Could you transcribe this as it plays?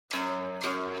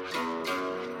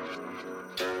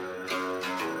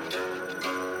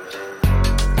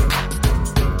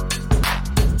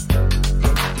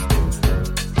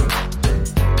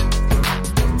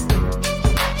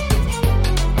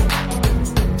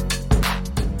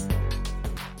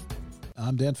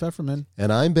Dan Pfefferman.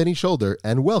 And I'm Benny Shoulder,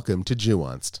 and welcome to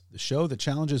Nuanced, The show that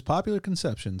challenges popular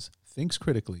conceptions, thinks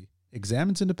critically,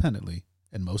 examines independently,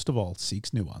 and most of all,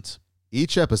 seeks nuance.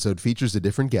 Each episode features a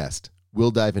different guest.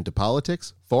 We'll dive into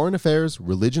politics, foreign affairs,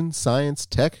 religion, science,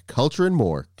 tech, culture, and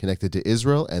more connected to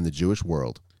Israel and the Jewish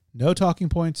world. No talking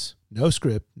points, no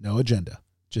script, no agenda.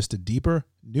 Just a deeper,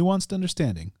 nuanced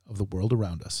understanding of the world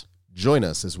around us. Join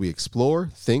us as we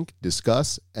explore, think,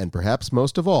 discuss, and perhaps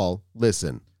most of all,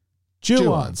 listen.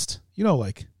 Nuanced. You know,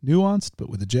 like nuanced, but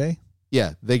with a J?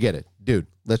 Yeah, they get it. Dude,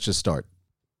 let's just start.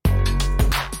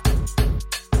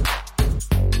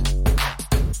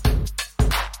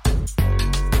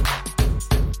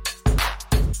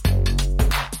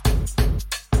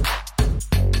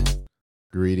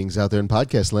 Greetings out there in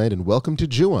podcast land, and welcome to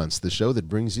Nuanced, the show that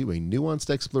brings you a nuanced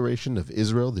exploration of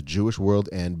Israel, the Jewish world,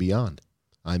 and beyond.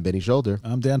 I'm Benny Shoulder.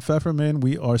 I'm Dan Pfefferman.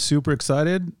 We are super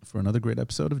excited for another great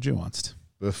episode of Nuanced.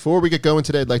 Before we get going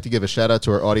today, I'd like to give a shout out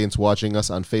to our audience watching us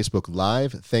on Facebook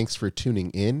Live. Thanks for tuning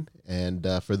in. And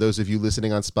for those of you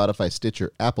listening on Spotify,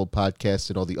 Stitcher, Apple Podcasts,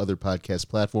 and all the other podcast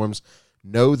platforms,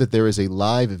 know that there is a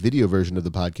live video version of the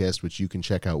podcast, which you can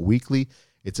check out weekly.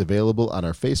 It's available on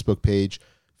our Facebook page,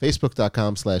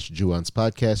 facebook.com/Nuanced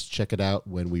Podcast. Check it out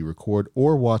when we record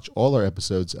or watch all our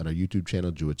episodes on our YouTube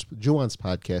channel, Nuanced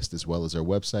Podcast, as well as our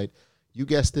website. You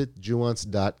guessed it,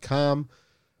 nuanced.com.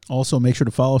 Also, make sure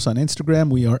to follow us on Instagram.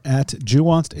 We are at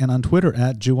Nuanced, and on Twitter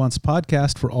at Nuanced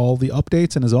Podcast for all the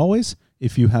updates. And as always,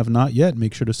 if you have not yet,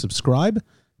 make sure to subscribe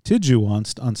to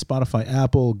Nuanced on Spotify,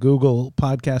 Apple, Google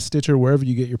Podcast, Stitcher, wherever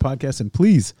you get your podcasts. And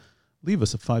please leave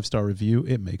us a 5-star review.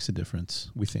 It makes a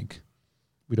difference, we think.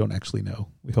 We don't actually know.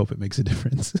 We hope it makes a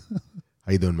difference.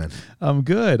 How you doing, man? I'm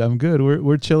good.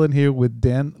 We're chilling here with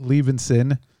Dan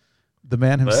Liebenson, the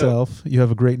man himself. Hello. You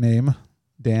have a great name,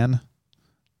 Dan.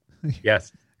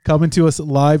 Yes. Coming to us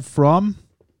live from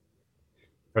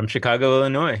Chicago,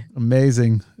 Illinois.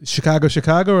 Amazing. Chicago,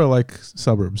 or like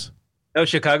suburbs? No,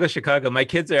 Chicago. My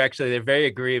kids they're very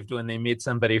aggrieved when they meet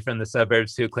somebody from the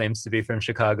suburbs who claims to be from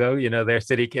Chicago. You know, they're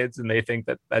city kids, and they think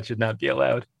that should not be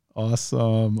allowed.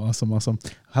 Awesome. What's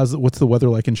the weather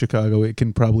like in Chicago? It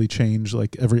can probably change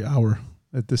like every hour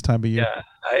at this time of year. Yeah,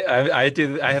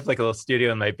 I have like a little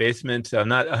studio in my basement, so I'm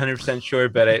not 100% sure,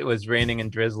 but it was raining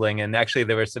and drizzling, and actually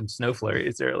there were some snow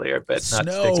flurries earlier, but not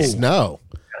sticky. Snow.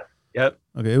 Yep.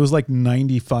 Okay, it was like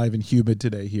 95 and humid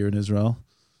today here in Israel.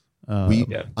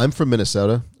 I'm from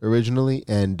Minnesota originally,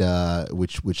 and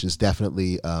which is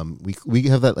definitely we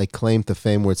have that like claim to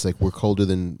fame where it's like we're colder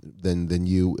than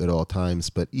you at all times,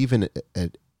 but even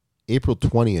at April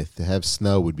 20th to have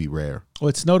snow would be rare. Well,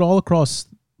 it snowed all across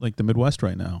like the Midwest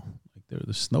right now. Like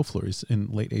there's snow flurries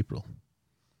in late April.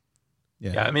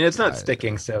 Yeah, I mean it's not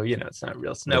sticking, so it's not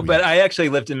real snow. But I actually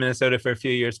lived in Minnesota for a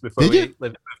few years before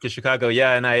moved to Chicago.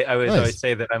 Yeah, and I would always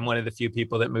say that I'm one of the few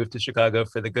people that moved to Chicago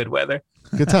for the good weather.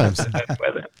 Good times.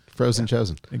 Weather. Frozen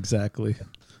chosen. Exactly.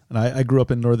 And I grew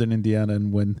up in northern Indiana,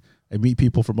 and when I meet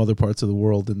people from other parts of the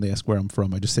world and they ask where I'm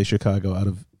from, I just say Chicago out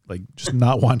of like just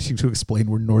not wanting to explain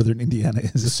where northern Indiana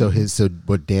is. So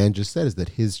what Dan just said is that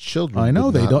his children. I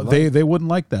know they wouldn't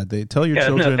like that. They tell your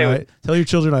children. Tell your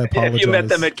children I apologize. If you met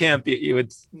them at camp, you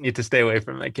would need to stay away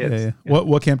from my kids. Yeah.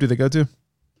 What camp do they go to?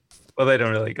 Well, they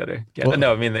don't really go to camp. Well,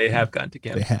 no, I mean they have gone to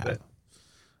camp. They have. But.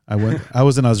 I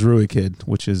was an Azrui kid,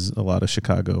 which is a lot of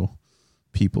Chicago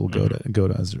people go to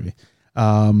Azrui.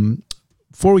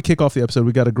 Before we kick off the episode,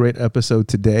 we got a great episode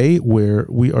today where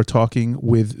we are talking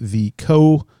with the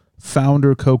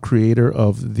co-founder, co-creator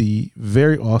of the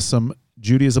very awesome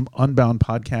Judaism Unbound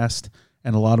podcast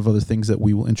and a lot of other things that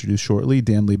we will introduce shortly,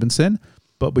 Dan Liebenson.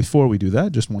 But before we do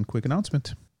that, just one quick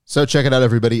announcement. So check it out,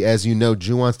 everybody. As you know,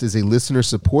 Nuanced is a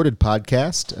listener-supported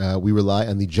podcast. We rely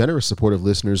on the generous support of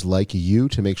listeners like you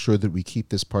to make sure that we keep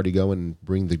this party going and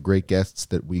bring the great guests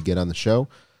that we get on the show.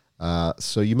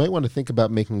 So you might want to think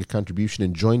about making a contribution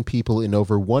and join people in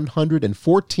over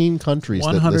 114 countries.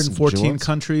 114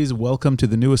 countries. Welcome to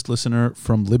the newest listener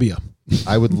from Libya.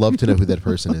 I would love to know who that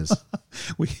person is.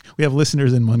 We have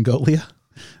listeners in Mongolia.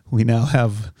 We now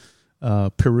have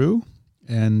Peru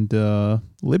and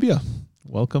Libya.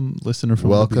 Welcome, listener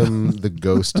from Libya. The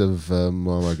ghost of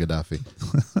Muammar Gaddafi.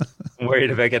 I'm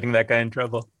worried about getting that guy in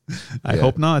trouble. I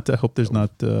hope not. I hope there's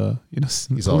not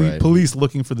police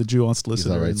looking for the Nuanced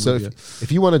listener. He's all right. So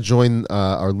if you want to join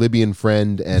our Libyan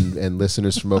friend and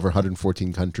listeners from over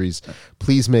 114 countries,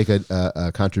 please make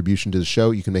a contribution to the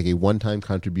show. You can make a one-time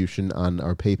contribution on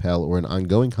our PayPal or an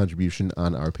ongoing contribution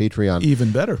on our Patreon.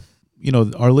 Even better.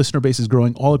 Our listener base is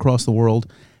growing all across the world.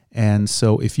 And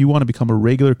so if you want to become a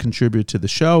regular contributor to the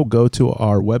show, go to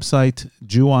our website,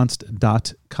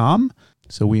 nuanced.com.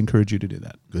 So we encourage you to do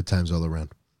that. Good times all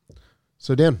around.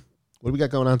 So, Dan, what do we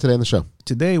got going on today on the show?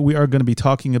 Today, we are going to be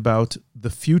talking about the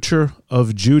future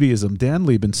of Judaism. Dan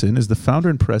Libenson is the founder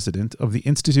and president of the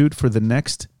Institute for the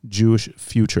Next Jewish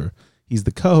Future. He's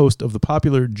the co-host of the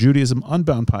popular Judaism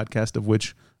Unbound podcast, of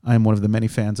which I am one of the many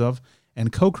fans of,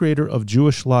 and co-creator of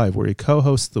Jewish Live, where he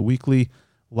co-hosts the weekly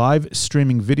live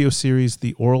streaming video series,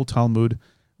 The Oral Talmud,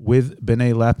 with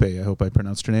B'nai Lappe. I hope I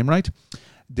pronounced her name right.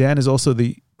 Dan is also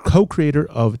the co-creator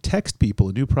of Text People,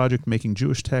 a new project making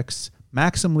Jewish texts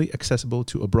maximally accessible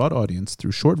to a broad audience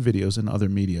through short videos and other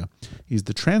media. He's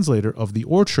the translator of The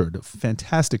Orchard, a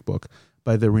fantastic book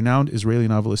by the renowned Israeli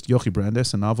novelist Yochi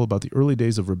Brandes, a novel about the early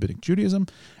days of Rabbinic Judaism,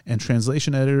 and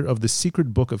translation editor of The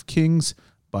Secret Book of Kings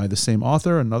by the same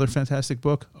author, another fantastic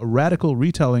book, a radical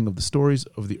retelling of the stories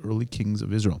of the early kings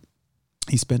of Israel.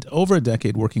 He spent over a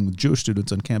decade working with Jewish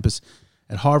students on campus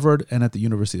at Harvard and at the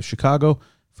University of Chicago,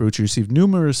 for which he received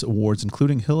numerous awards,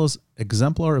 including Hillel's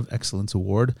Exemplar of Excellence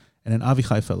Award and an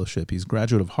Avichai Fellowship. He's a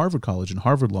graduate of Harvard College and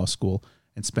Harvard Law School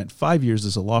and spent 5 years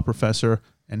as a law professor,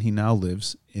 and he now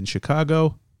lives in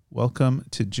Chicago. Welcome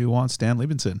to Jew Wants, Dan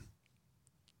Libenson.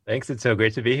 Thanks. It's so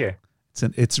great to be here.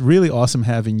 It's really awesome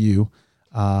having you.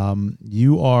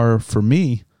 You are, for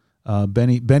me,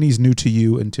 Benny's new to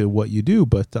you and to what you do,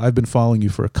 but I've been following you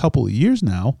for a couple of years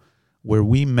now, where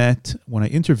we met when I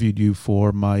interviewed you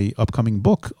for my upcoming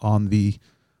book on the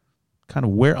kind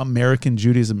of where American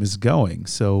Judaism is going.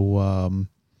 So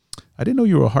I didn't know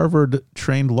you were a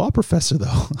Harvard-trained law professor,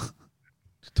 though.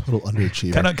 Total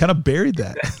underachiever. Kind of buried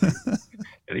that.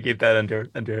 Gotta keep that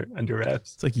under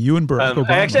wraps. It's like you and Barack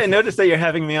Obama. I noticed that you're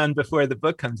having me on before the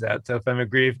book comes out. So if I'm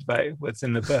aggrieved by what's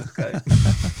in the book,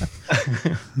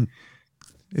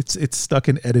 it's stuck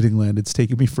in editing land. It's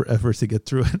taken me forever to get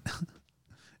through it,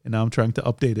 and now I'm trying to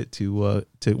update it to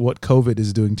what COVID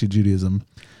is doing to Judaism.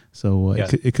 So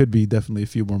it could be definitely a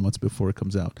few more months before it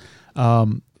comes out.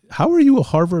 How are you a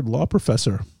Harvard law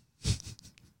professor?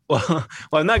 Well,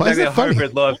 I'm not exactly a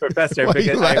Harvard law professor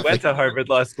because I went to Harvard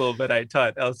Law School, but I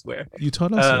taught elsewhere. You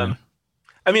taught elsewhere.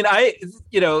 I mean,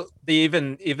 the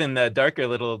even the darker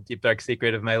little deep dark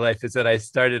secret of my life is that I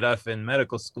started off in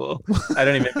medical school. I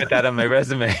don't even put that on my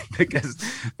resume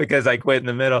because I quit in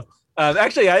the middle.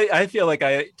 Actually, I feel like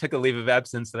I took a leave of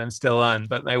absence that I'm still on,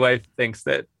 but my wife thinks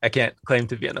that I can't claim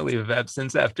to be on a leave of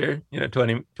absence after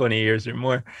 20 years or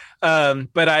more.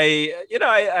 But I'd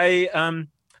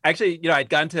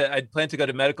planned to go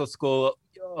to medical school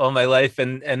all my life,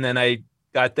 and then I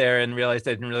got there and realized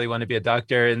I didn't really want to be a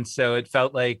doctor, and so it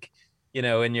felt like,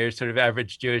 in your sort of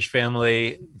average Jewish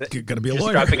family, you're going to be a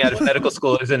lawyer. Dropping out of medical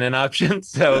school isn't an option.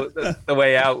 So the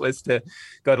way out was to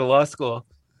go to law school.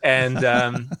 And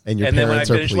then when I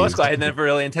finished law school, I had never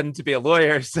really intended to be a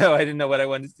lawyer, so I didn't know what I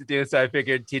wanted to do. So I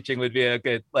figured teaching would be a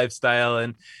good lifestyle,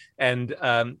 and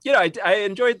I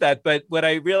enjoyed that. But what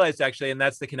I realized actually, and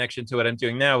that's the connection to what I'm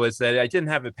doing now, was that I didn't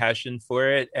have a passion for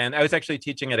it. And I was actually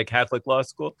teaching at a Catholic law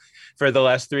school for the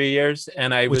last 3 years,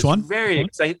 and I was very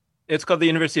excited. It's called the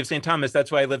University of St. Thomas.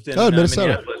 That's why I lived in Minneapolis.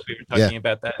 We were talking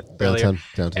about that earlier.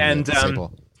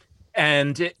 Downtown,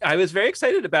 And I was very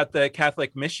excited about the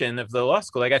Catholic mission of the law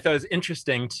school. Like, I thought it was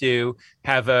interesting to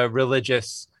have a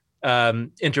religious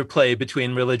interplay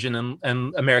between religion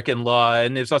and American law.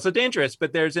 And it was also dangerous,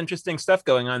 but there's interesting stuff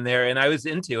going on there. And I was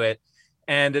into it.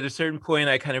 And at a certain point,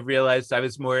 I kind of realized I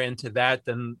was more into that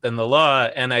than the law.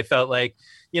 And I felt like,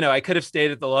 I could have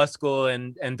stayed at the law school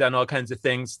and done all kinds of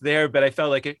things there. But I felt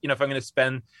like, if I'm going to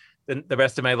spend the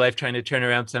rest of my life trying to turn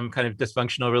around some kind of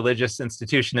dysfunctional religious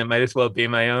institution, it might as well be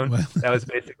my own. That was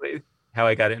basically how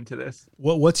I got into this.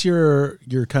 What's your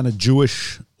kind of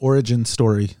Jewish origin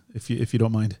story, if you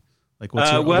don't mind? Like,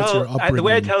 what's your upbringing? The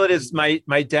way I tell it is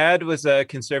my dad was a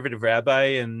conservative rabbi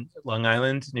in Long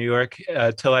Island, New York,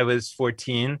 till I was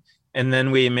 14. And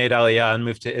then we made Aliyah and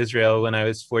moved to Israel when I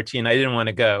was 14. I didn't want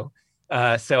to go.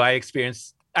 So I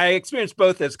experienced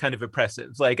both as kind of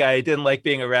oppressive. Like, I didn't like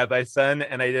being a rabbi's son,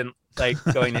 and I didn't like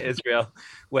going to Israel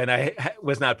when I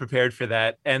was not prepared for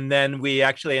that. And then we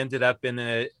actually ended up in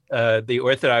the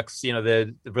Orthodox,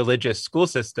 the religious school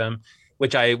system,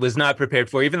 which I was not prepared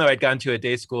for, even though I'd gone to a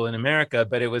day school in America,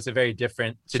 but it was a very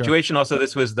different situation. Sure. Also,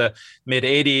 this was the mid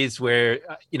 80s where,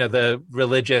 the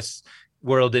religious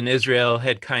world in Israel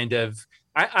had kind of,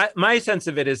 my sense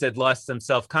of it is had lost some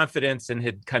self-confidence and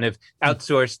had kind of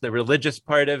outsourced the religious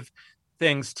part of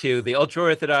things to the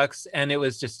ultra-Orthodox. And it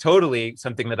was just totally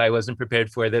something that I wasn't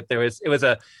prepared for, that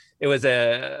it was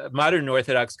a modern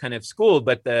Orthodox kind of school,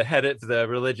 but the head of the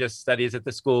religious studies at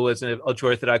the school was an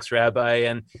ultra-Orthodox rabbi.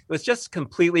 And it was just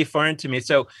completely foreign to me.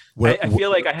 So I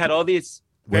feel like I had all these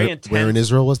very intense. Where in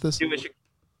Israel was this? Jewish,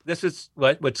 This is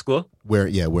what school? Where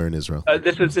in Israel?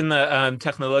 This was in the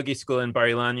Technology School in Bar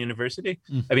Ilan University.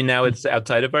 I mean, now it's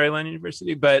outside of Bar Ilan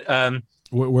University, but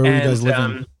where were you guys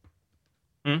living?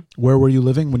 Where were you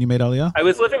living when you made Aliyah? I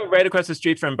was living right across the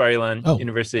street from Bar Ilan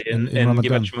University in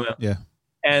Givat Shmuel. Yeah,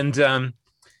 and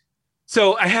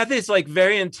so I had this like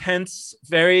very intense,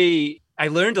 I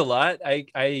learned a lot.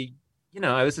 I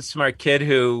was a smart kid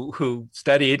who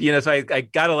studied, so I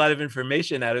got a lot of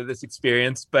information out of this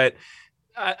experience, but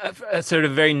a sort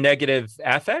of very negative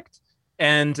affect.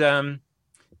 So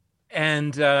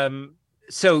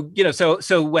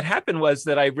what happened was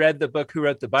that I read the book Who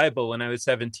Wrote the Bible when I was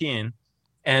 17.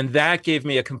 And that gave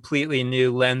me a completely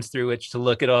new lens through which to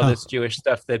look at all this Jewish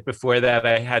stuff that before that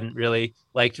I hadn't really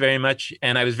liked very much.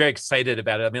 And I was very excited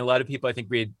about it. I mean, a lot of people, I think,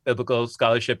 read biblical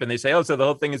scholarship and they say, oh, so the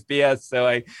whole thing is BS. So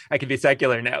I can be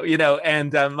secular now,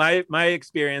 And my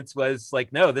experience was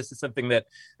like, no, this is something that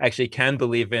I actually can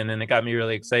believe in. And it got me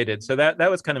really excited. So that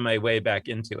was kind of my way back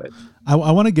into it. I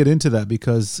want to get into that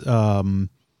because I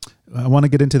want to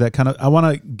get into that I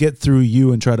want to get through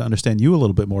you and try to understand you a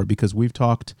little bit more, because we've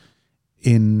talked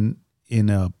in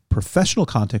a professional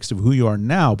context of who you are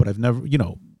now, but I've never,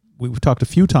 we've talked a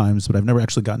few times, but I've never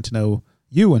actually gotten to know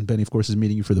you. And Benny, of course, is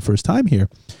meeting you for the first time here.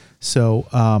 So,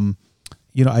 I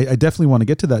definitely want to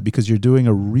get to that, because you're doing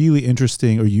a really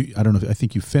interesting, I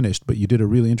think you finished, but you did a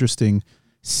really interesting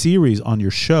series on your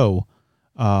show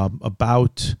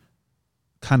about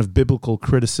kind of biblical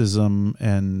criticism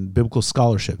and biblical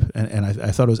scholarship. And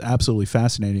I thought it was absolutely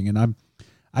fascinating. And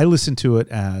I listened to it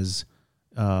as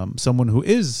someone who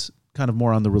is kind of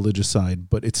more on the religious side,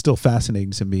 but it's still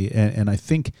fascinating to me. And I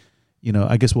think,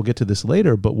 I guess we'll get to this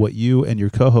later, but what you and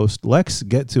your co-host Lex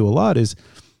get to a lot is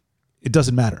it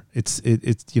doesn't matter.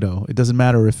 It doesn't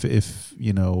matter if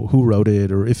who wrote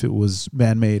it or if it was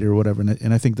man-made or whatever.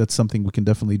 And I think that's something we can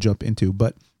definitely jump into.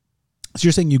 But so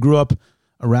you're saying you grew up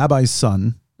a rabbi's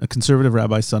son, a conservative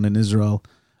rabbi's son in Israel.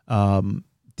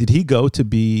 Did he go to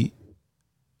be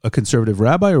a conservative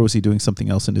rabbi, or was he doing something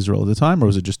else in Israel at the time, or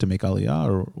was it just to make Aliyah,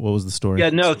 or what was the story?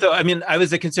 Yeah, no. So, I mean, I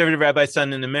was a conservative rabbi's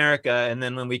son in America. And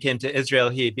then when we came to Israel,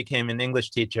 he became an English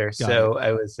teacher.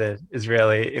 I was an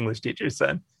Israeli English teacher's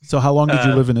son. So how long did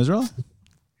you live in Israel?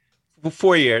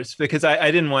 4 years, because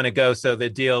I didn't want to go. So the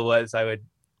deal was I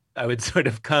would sort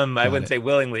of come, I wouldn't say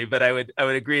willingly, but I would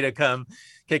agree to come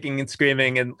kicking and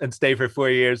screaming and stay for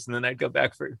 4 years. And then I'd go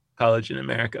back for college in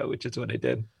America, which is what I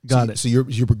did. Got it. So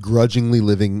you're begrudgingly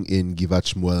living in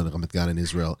Givat Shmuel and Ramat Gan in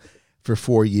Israel for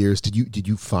 4 years. Did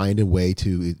you find a way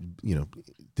to,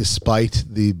 despite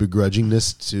the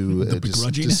begrudgingness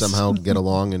to somehow get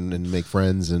along and make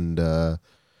friends, and or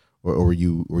were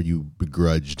you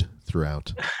begrudged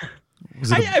throughout?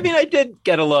 I did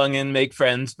get along and make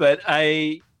friends, but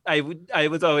I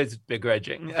was always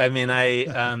begrudging. I mean,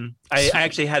 I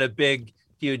actually had a big,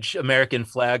 huge American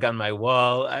flag on my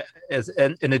wall,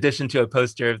 in addition to a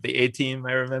poster of the A-Team.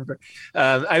 I remember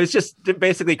I was just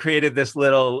basically created this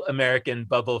little American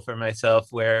bubble for myself,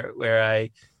 where I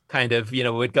kind of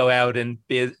would go out and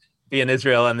be in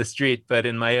Israel on the street, but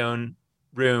in my own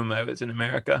room I was in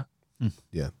America.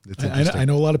 Yeah, I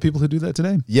know a lot of people who do that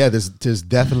today. Yeah, there's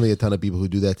definitely a ton of people who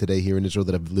do that today here in Israel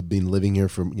that have been living here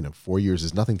for 4 years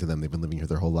is nothing to them. They've been living here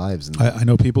their whole lives. And I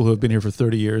know people who have been here for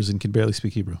 30 years and can barely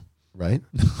speak Hebrew. Right?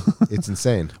 It's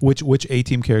insane. Which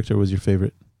A-Team character was your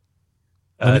favorite?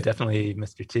 Definitely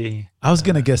Mr. T. I was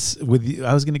gonna guess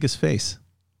I was gonna guess Face.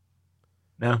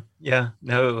 No,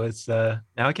 it was. Now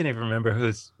I can't even remember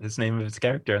his name of his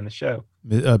character on the show.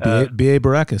 B.A.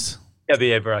 Baracus. Yeah,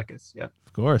 B.A. Baracus. Yeah,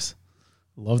 of course.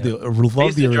 Love the I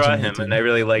used to draw him, team. And I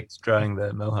really liked drawing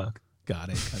the mohawk. Got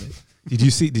it. Did you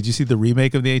see the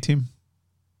remake of the A-Team?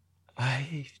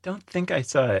 I don't think I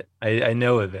saw it. I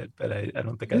know of it, but I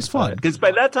don't think I saw fun. it. Because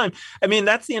by that time, I mean,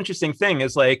 that's the interesting thing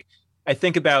is like, I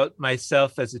think about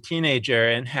myself as a teenager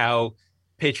and how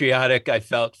patriotic I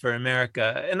felt for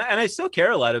America. And I still care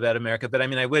a lot about America, but I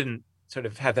mean, I wouldn't sort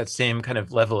of have that same kind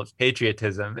of level of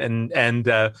patriotism. And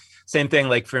same thing,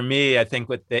 like for me, I think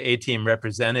what the A-Team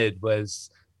represented was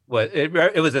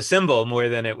it was a symbol more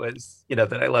than it was,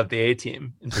 that I loved the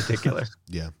A-Team in particular.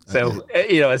 Yeah. So,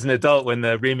 as an adult, when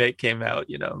the remake came out,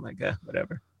 I'm like,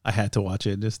 whatever. I had to watch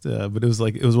it but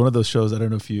it was one of those shows. I don't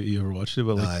know if you ever watched it,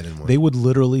 but I didn't watch they would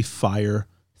literally fire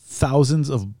thousands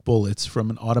of bullets from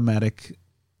an automatic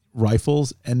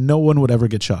rifles and no one would ever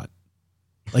get shot.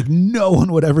 Like no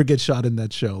one would ever get shot in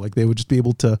that show. Like they would just be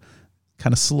able to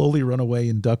kind of slowly run away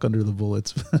and duck under the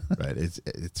bullets. Right.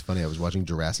 It's funny. I was watching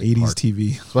Jurassic 80s Park.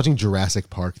 TV. I was watching Jurassic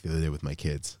Park the other day with my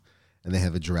kids, and they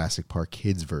have a Jurassic Park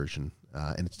kids version.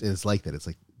 And it's like that. It's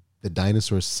like the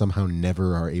dinosaurs somehow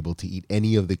never are able to eat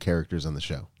any of the characters on the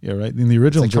show. Yeah, right. In the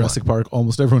original Jurassic Park,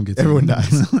 almost everyone gets everyone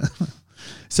dies.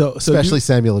 So especially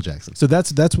Samuel L. Jackson. So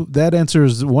that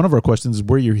answers one of our questions: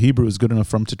 where your Hebrew is good enough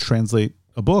from to translate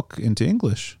a book into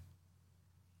English,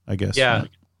 I guess. Yeah. Right?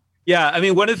 Yeah, I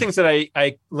mean, one of the things that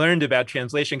I learned about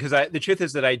translation, because the truth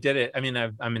is that I did it. I mean,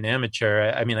 I'm an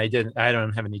amateur. I mean, I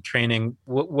don't have any training.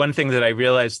 One thing that I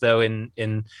realized, though,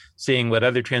 in seeing what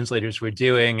other translators were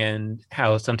doing and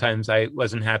how sometimes I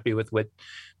wasn't happy with what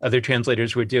other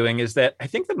translators were doing, is that I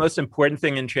think the most important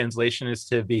thing in translation is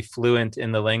to be fluent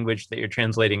in the language that you're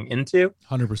translating into.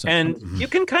 100%. And you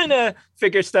can kind of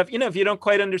figure stuff, if you don't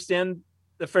quite understand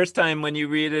the first time when you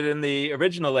read it in the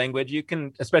original language, you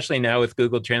can, especially now with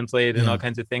Google Translate and all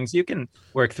kinds of things, you can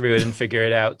work through it and figure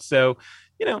it out. So,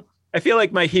 I feel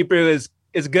like my Hebrew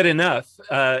is good enough.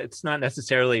 It's not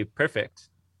necessarily perfect.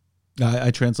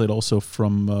 I translate also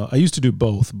from, I used to do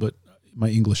both, but my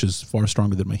English is far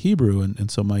stronger than my Hebrew. And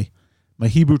so my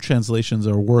Hebrew translations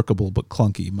are workable, but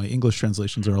clunky. My English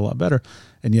translations are a lot better.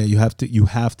 And yeah, you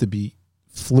have to be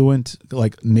fluent,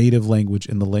 like native language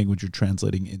in the language you're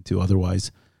translating into.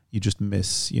 Otherwise, you just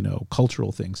miss,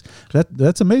 cultural things.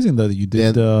 That's amazing though that you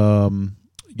did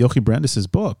Yochi Brandis's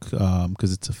book,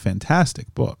 because it's a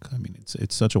fantastic book. I mean,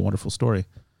 it's such a wonderful story.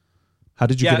 How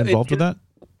did you get involved with that?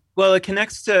 Well, it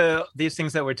connects to these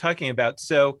things that we're talking about.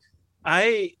 So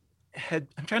I'm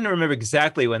trying to remember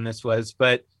exactly when this was,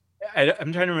 but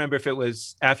I'm trying to remember if it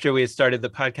was after we had started the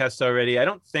podcast already. I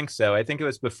don't think so. I think it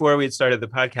was before we had started the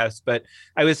podcast, but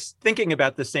I was thinking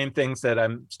about the same things that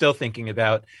I'm still thinking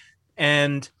about.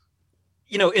 And,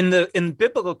 in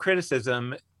biblical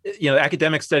criticism,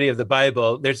 academic study of the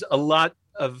Bible, there's a lot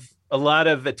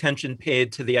of attention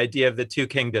paid to the idea of the two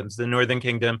kingdoms, the northern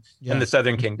kingdom and the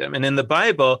southern kingdom. And in the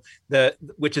Bible,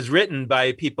 which is written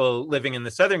by people living in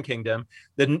the southern kingdom,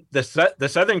 the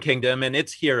southern kingdom and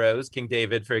its heroes, King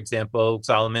David, for example,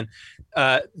 Solomon,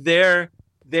 they're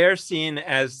seen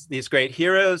as these great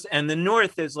heroes, and the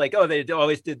north is like, oh, they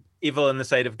always did evil in the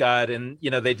sight of God, and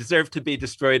they deserve to be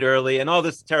destroyed early, and all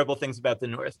this terrible things about the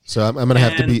north. So I'm gonna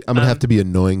have to be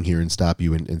annoying here and stop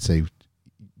you and say,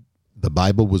 the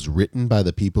Bible was written by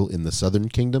the people in the Southern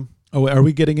Kingdom. Oh, are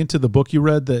we getting into the book you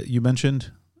read that you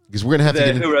mentioned? Because we're gonna have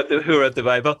to get who wrote the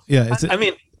Bible. Yeah, I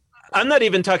mean, I'm not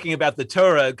even talking about the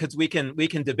Torah, because we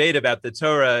can debate about the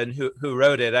Torah and who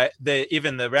wrote it.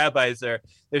 Even the rabbis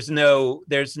there's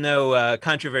no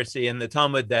controversy in the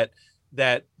Talmud that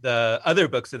the other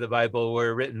books of the Bible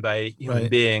were written by human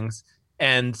beings.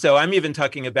 And so I'm even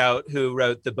talking about who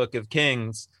wrote the Book of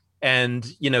Kings and,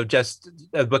 just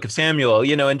the Book of Samuel,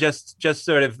 and just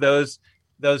sort of those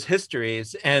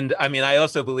histories. And I mean, I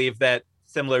also believe that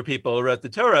similar people wrote the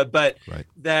Torah, but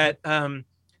that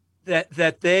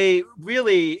they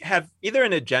really have either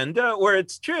an agenda, or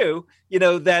it's true,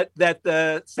 that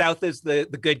the South is the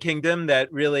good kingdom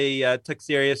that really took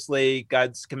seriously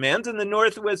God's commands, and the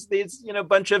North was these,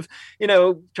 bunch of,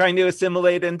 trying to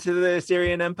assimilate into the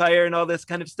Assyrian Empire and all this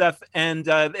kind of stuff. And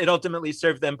it ultimately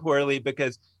served them poorly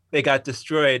because they got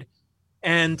destroyed.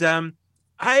 And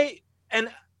I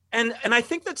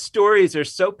think that stories are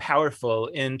so powerful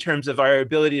in terms of our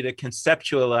ability to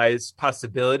conceptualize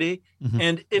possibility. Mm-hmm.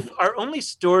 And if our only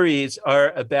stories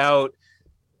are about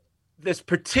this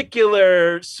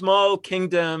particular small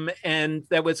kingdom, and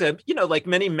that was like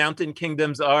many mountain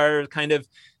kingdoms are kind of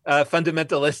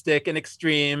fundamentalistic and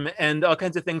extreme and all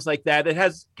kinds of things like that, it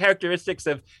has characteristics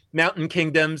of mountain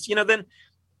kingdoms, then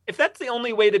if that's the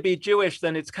only way to be Jewish,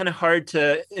 then it's kind of hard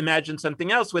to imagine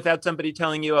something else without somebody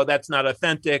telling you, oh, that's not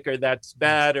authentic or that's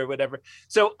bad or whatever.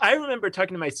 So I remember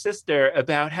talking to my sister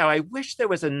about how I wish there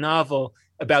was a novel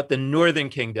about the Northern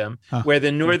Kingdom, where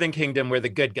the Northern Kingdom were the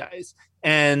good guys.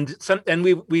 And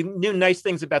we knew nice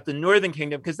things about the Northern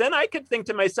Kingdom, because then I could think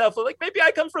to myself, well, like, maybe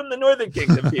I come from the Northern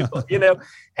Kingdom people,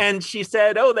 And she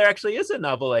said, oh, there actually is a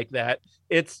novel like that.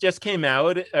 It's just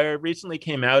recently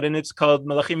came out, and it's called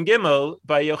Melachim Gimel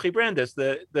by Yochi Brandis,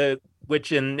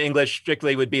 which in English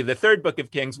strictly would be the third book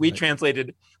of Kings. We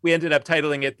ended up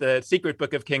titling it the Secret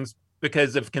Book of Kings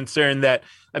because of concern that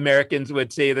Americans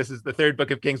would say this is the third book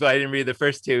of Kings. Well, I didn't read the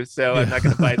first two, so I'm not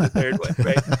going to buy the third one,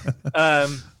 right? I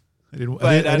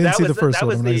didn't see the first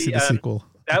one. I didn't see the sequel.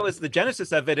 That was the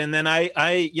genesis of it. And then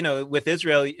I with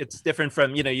Israel, it's different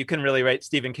from, you can really write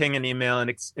Stephen King an email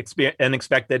and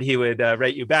expect that he would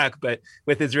write you back. But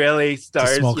with Israeli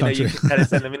stars, you can kind of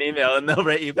send them an email and they'll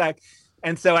write you back.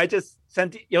 And so I just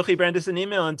sent Yochi Brandis an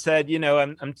email and said,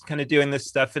 I'm kind of doing this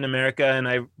stuff in America,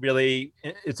 and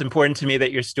it's important to me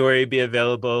that your story be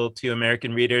available to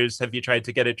American readers. Have you tried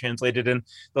to get it translated? And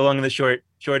the long and the short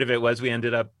of it was we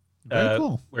ended up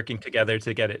working together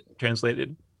to get it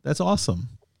translated. That's awesome.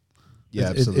 Yeah,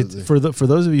 absolutely. For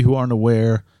those of you who aren't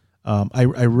aware, I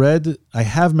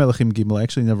have Melachim Gimel. I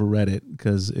actually never read it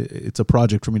because it's a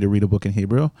project for me to read a book in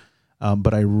Hebrew.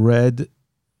 But I read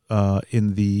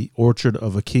in the Orchard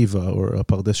of Akiva, or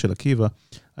Pardes Shel Akiva.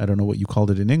 I don't know what you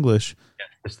called it in English. Yeah,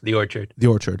 it's the Orchard. The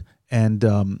Orchard. And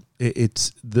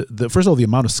it's the first of all, the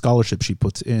amount of scholarship she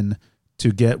puts in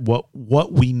to get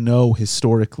what we know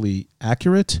historically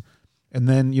accurate. And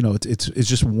then, it's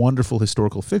just wonderful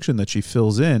historical fiction that she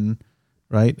fills in,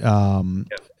 right?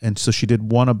 And so she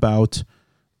did one about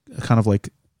kind of like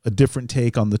a different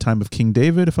take on the time of King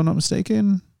David, if I'm not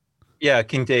mistaken. Yeah,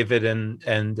 King David and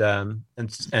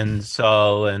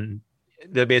Saul, and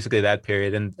basically that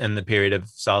period, and the period of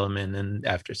Solomon and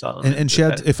after Solomon. And she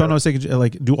had, if I'm not mistaken,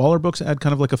 like, do all her books add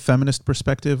kind of like a feminist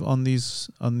perspective on these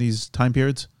time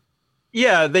periods?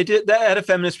 Yeah, they did. That had a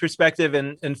feminist perspective,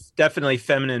 and definitely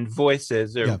feminine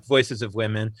voices, or voices of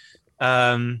women.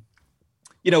 I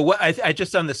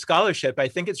just on the scholarship, I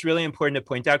think it's really important to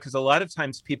point out, because a lot of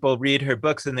times people read her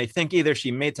books and they think either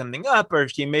she made something up or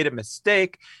she made a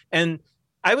mistake. And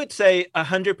I would say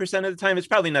 100% of the time, it's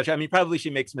probably not true. I mean, probably she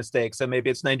makes mistakes, so maybe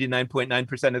it's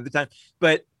 99.9% of the time.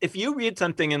 But if you read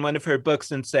something in one of her books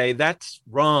and say that's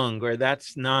wrong or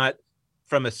that's not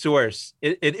from a source,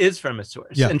 it is from a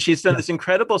source. Yeah. And she's done this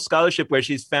incredible scholarship where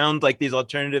she's found like these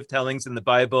alternative tellings in the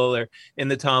Bible or in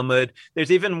the Talmud.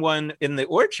 There's even one in the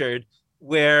Orchard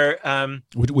where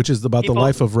which is about the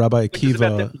life of Rabbi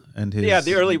Akiva and his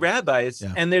the early rabbis.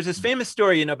 Yeah. And there's this famous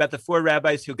story, about the 4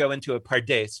 rabbis who go into a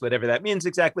pardes, whatever that means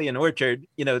exactly, an orchard.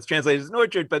 It's translated as an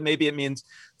orchard, but maybe it means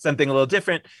something a little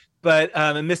different, but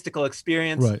a mystical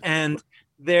experience. Right. And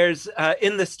there's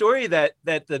in the story that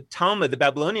the Talmud, the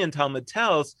Babylonian Talmud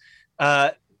tells,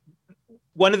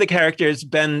 one of the characters,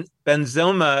 Ben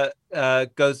Zoma,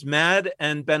 goes mad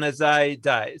and Ben Azai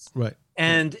dies. Right.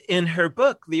 And in her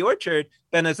book, The Orchard,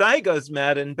 Ben Azai goes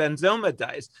mad and Ben Zoma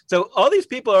dies. So all these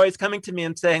people are always coming to me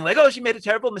and saying, like, oh, she made a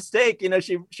terrible mistake.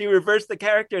 She reversed the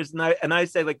characters. And I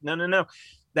say, like, no.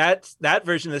 That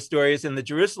version of the story is in the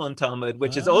Jerusalem Talmud,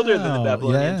 which is older than the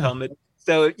Babylonian Talmud.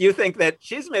 So you think that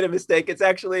she's made a mistake. It's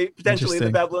actually potentially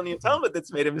the Babylonian Talmud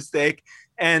that's made a mistake.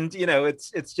 And,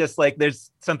 it's just like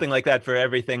there's something like that for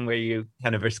everything where you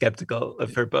kind of are skeptical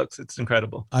of her books. It's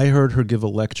incredible. I heard her give a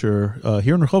lecture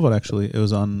here in Rehovot, actually. It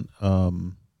was on,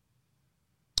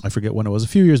 I forget when it was, a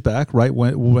few years back, right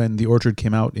when The Orchard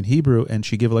came out in Hebrew. And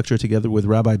she gave a lecture together with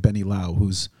Rabbi Benny Lau,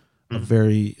 who's a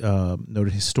very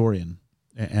noted historian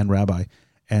and rabbi.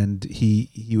 And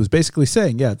he was basically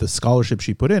saying, the scholarship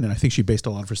she put in, and I think she based a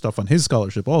lot of her stuff on his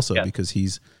scholarship also, because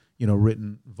he's,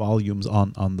 written volumes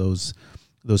on those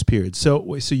periods.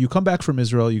 So you come back from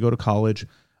Israel, you go to college.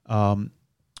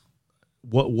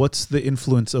 What's the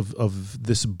influence of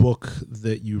this book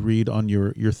that you read on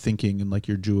your thinking and like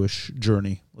your Jewish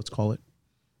journey? Let's call it.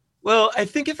 Well, I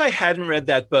think if I hadn't read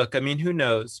that book, I mean, who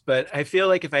knows? But I feel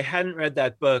like if I hadn't read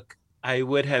that book, I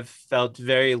would have felt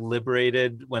very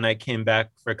liberated when I came back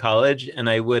for college, and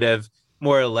I would have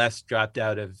more or less dropped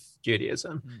out of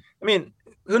Judaism. I mean,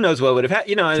 who knows what would have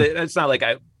happened? It's not like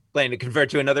I plan to convert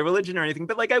to another religion or anything,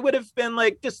 but like I would have been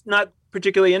like just not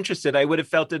particularly interested. I would have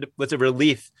felt it was a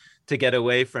relief to get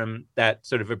away from that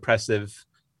sort of oppressive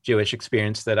Jewish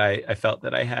experience that I felt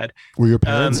that I had. Were your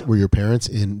parents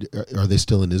are they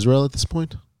still in Israel at this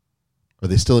point? Are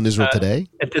they still in Israel today?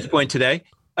 At this point today?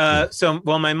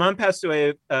 My mom passed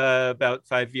away about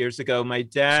 5 years ago. My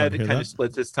dad kind of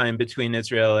splits his time between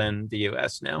Israel and the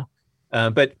U.S. now,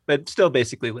 but still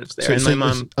basically lives there. And my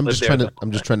mom. I'm just trying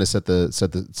to set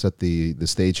the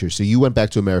stage here. So you went back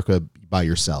to America by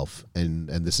yourself, and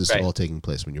this is all taking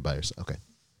place when you're by yourself. Okay.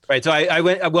 Right. So I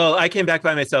went. Well, I came back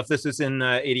by myself. This was in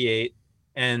 '88,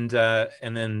 and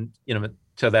then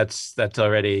so that's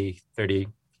already 30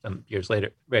 years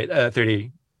later, right?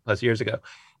 30 plus years ago.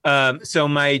 So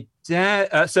my dad,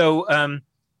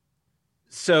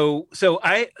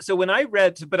 when I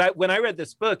read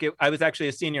this book, I was actually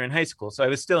a senior in high school. So I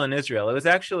was still in Israel. It was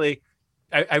actually,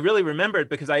 I really remember it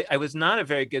because I was not a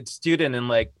very good student in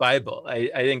like Bible. I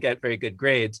didn't get very good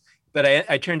grades, but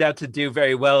I turned out to do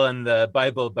very well on the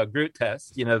Bible Bagrut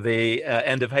test, the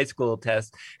end of high school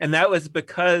test. And that was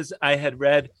because I had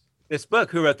read this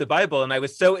book, Who Wrote the Bible? And I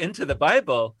was so into the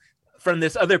Bible from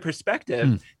this other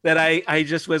perspective that I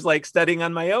just was like studying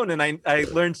on my own. And I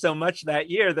learned so much that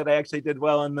year that I actually did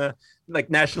well on the like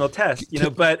national test,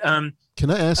 but can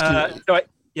I ask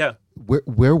you,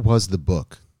 where was the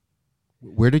book?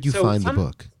 Where did you find the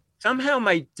book? Somehow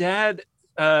my dad,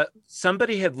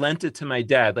 somebody had lent it to my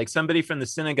dad, like somebody from the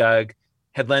synagogue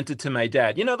had lent it to my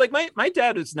dad. Like my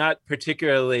dad was not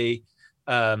particularly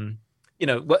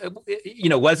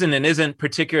wasn't and isn't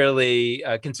particularly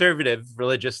conservative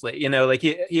religiously. Like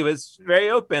he was very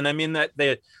open. I mean,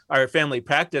 our family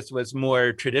practice was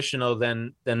more traditional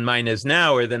than mine is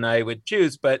now, or than I would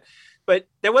choose. But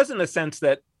there wasn't a sense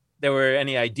that there were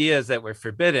any ideas that were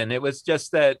forbidden. It was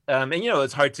just that, and it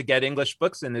was hard to get English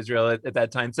books in Israel at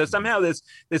that time. So somehow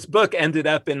this book ended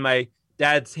up in my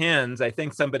dad's hands. I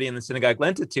think somebody in the synagogue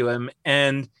lent it to him,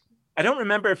 and I don't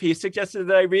remember if he suggested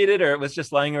that I read it or it was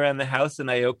just lying around the house and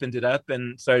I opened it up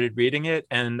and started reading it,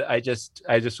 and I just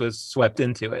was swept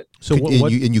into it. So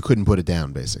you couldn't put it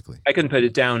down, basically. I couldn't put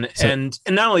it down, and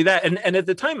not only that, and at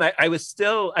the time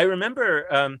I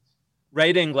remember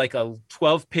writing like a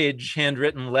 12-page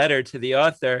handwritten letter to the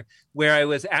author where I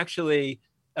was actually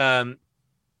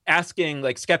asking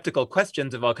like skeptical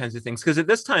questions of all kinds of things, because at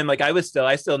this time, like I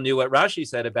still knew what Rashi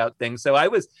said about things, so I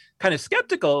was kind of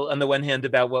skeptical on the one hand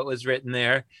about what was written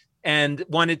there, and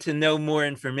wanted to know more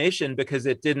information because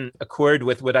it didn't accord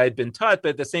with what I'd been taught. But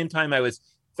at the same time, I was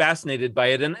fascinated by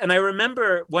it, and I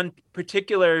remember one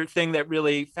particular thing that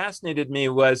really fascinated me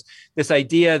was this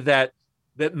idea that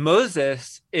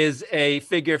Moses is a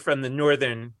figure from the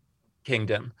northern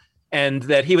kingdom, and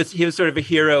that he was sort of a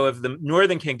hero of the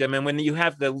northern kingdom. And when you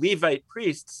have the Levite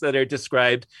priests that are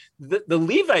described, the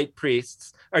Levite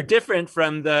priests are different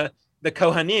from the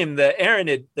Kohanim, the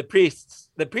Aaronid, the priests.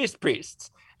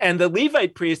 And the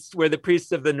Levite priests were the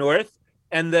priests of the north,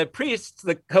 and the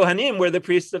Kohanim, were the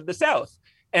priests of the south.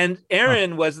 And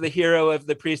Aaron was the hero of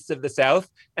the priests of the south,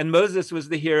 and Moses was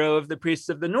the hero of the priests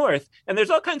of the north. And there's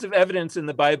all kinds of evidence in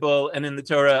the Bible and in the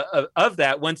Torah of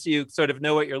that, once you sort of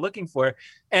know what you're looking for.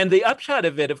 And the upshot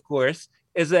of it, of course,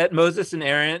 is that Moses and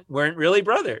Aaron weren't really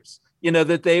brothers.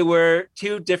 That they were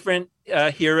two different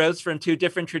heroes from two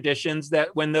different traditions,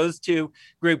 that when those two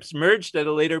groups merged at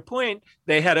a later point,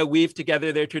 they had to weave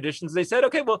together their traditions. They said,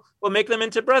 okay, well, we'll make them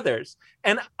into brothers.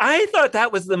 And I thought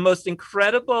that was the most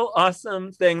incredible,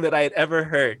 awesome thing that I had ever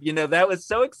heard. That was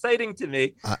so exciting to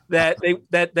me and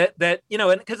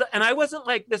I wasn't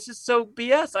like, this is so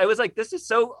BS. I was like, this is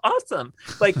so awesome.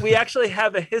 Like, we actually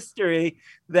have a history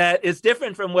that is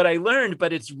different from what I learned,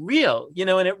 but it's real,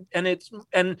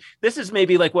 and this is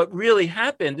maybe like what really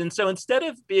happened. And so instead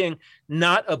of being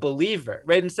not a believer,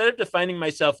 right, instead of defining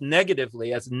myself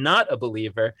negatively as not a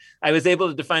believer, I was able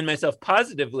to define myself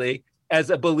positively as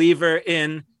a believer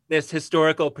in this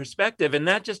historical perspective. And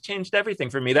that just changed everything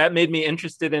for me. That made me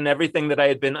interested in everything that I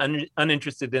had been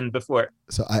uninterested in before.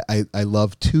 So I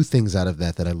love two things out of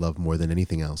that I love more than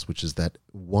anything else, which is that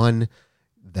one,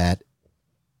 that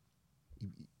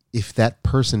if that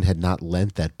person had not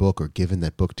lent that book or given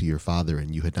that book to your father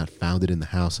and you had not found it in the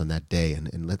house on that day,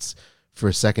 and let's for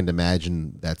a second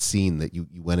imagine that scene that you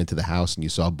went into the house and you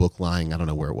saw a book lying, I don't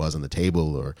know where it was, on the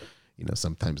table, or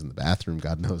sometimes in the bathroom,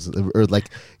 God knows, or like,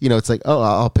 it's like, oh,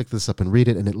 I'll pick this up and read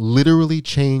it, and it literally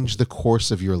changed the course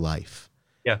of your life.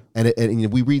 Yeah.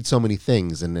 And we read so many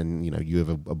things, and then you have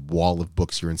a wall of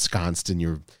books, you're ensconced in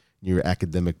your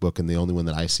academic book, and the only one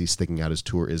that I see sticking out is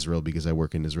Tour Israel, because I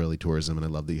work in Israeli tourism, and I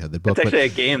love that you have the book. It's actually a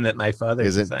game that my father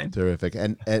designed. Terrific,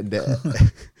 and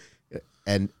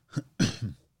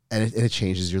it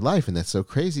changes your life, and that's so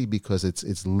crazy, because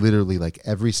it's literally like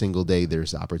every single day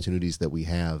there's opportunities that we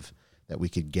have that we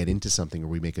could get into something, or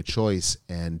we make a choice,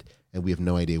 and we have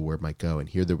no idea where it might go. And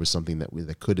here there was something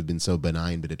that could have been so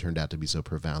benign, but it turned out to be so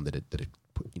profound that it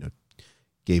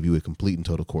gave you a complete and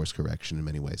total course correction in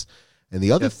many ways. And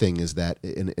the other thing is that,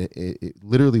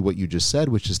 literally what you just said,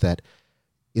 which is that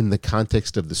in the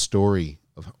context of the story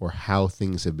or how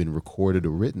things have been recorded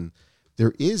or written,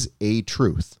 there is a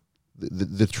truth.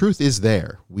 The truth is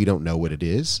there. We don't know what it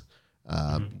is.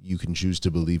 You can choose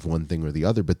to believe one thing or the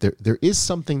other, but there is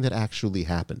something that actually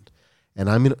happened. And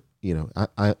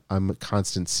I'm a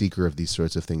constant seeker of these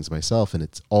sorts of things myself, and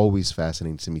it's always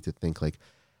fascinating to me to think, like,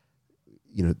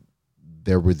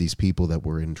 there were these people that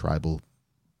were in tribal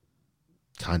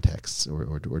contexts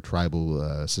or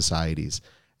tribal societies,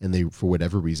 and they, for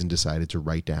whatever reason, decided to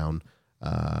write down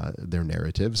their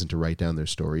narratives and to write down their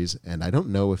stories. And I don't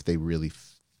know if they really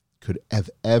could have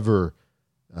ever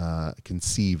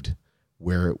conceived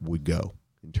where it would go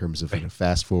in terms of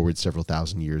fast forward several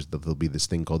thousand years, there'll be this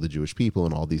thing called the Jewish people,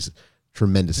 and all these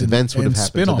tremendous events would have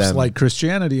happened to them, like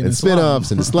Christianity and Islam.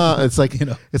 Spin-offs and Islam. It's like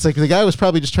it's like the guy was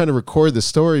probably just trying to record the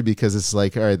story, because it's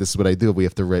like, all right, this is what I do. We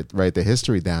have to write the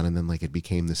history down, and then like it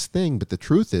became this thing. But the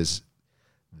truth is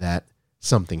that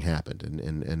something happened,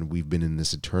 and we've been in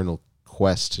this eternal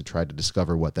quest to try to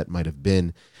discover what that might have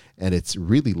been, and it's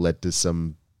really led to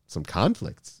some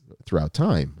conflicts throughout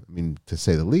time. I mean, to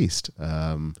say the least.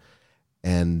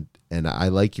 And I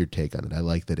like your take on it. I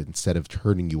like that instead of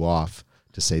turning you off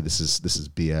to say this is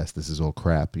BS, this is all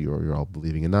crap, you're all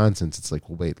believing in nonsense. It's like,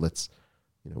 well, wait, let's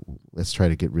try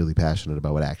to get really passionate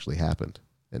about what actually happened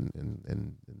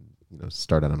and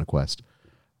start out on a quest.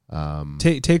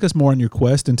 Take us more on your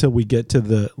quest until we get to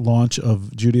the launch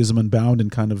of Judaism Unbound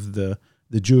and kind of the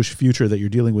Jewish future that you're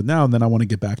dealing with now, and then I want to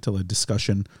get back to a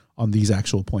discussion on these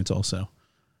actual points also.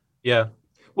 Yeah.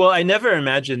 Well, I never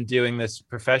imagined doing this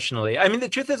professionally. I mean, the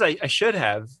truth is I should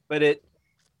have, but it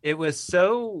was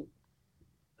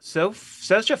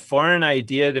such a foreign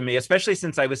idea to me, especially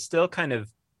since I was still kind of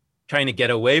trying to get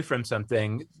away from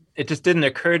something. It just didn't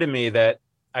occur to me that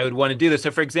I would want to do this.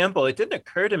 So, for example, it didn't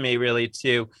occur to me really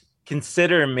to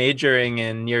consider majoring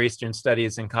in Near Eastern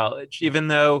studies in college, even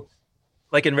though,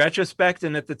 like, in retrospect,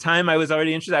 and at the time I was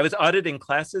already interested. I was auditing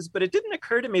classes, but it didn't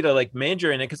occur to me to like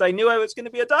major in it because I knew I was going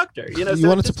to be a doctor. You so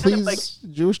wanted to please kind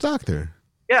of Jewish doctor.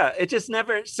 Yeah, it just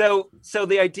never. So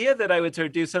the idea that I would sort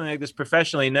of do something like this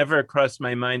professionally never crossed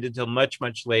my mind until much,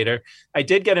 much later. I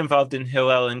did get involved in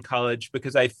Hillel in college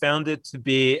because I found it to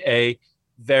be a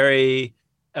very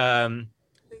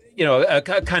a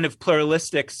kind of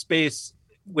pluralistic space,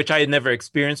 which I had never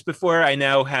experienced before. I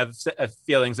now have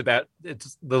feelings about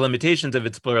the limitations of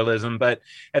its pluralism, but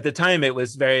at the time it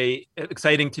was very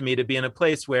exciting to me to be in a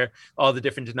place where all the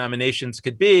different denominations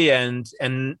could be, and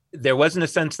there wasn't a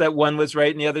sense that one was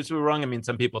right and the others were wrong. I mean,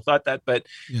 some people thought that, but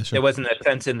there wasn't that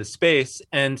sense in the space.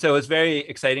 And so it was very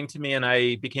exciting to me, and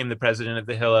I became the president of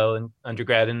the Hillel in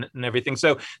undergrad and everything.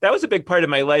 So that was a big part of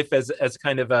my life as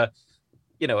kind of a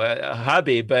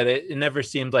hobby, but it never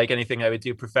seemed like anything I would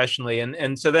do professionally.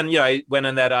 And so then, I went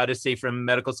on that odyssey from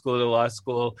medical school to law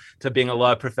school to being a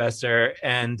law professor.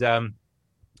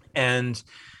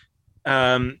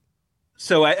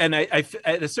 So I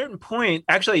at a certain point,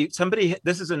 actually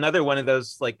this is another one of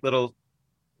those like little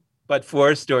but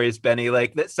for stories, Benny,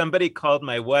 like that somebody called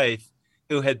my wife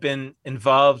who had been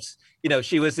involved.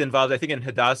 She was involved, I think, in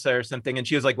Hadassah or something, and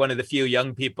she was like one of the few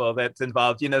young people that's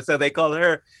involved. So they called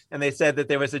her and they said that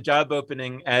there was a job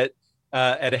opening at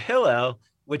a Hillel.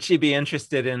 Would she be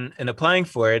interested in applying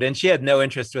for it? And she had no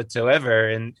interest whatsoever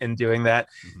in doing that.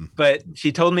 Mm-hmm. But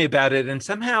she told me about it, and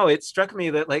somehow it struck me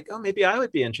that like, oh, maybe I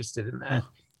would be interested in that.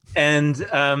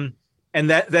 And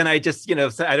that then I just,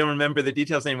 I don't remember the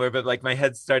details anymore, but like my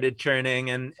head started churning,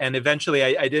 and eventually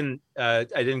I didn't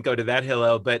go to that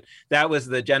Hillel, but that was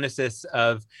the genesis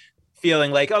of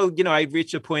feeling like, I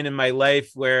reached a point in my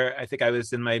life where I think I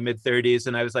was in my mid-30s,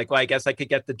 and I was like, well, I guess I could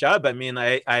get the job. I mean,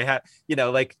 I had,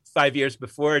 like 10 years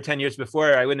before,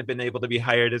 I wouldn't have been able to be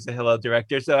hired as a Hillel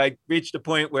director. So I reached a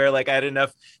point where like I had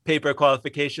enough paper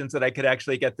qualifications that I could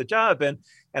actually get the job. And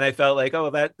I felt like,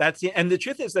 that's and the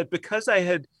truth is that because I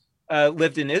had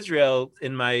lived in Israel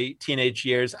in my teenage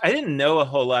years, I didn't know a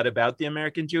whole lot about the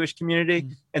American Jewish community.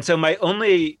 Mm-hmm. And so my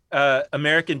only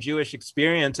American Jewish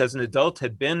experience as an adult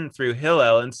had been through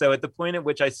Hillel. And so at the point at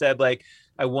which I said, like,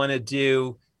 I want to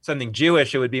do something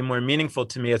Jewish, it would be more meaningful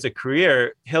to me as a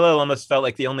career, Hillel almost felt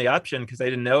like the only option because I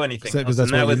didn't know anything else. Because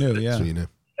that's what you knew, yeah.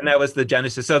 And that was the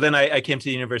genesis. So then I came to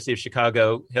the University of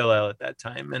Chicago Hillel at that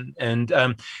time. And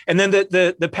then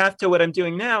the path to what I'm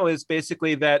doing now is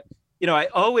basically that, I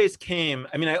always came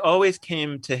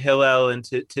to Hillel and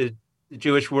to the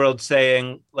Jewish world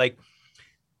saying, like,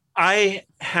 I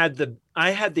had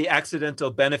the accidental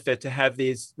benefit to have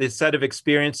this set of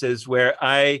experiences where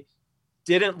I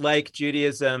didn't like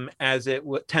Judaism as it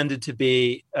tended to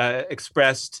be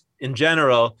expressed in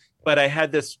general, but I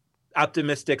had this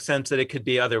optimistic sense that it could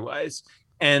be otherwise.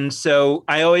 And so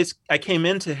I came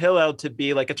into Hillel to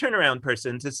be like a turnaround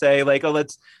person, to say like, oh,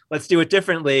 let's do it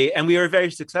differently. And we were very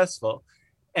successful.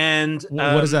 And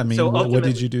what does that mean? So what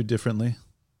did you do differently?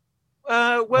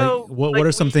 What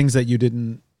are some things that you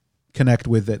didn't connect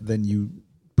with that then you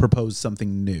proposed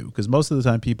something new? Because most of the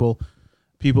time people,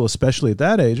 especially at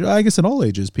that age, I guess in all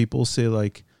ages, people say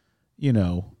like,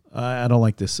 I don't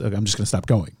like this. I'm just going to stop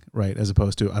going. Right. As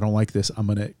opposed to, I don't like this. I'm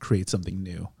going to create something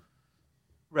new.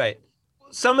 Right.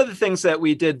 Some of the things that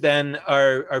we did then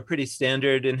are pretty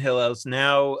standard in Hillel's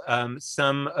now.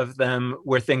 Some of them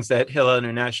were things that Hillel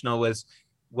International was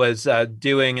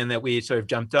doing and that we sort of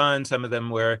jumped on. Some of them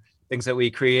were things that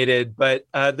we created. But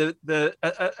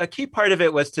a key part of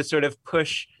it was to sort of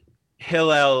push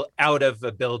Hillel out of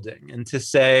a building and to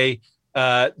say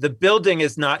the building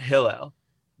is not Hillel.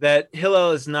 That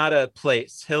Hillel is not a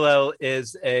place. Hillel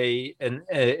is an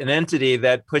entity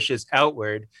that pushes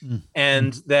outward,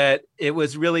 and that it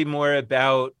was really more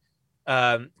about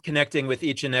connecting with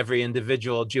each and every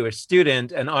individual Jewish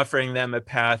student and offering them a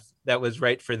path that was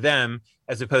right for them,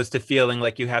 as opposed to feeling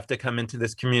like you have to come into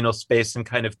this communal space and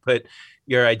kind of put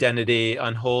your identity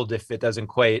on hold if it doesn't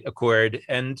quite accord.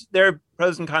 And there are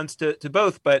pros and cons to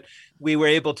both, but we were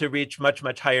able to reach much,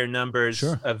 much higher numbers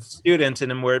of students in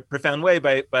a more profound way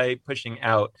by pushing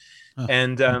out.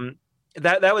 And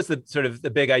that was the sort of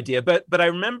the big idea. But I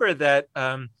remember that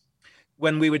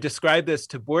when we would describe this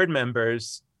to board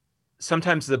members,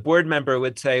 sometimes the board member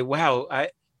would say, wow,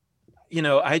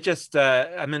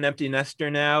 I'm an empty nester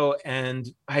now.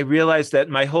 And I realized that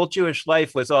my whole Jewish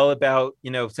life was all about,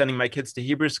 sending my kids to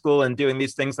Hebrew school and doing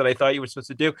these things that I thought you were supposed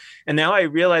to do. And now I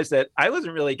realized that I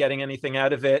wasn't really getting anything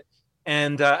out of it.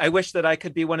 And I wish that I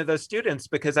could be one of those students,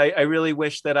 because I really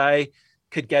wish that I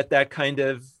could get that kind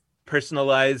of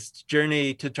personalized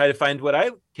journey to try to find what I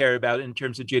care about in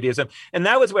terms of Judaism. And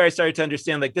that was where I started to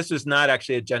understand, like, this was not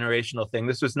actually a generational thing.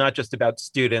 This was not just about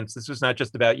students. This was not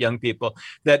just about young people,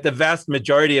 that the vast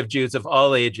majority of Jews of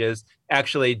all ages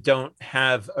actually don't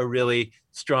have a really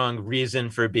strong reason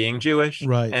for being Jewish.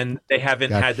 Right. And they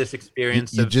haven't had this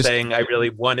experience of saying, I really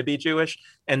want to be Jewish.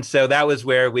 And so that was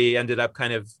where we ended up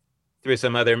kind of, through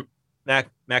some other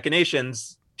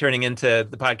machinations, turning into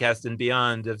the podcast and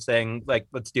beyond, of saying, like,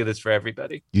 let's do this for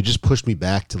everybody. You just pushed me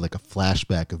back to like a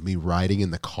flashback of me riding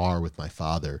in the car with my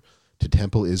father to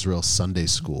Temple Israel Sunday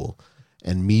School,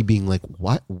 and me being like,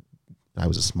 what? I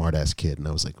was a smart ass kid, and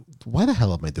I was like, why the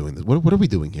hell am I doing this? What are we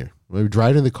doing here? We're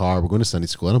driving in the car. We're going to Sunday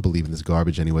school. I don't believe in this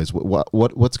garbage anyways.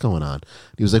 What's going on?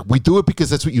 He was like, we do it because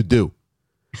that's what you do.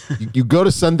 You go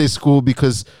to Sunday school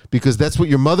because that's what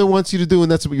your mother wants you to do, and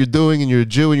that's what you're doing, and you're a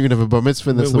Jew, and you're gonna have a bar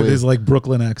mitzvah, and that's with his like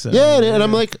Brooklyn accent. Yeah, and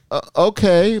I'm like,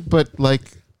 okay, but like,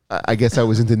 I guess I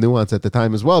was into nuance at the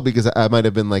time as well, because I might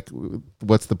have been like,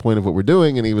 what's the point of what we're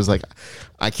doing? And he was like,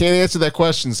 I can't answer that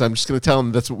question, so I'm just gonna tell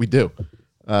him that's what we do,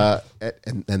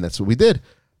 and that's what we did.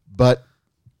 But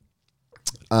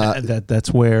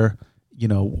that's where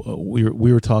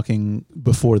we were talking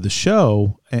before the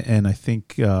show, and I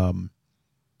think.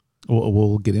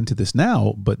 We'll get into this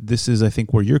now, but this is, I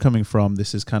think, where you're coming from.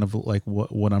 This is kind of like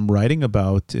what I'm writing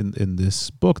about in this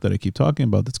book that I keep talking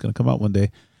about, that's going to come out one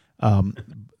day.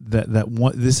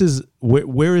 This is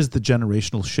where is the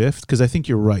generational shift? Because I think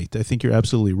you're right. I think you're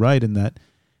absolutely right in that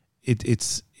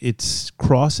it's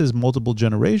crosses multiple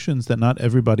generations, that not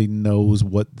everybody knows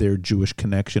what their Jewish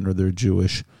connection or their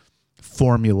Jewish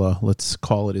formula, let's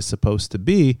call it, is supposed to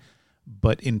be.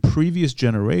 But in previous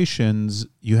generations,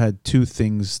 you had two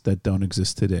things that don't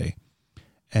exist today.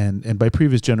 And by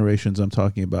previous generations, I'm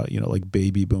talking about, like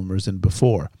baby boomers and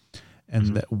before.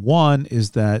 And that one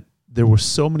is that there were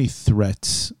so many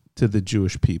threats to the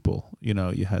Jewish people.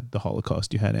 You had the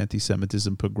Holocaust, you had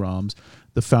anti-Semitism, pogroms,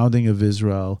 the founding of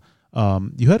Israel.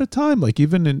 You had a time, like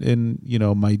even in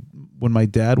when my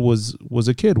dad was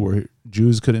a kid, where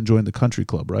Jews couldn't join the country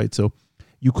club, right? So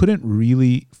you couldn't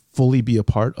really fully be a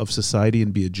part of society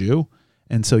and be a Jew.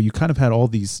 And so you kind of had all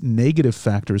these negative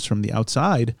factors from the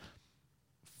outside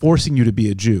forcing you to be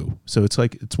a Jew. So it's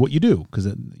like, it's what you do because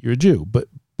you're a Jew, but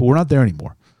we're not there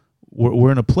anymore.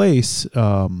 We're in a place,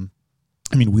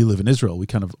 we live in Israel, we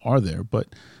kind of are there, but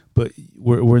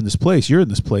we're in this place, you're in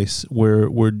this place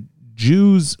where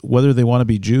Jews, whether they want to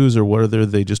be Jews or whether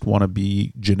they just want to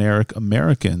be generic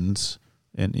Americans,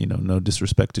 and no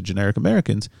disrespect to generic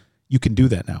Americans, you can do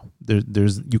that now.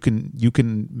 You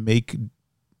can make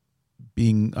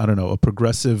being, a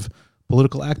progressive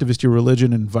political activist your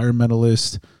religion,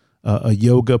 environmentalist, a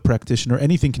yoga practitioner,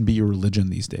 anything can be your religion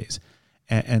these days.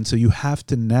 And so you have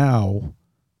to now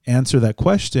answer that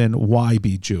question, why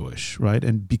be Jewish, right?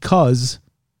 And because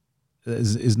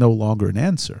is no longer an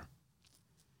answer.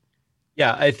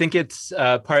 Yeah, I think it's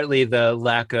partly the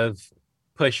lack of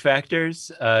push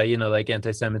factors, like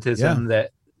anti-Semitism,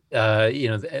 that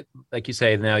like you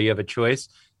say, now you have a choice.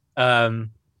 And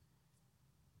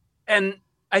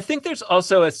I think there's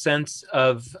also a sense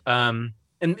of, and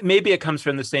maybe it comes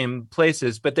from the same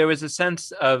places, but there was a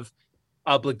sense of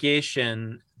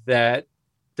obligation that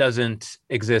doesn't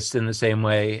exist in the same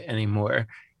way anymore.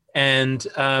 And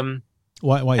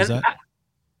why is that?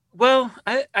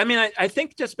 I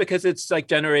think just because it's like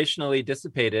generationally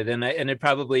dissipated, and it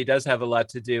probably does have a lot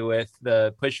to do with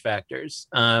the push factors.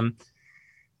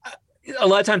 A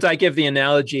lot of times I give the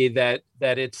analogy that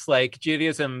it's like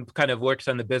Judaism kind of works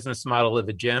on the business model of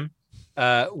a gym,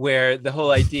 where the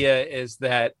whole idea is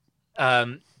that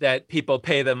people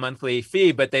pay the monthly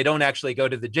fee, but they don't actually go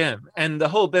to the gym. And the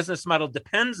whole business model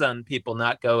depends on people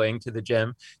not going to the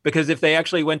gym, because if they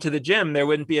actually went to the gym, there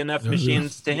wouldn't be enough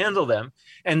machines to handle them.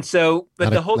 And so, but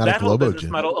that whole business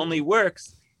model only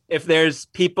works if there's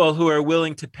people who are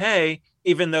willing to pay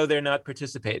even though they're not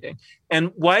participating.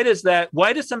 And why does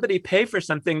somebody pay for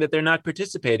something that they're not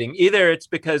participating? Either it's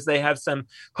because they have some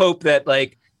hope that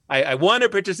like, I want to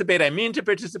participate, I mean to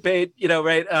participate,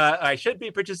 right? I should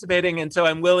be participating. And so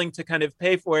I'm willing to kind of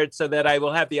pay for it so that I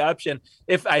will have the option.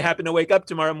 If I happen to wake up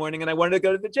tomorrow morning and I wanted to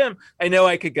go to the gym, I know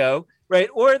I could go, right?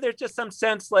 Or there's just some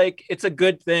sense like it's a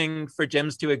good thing for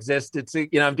gyms to exist. It's,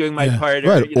 I'm doing my part.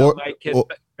 Right. Or my kids.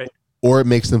 Right. Or it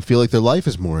makes them feel like their life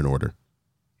is more in order.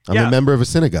 I'm a member of a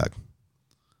synagogue.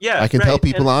 Yeah. I can tell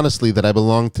people honestly that I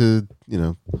belong to,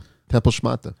 Temple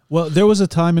Shmata. Well, there was a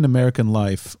time in American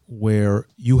life where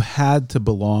you had to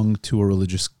belong to a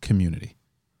religious community.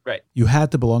 Right. You had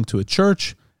to belong to a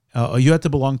church. You had to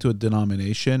belong to a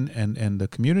denomination, and the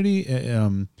community.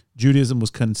 Judaism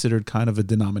was considered kind of a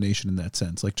denomination in that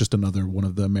sense, like just another one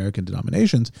of the American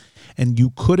denominations. And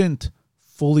you couldn't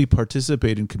fully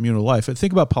participate in communal life. And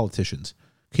think about politicians.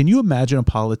 Can you imagine a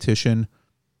politician,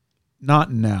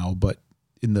 not now, but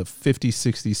in the 50s,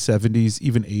 60s, 70s,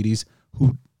 even 80s,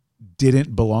 who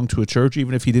didn't belong to a church,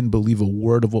 even if he didn't believe a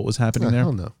word of what was happening there?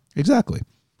 Hell no. Exactly.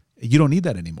 You don't need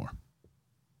that anymore.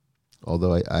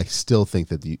 Although I still think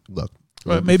that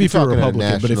maybe if you're a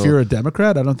Republican, but if you're a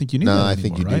Democrat, I don't think you need that anymore. No, I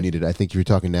think you do need it. I think if you're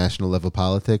talking national level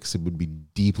politics, it would be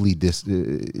deeply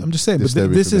I'm just saying, but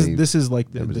this is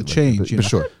like the change. For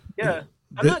sure. Yeah.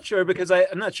 I'm not sure because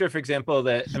I'm not sure, for example,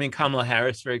 Kamala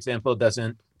Harris, for example,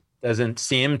 doesn't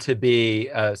seem to be,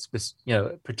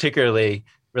 particularly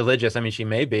religious. I mean, she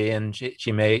may be, and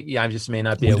she may. I just may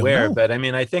not be aware. But I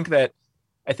mean, I think that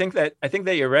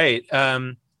you're right.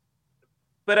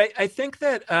 But I think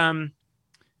that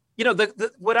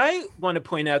what I want to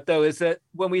point out though is that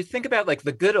when we think about like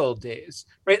the good old days,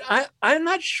 right? I'm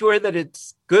not sure that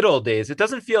it's good old days. It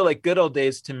doesn't feel like good old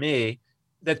days to me.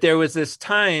 That there was this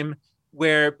time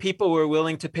where people were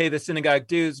willing to pay the synagogue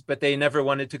dues, but they never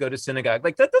wanted to go to synagogue.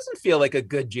 Like that doesn't feel like a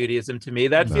good Judaism to me.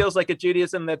 That feels like a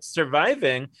Judaism that's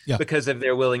surviving because of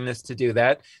their willingness to do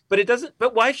that. But it doesn't.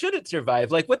 But why should it survive?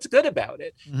 Like, what's good about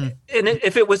it? Mm-hmm. And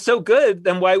if it was so good,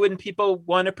 then why wouldn't people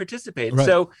want to participate? Right.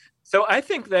 So I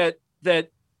think that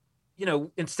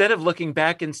instead of looking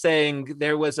back and saying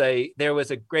there was a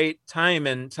great time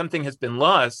and something has been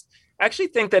lost, I actually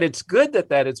think that it's good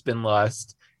that it's been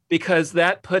lost. Because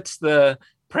that puts the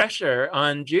pressure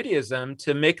on Judaism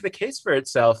to make the case for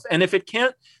itself. And if it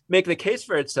can't make the case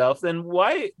for itself, then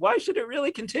why should it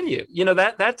really continue?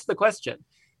 That's the question.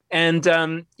 And,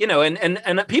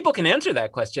 and people can answer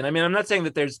that question. I mean, I'm not saying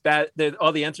that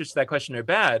all the answers to that question are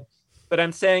bad, but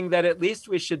I'm saying that at least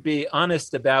we should be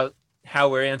honest about how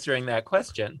we're answering that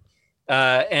question.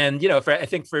 I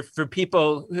think for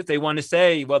people, if they want to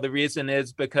say, well, the reason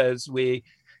is because we've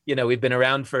been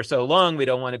around for so long, we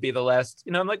don't want to be the last,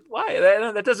 I'm like, why?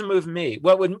 That doesn't move me.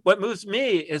 What moves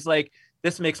me is like,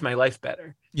 this makes my life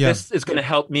better. Yeah. This is going to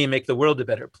help me make the world a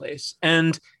better place.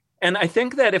 And I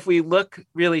think that if we look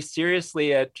really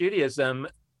seriously at Judaism,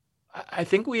 I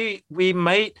think we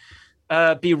might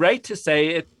be right to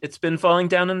say it's been falling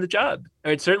down on the job,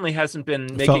 or it certainly hasn't been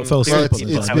making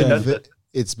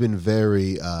it's been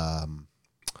very,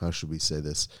 how should we say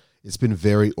this? It's been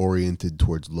very oriented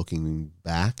towards looking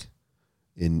back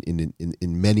in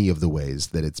many of the ways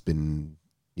that it's been,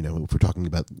 if we're talking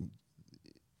about,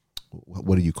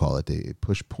 what do you call it? A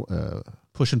push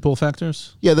and pull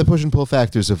factors? Yeah, the push and pull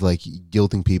factors of like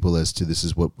guilting people as to this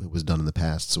is what was done in the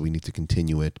past, so we need to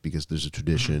continue it because there's a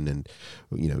tradition and,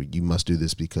 you must do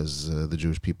this because the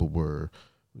Jewish people were,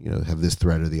 have this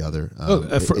threat or the other.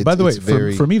 By the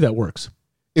way, for me, that works.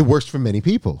 It works for many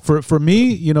people. For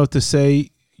me, to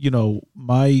say,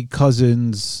 my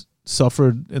cousins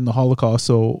suffered in the Holocaust,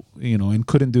 so, and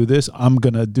couldn't do this, I'm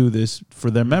going to do this for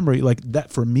their memory. Like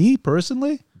that, for me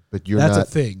personally, but that's a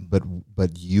thing.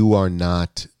 But you are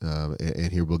not,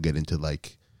 and here we'll get into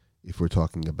like, if we're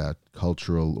talking about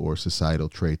cultural or societal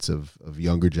traits of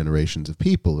younger generations of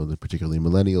people, and particularly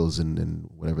millennials and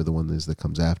whatever the one is that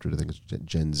comes after it, I think it's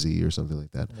Gen Z or something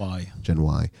like that. Gen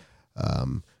Y. I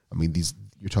mean,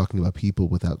 you're talking about people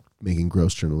without making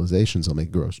gross generalizations. I'll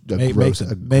make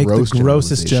the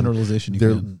grossest generalization you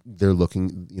can. They're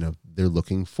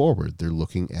looking forward. They're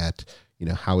looking at,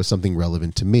 how is something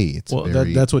relevant to me? It's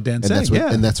that's what Dan's saying.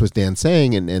 And that's what Dan's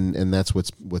saying. And that's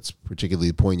what's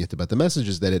particularly poignant about the message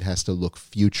is that it has to look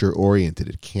future oriented.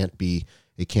 It can't be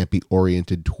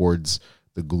oriented towards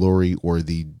the glory or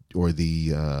the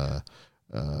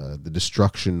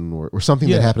destruction or something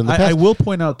that happened in the past. I will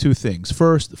point out two things.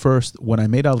 First, when I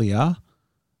made Aliyah,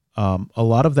 a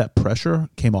lot of that pressure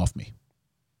came off me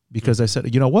because I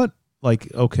said, you know what?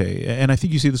 Like, okay. And I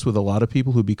think you see this with a lot of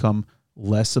people who become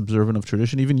less observant of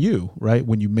tradition. Even you, right?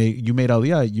 When you made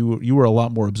Aliyah, you were a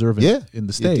lot more observant in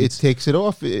the States. It takes it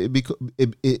off.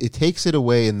 It takes it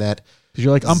away in that. Because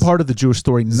you're like, I'm part of the Jewish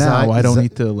story now. I don't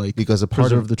need to because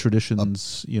preserve the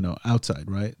traditions, outside,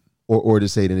 right? Or to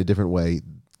say it in a different way,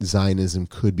 Zionism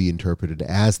could be interpreted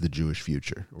as the Jewish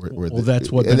future.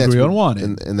 That's what Ben-Gurion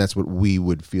wanted, and that's what we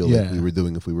would feel like we were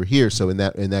doing if we were here. So in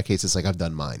that case, it's like I've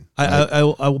done mine. Right? I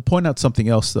will point out something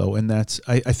else though, and that's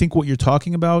I think what you're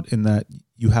talking about in that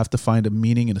you have to find a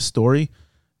meaning in a story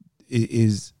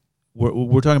is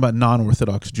we're talking about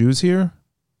non-Orthodox Jews here,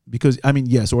 because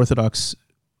yes,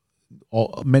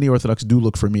 many Orthodox do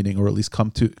look for meaning, or at least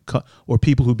or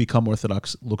people who become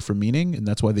Orthodox look for meaning, and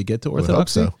that's why they get to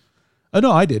Orthodoxy. No,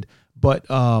 I did, but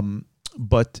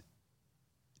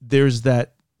there's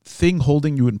that thing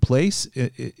holding you in place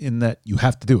in that you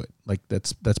have to do it. Like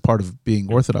that's part of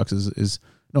being Orthodox. Is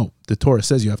no, the Torah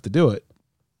says you have to do it.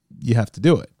 You have to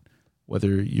do it,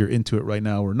 whether you're into it right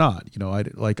now or not.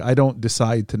 I don't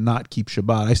decide to not keep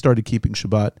Shabbat. I started keeping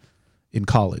Shabbat in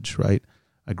college, right?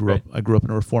 I grew up in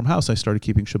a Reform house. I started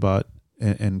keeping Shabbat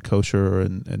and kosher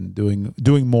and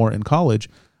doing more in college.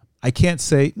 I can't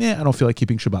say, I don't feel like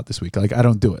keeping Shabbat this week. Like I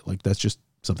don't do it. Like that's just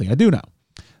something I do now.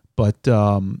 But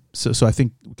so I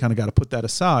think we kind of got to put that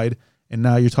aside. And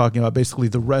now you're talking about basically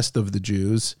the rest of the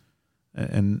Jews.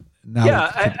 And now,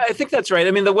 I think that's right.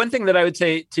 I mean, the one thing that I would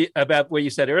say about what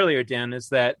you said earlier, Dan, is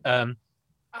that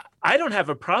I don't have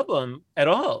a problem at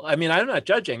all. I mean, I'm not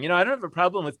judging. I don't have a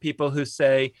problem with people who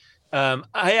say,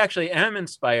 I actually am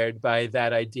inspired by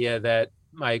that idea that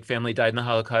my family died in the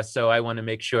Holocaust, so I want to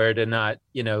make sure to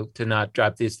not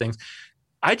drop these things.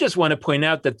 I just want to point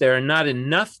out that there are not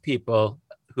enough people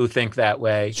who think that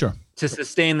way to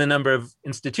sustain the number of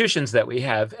institutions that we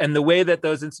have. And the way that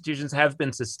those institutions have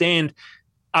been sustained,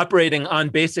 operating on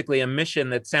basically a mission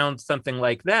that sounds something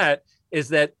like that, is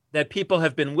that people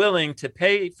have been willing to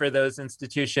pay for those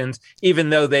institutions, even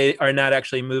though they are not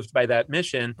actually moved by that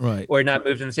mission, or not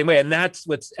moved in the same way. And that's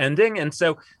what's ending. And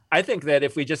so I think that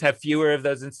if we just have fewer of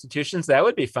those institutions, that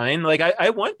would be fine. Like I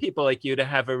want people like you to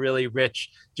have a really rich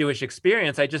Jewish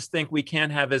experience. I just think we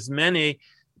can't have as many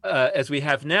as we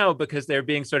have now, because they're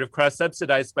being sort of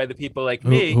cross-subsidized by the people like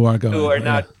me who are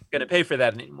not going to pay for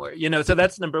that anymore. So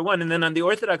that's number one. And then on the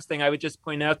Orthodox thing, I would just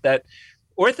point out that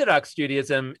Orthodox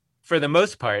Judaism, for the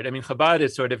most part, I mean, Chabad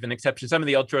is sort of an exception. Some of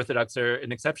the ultra-Orthodox are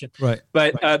an exception, right?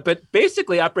 But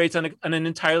basically operates on an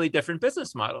entirely different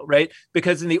business model, right?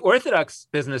 Because in the Orthodox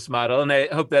business model, and I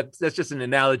hope that's just an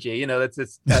analogy,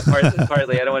 that's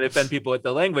partly, I don't want to offend people with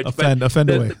the language, offend but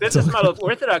away. The business model of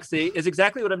Orthodoxy is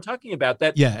exactly what I'm talking about,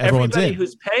 that everybody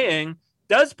who's paying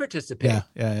does participate.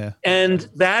 Yeah. And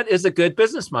that is a good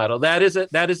business model. That is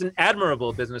an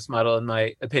admirable business model, in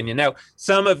my opinion. Now,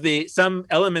 some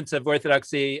elements of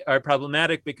Orthodoxy are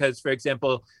problematic because, for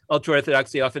example,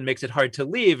 ultra-Orthodoxy often makes it hard to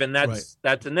leave, and that's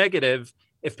a negative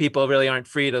if people really aren't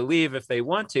free to leave if they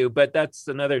want to, but that's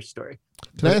another story.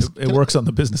 It works on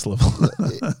the business level.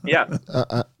 Yeah.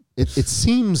 It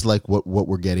seems like what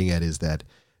we're getting at is that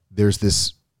there's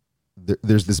this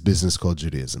business called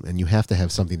Judaism, and you have to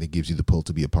have something that gives you the pull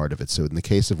to be a part of it. So in the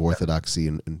case of Orthodoxy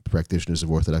and practitioners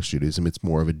of Orthodox Judaism, it's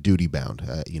more of a duty bound.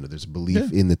 There's a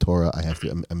belief in the Torah.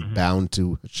 I'm bound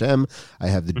to Hashem. I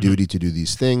have the duty to do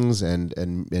these things,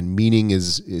 and meaning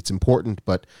it's important,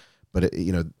 but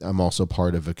I'm also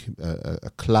part of a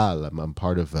klal. I'm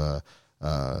part of a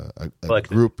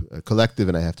group, a collective,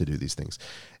 and I have to do these things.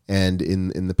 And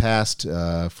in the past,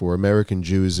 for American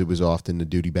Jews, it was often a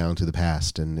duty bound to the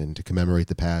past and to commemorate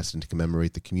the past and to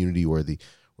commemorate the community or the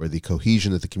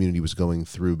cohesion that the community was going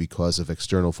through because of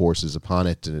external forces upon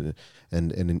it. And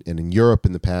in Europe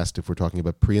in the past, if we're talking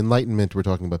about pre-Enlightenment, we're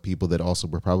talking about people that also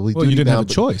were probably duty bound. You didn't have a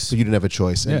choice. So you didn't have a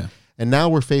choice. And now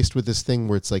we're faced with this thing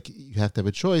where it's like you have to have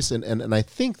a choice. And I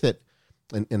think that,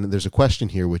 and there's a question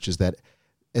here, which is that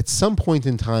at some point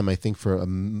in time, I think for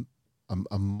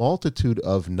a multitude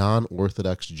of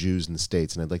non-Orthodox Jews in the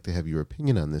States, and I'd like to have your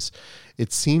opinion on this,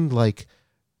 it seemed like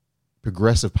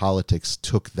progressive politics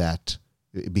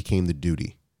it became the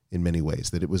duty in many ways,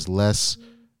 that it was less,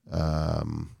 how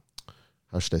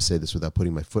should I say this without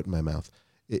putting my foot in my mouth?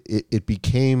 It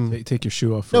became... Take your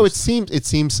shoe off first. No, it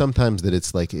seems sometimes that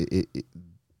it's like...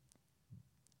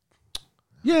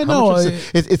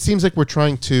 It seems like we're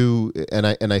trying to,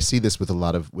 and I see this with a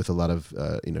lot of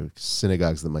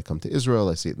synagogues that might come to Israel.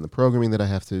 I see it in the programming that I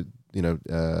have to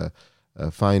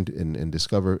find and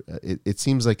discover. It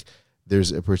seems like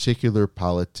there's a particular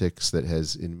politics that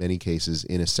has, in many cases,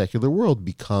 in a secular world,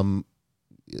 become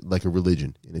like a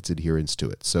religion in its adherence to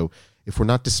it. So if we're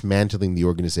not dismantling the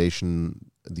organization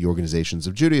the organizations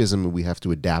of Judaism, and we have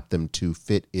to adapt them to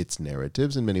fit its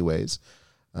narratives in many ways.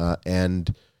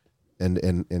 And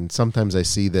sometimes I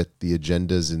see that the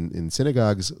agendas in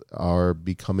synagogues are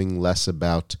becoming less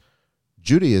about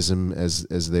Judaism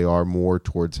as they are more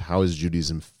towards how is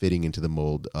Judaism fitting into the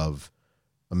mold of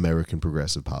American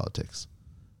progressive politics.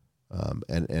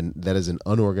 And that is an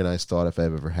unorganized thought if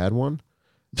I've ever had one.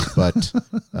 But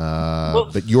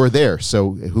but you're there,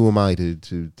 so who am I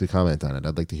to comment on it?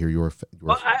 I'd like to hear your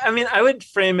well, I mean, I would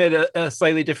frame it a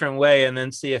slightly different way and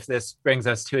then see if this brings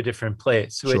us to a different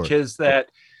place, which is that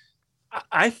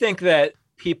I think that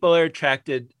people who are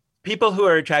attracted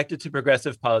to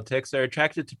progressive politics are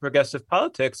attracted to progressive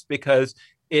politics because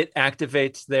it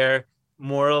activates their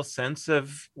moral sense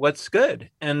of what's good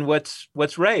and what's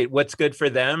right, what's good for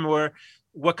them, or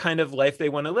what kind of life they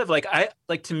want to live.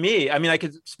 To me, I mean, I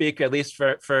could speak at least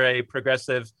for a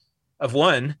progressive of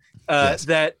one, yes.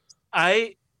 That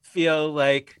I feel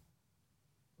like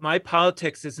my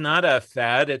politics is not a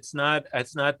fad. It's not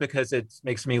because it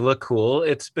makes me look cool.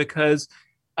 It's because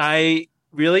I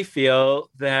really feel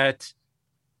that,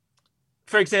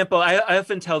 for example, I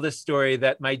often tell this story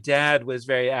that my dad was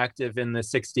very active in the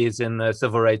 60s in the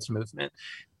civil rights movement.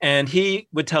 And he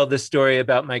would tell this story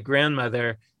about my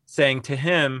grandmother saying to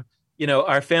him,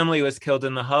 our family was killed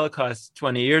in the Holocaust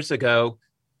 20 years ago.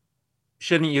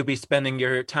 Shouldn't you be spending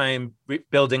your time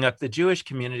building up the Jewish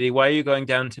community? Why are you going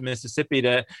down to Mississippi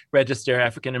to register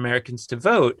African Americans to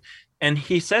vote? And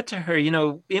he said to her,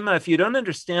 Ima, if you don't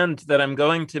understand that I'm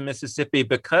going to Mississippi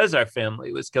because our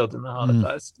family was killed in the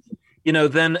Holocaust,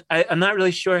 then I'm not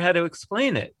really sure how to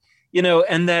explain it,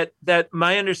 and that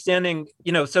my understanding,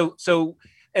 so,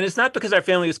 and it's not because our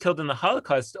family was killed in the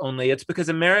Holocaust only, it's because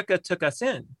America took us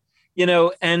in,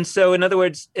 and so in other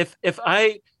words, if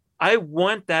I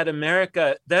want that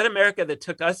America that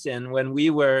took us in when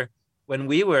we were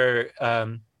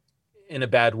in a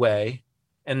bad way,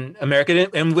 and America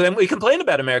didn't, and when we complain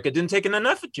about America didn't take in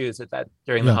enough Jews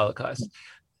during the Holocaust.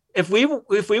 If we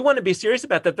want to be serious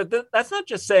about that, that's not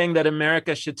just saying that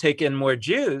America should take in more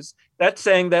Jews. That's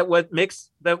saying that what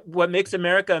makes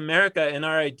America America in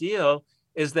our ideal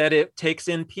is that it takes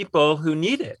in people who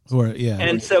need it.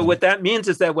 And so what that means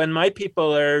is that when my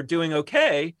people are doing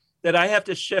okay, that I have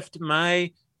to shift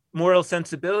my moral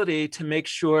sensibility to make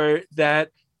sure that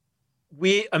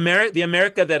the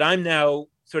America that I'm now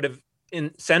sort of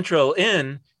central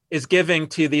in is giving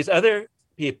to these other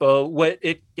people what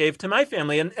it gave to my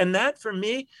family. And that for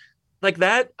me, like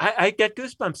that, I get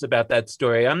goosebumps about that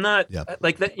story. I'm not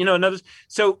like that, another.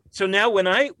 So now when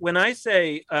I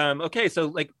say, okay, so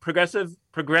like progressive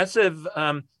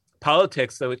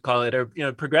politics, I would call it, or,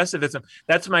 progressivism,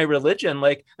 that's my religion.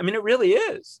 Like, I mean, it really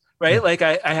is, right? Yeah. Like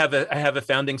I have a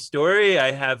founding story.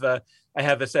 I have a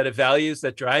set of values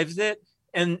that drives it.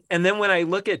 And then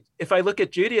if I look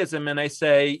at Judaism and I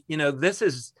say,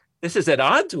 this is at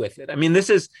odds with it. I mean, this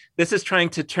is trying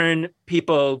to turn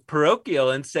people parochial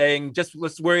and saying, just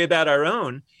let's worry about our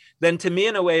own. Then to me,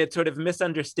 in a way, it sort of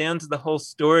misunderstands the whole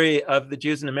story of the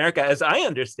Jews in America as I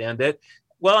understand it.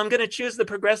 Well, I'm going to choose the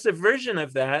progressive version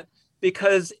of that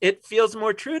because it feels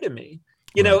more true to me,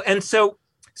 and so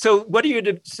what are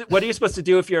you supposed to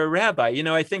do if you're a rabbi?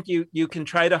 I think you can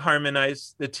try to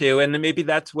harmonize the two, and maybe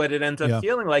that's what it ends up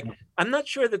feeling like. I'm not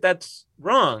sure that that's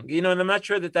wrong, and I'm not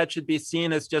sure that should be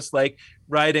seen as just like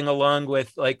riding along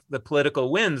with like the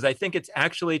political winds. I think it's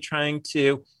actually trying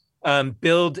to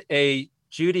build a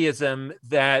Judaism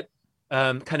that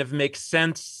kind of makes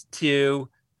sense to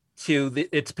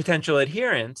its potential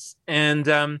adherents, and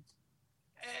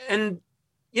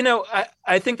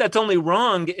I think that's only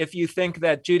wrong if you think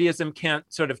that Judaism can't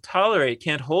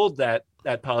hold that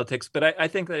politics, but I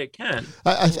think that it can.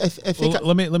 I think. Well,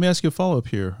 let me ask you a follow up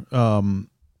here,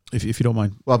 if you don't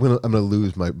mind. Well, I'm gonna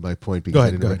lose my point. Go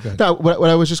ahead. No,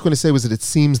 what I was just going to say was that it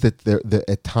seems that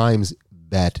at times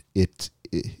that if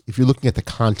you're looking at the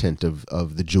content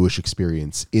of the Jewish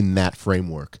experience in that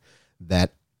framework,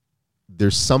 that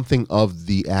there's something of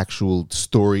the actual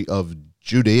story of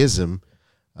Judaism.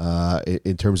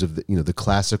 In terms of the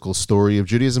classical story of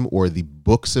Judaism, or the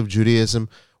books of Judaism,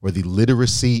 or the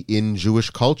literacy in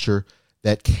Jewish culture,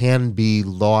 that can be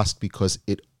lost because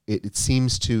it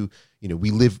seems to we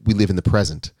live in the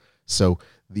present, so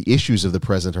the issues of the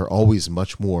present are always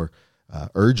much more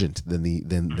urgent than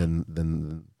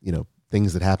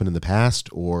things that happened in the past,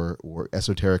 or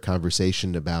esoteric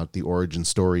conversation about the origin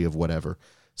story of whatever.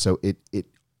 So it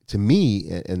to me,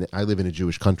 and I live in a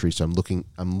Jewish country, so I'm looking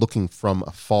from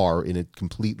afar in it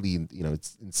completely,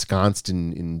 it's ensconced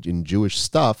in Jewish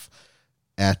stuff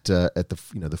at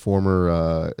the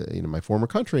former my former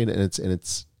country, and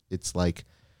it's like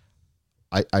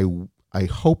I I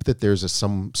hope that there's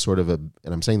some sort of and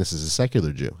I'm saying this as a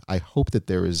secular Jew, I hope that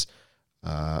there is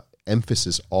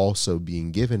emphasis also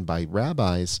being given by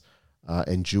rabbis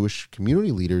and Jewish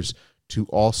community leaders to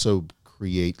also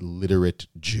create literate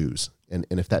Jews. And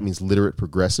if that means literate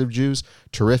progressive Jews,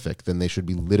 terrific. Then they should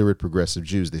be literate progressive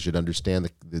Jews. They should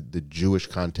understand the Jewish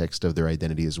context of their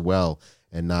identity as well,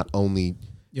 and not only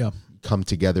come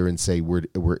together and say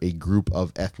we're a group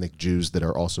of ethnic Jews that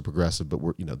are also progressive, but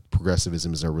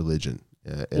progressivism is our religion.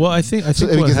 I think so,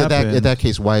 because at that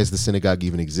case, why is the synagogue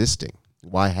even existing?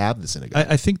 Why have the synagogue?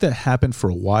 I think that happened for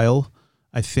a while.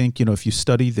 I think, if you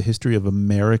study the history of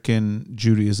American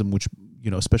Judaism, which,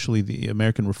 especially the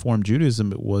American Reform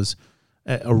Judaism, it was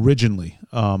originally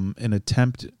an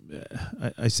attempt.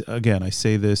 I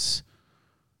say this.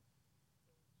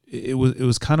 It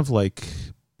was kind of like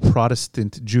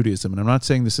Protestant Judaism, and I'm not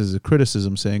saying this is a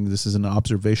criticism. Saying this is an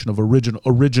observation of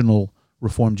original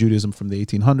Reform Judaism from the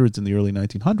 1800s and the early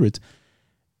 1900s.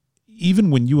 Even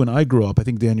when you and I grew up, I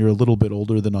think, Dan, you're a little bit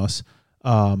older than us.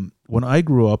 When I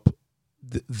grew up,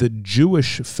 the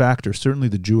Jewish factor, certainly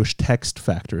the Jewish text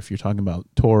factor, if you're talking about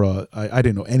Torah, I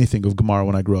didn't know anything of Gemara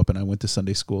when I grew up, and I went to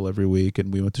Sunday school every week,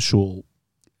 and we went to shul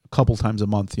a couple times a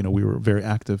month. We were very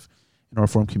active in our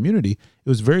Reform community. It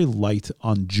was very light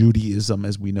on Judaism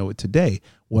as we know it today.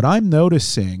 What I'm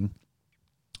noticing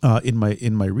in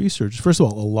my research, first of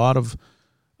all, a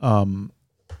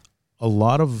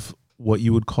lot of what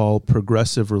you would call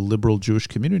progressive or liberal Jewish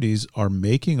communities are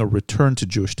making a return to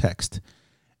Jewish text.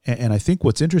 And I think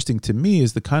what's interesting to me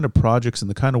is the kind of projects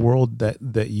and the kind of world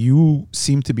that you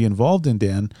seem to be involved in,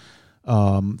 Dan,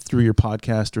 through your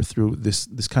podcast or through this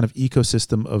kind of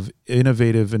ecosystem of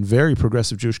innovative and very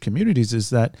progressive Jewish communities,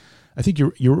 is that I think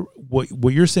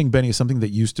what you're saying, Benny, is something that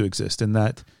used to exist, and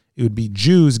that it would be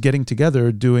Jews getting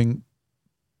together doing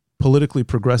politically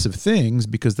progressive things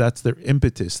because that's their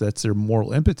impetus, that's their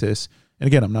moral impetus. And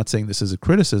again, I'm not saying this as a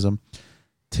criticism.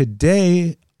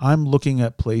 Today, I'm looking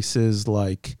at places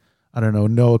like, I don't know,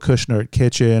 Noah Kushner at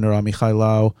Kitchen or Amichai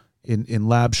Lau in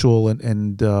Lab Shul and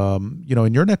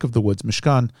in your neck of the woods,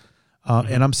 Mishkan.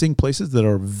 And I'm seeing places that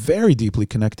are very deeply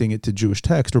connecting it to Jewish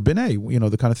text, or B'nai,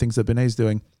 the kind of things that B'nai's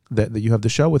doing that you have the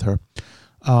show with her.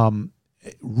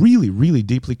 Really, really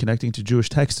deeply connecting to Jewish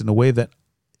text in a way that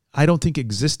I don't think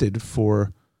existed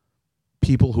for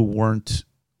people who weren't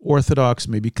Orthodox,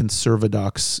 maybe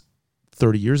conservadox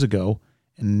 30 years ago.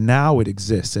 And now it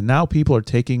exists. And now people are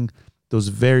taking those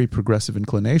very progressive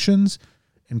inclinations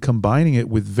and combining it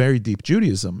with very deep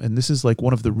Judaism. And this is like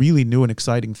one of the really new and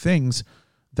exciting things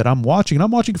that I'm watching. And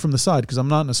I'm watching it from the side because I'm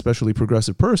not an especially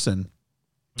progressive person.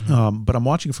 But I'm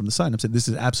watching it from the side and I'm saying this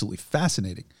is absolutely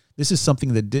fascinating. This is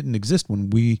something that didn't exist when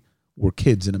we were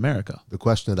kids in America. The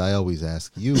question that I always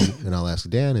ask you, and I'll ask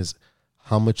Dan, is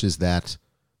how much is that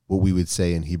what we would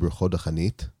say in Hebrew chod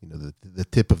hachanit, the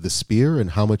tip of the spear,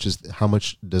 and how much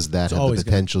does that have the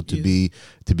potential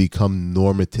to become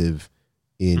normative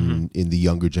in the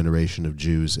younger generation of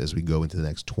Jews as we go into the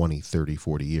next 20, 30,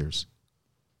 40 years?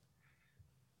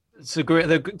 It's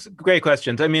great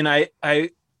questions. I mean, I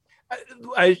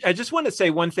just want to say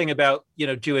one thing about,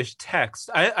 Jewish text.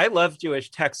 I love Jewish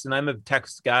text and I'm a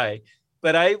text guy,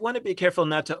 but I want to be careful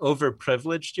not to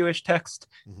overprivilege Jewish text.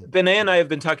 B'nai and I have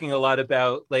been talking a lot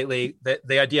about lately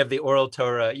the idea of the oral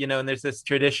Torah, and there's this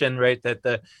tradition, right, that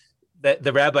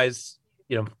the rabbis,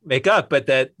 make up, but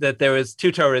that there was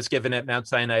two Torahs given at Mount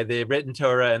Sinai, the written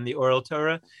Torah and the oral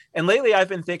Torah. And lately I've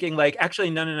been thinking actually,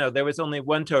 no, there was only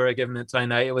one Torah given at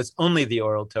Sinai. It was only the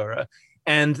oral Torah.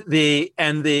 And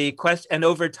the question, and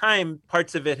over time,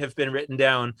 parts of it have been written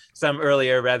down, some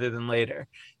earlier rather than later.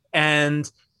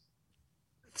 And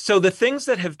so the things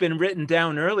that have been written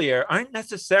down earlier aren't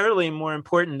necessarily more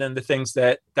important than the things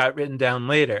that got written down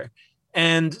later.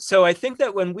 And so I think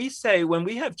that when we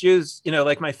have Jews,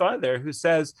 like my father, who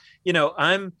says,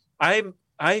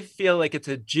 I feel like it's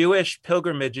a Jewish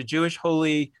pilgrimage, a Jewish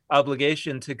holy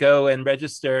obligation to go and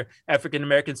register African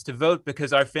Americans to vote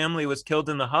because our family was killed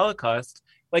in the Holocaust.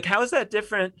 How is that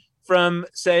different from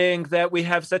saying that we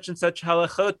have such and such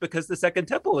halachot because the Second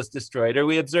Temple was destroyed, or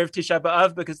we observe Tisha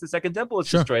B'Av because the Second Temple was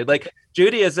destroyed?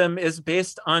 Judaism is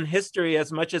based on history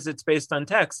as much as it's based on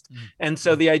text. And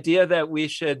so the idea that we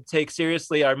should take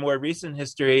seriously our more recent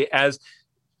history as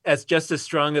just as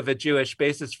strong of a Jewish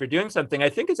basis for doing something, I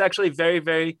think is actually very,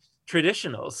 very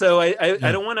traditional. So I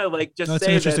don't want to just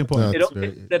say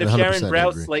that if Sharon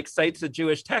Brous cites a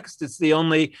Jewish text, it's the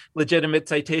only legitimate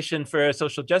citation for a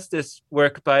social justice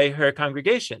work by her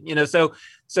congregation. So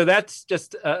that's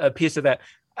just a piece of that.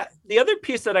 The other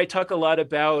piece that I talk a lot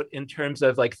about in terms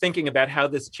of thinking about how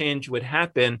this change would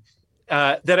happen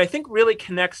that I think really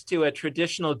connects to a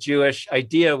traditional Jewish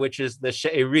idea, which is the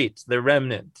she'erit, the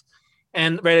remnant.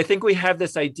 And right, I think we have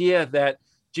this idea that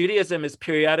Judaism is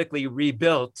periodically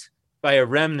rebuilt by a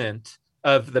remnant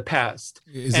of the past.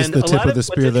 Is this the tip of the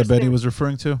spear that Benny was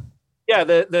referring to? Yeah,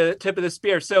 the tip of the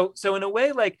spear. So in a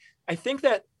way, like, I think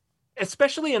that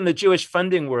especially in the Jewish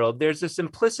funding world, there's this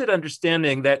implicit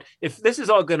understanding that if this is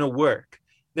all going to work,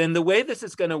 then the way this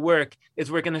is going to work is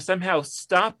we're going to somehow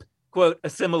stop, quote,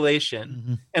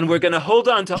 assimilation, and we're going to hold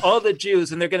on to all the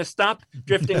Jews, and they're going to stop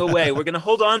drifting away. We're going to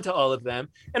hold on to all of them,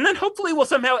 and then hopefully we'll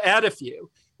somehow add a few.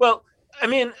 Well, I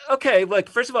mean, okay, like,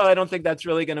 first of all, I don't think that's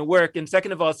really going to work. And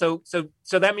second of all, so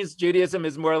that means Judaism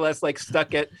is more or less like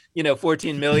stuck at,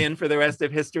 14 million for the rest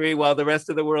of history while the rest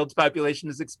of the world's population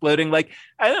is exploding. Like,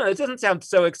 I don't know, it doesn't sound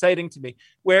so exciting to me.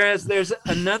 Whereas there's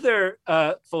another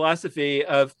philosophy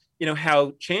of,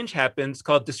 how change happens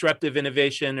called disruptive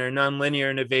innovation or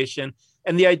nonlinear innovation.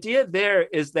 And the idea there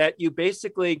is that you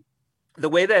basically, the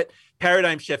way that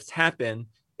paradigm shifts happen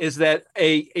is that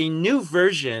a new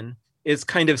version is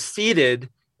kind of seated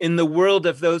in the world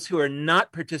of those who are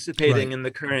not participating in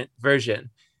the current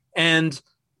version. And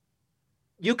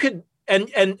you could, and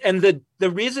the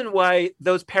reason why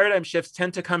those paradigm shifts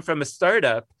tend to come from a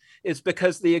startup is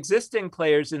because the existing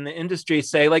players in the industry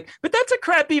say, like, but that's a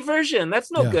crappy version.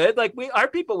 That's no good. Like, our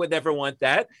people would never want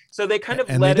that. So they kind of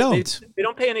they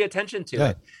don't pay any attention to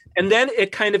it. And then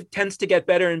it kind of tends to get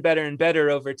better and better and better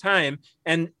over time.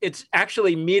 And it's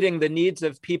actually meeting the needs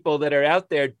of people that are out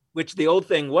there, which the old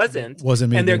thing wasn't.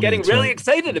 And they're getting really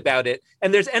excited about it.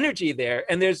 And there's energy there,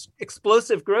 and there's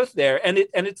explosive growth there. And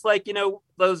it's like,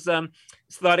 those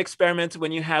thought experiments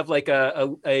when you have like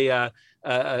a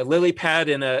lily pad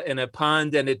in a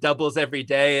pond, and it doubles every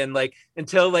day, and like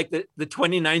until like the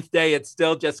 29th day it's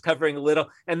still just covering a little,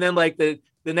 and then like the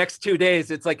next 2 days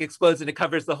it's like explodes and it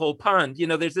covers the whole pond.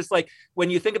 There's this, like, when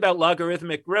you think about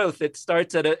logarithmic growth, it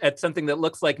starts at something that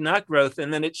looks like not growth,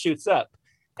 and then it shoots up.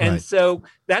 And so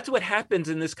that's what happens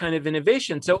in this kind of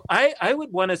innovation. So I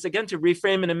would want us, again, to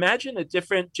reframe and imagine a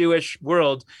different Jewish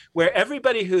world where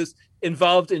everybody who's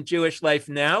involved in Jewish life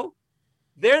now,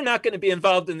 they're not going to be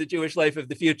involved in the Jewish life of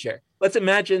the future. Let's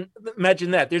imagine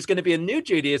that. There's going to be a new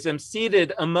Judaism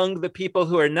seated among the people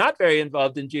who are not very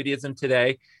involved in Judaism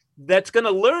today, that's going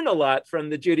to learn a lot from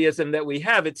the Judaism that we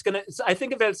have. I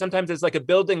think of it sometimes as like a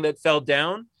building that fell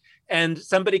down, and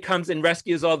somebody comes and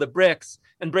rescues all the bricks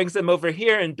and brings them over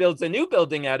here and builds a new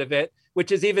building out of it,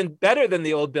 which is even better than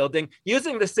the old building,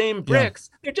 using the same bricks.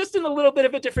 They're just in a little bit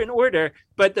of a different order.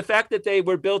 But the fact that they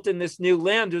were built in this new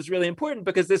land was really important,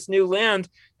 because this new land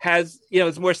has,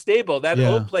 is more stable. That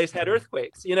old place had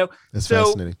earthquakes, That's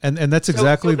fascinating. And that's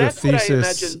exactly the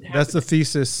thesis. That's the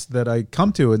thesis that I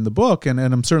come to in the book. And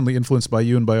I'm certainly influenced by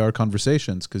you and by our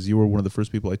conversations, because you were one of the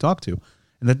first people I talked to.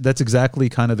 And that's exactly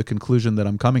kind of the conclusion that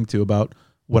I'm coming to about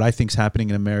what I think is happening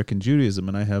in American Judaism.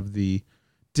 And I have the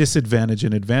disadvantage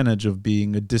and advantage of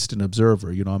being a distant observer.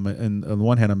 And on the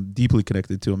one hand, I'm deeply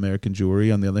connected to American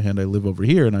Jewry. On the other hand, I live over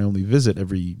here and I only visit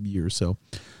every year or so.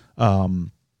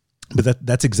 But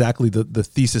that's exactly the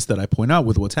thesis that I point out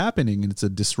with what's happening. And it's a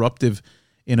disruptive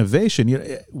innovation.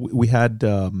 We had...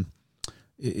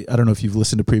 I don't know if you've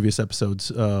listened to previous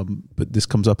episodes, but this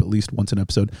comes up at least once an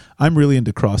episode. I'm really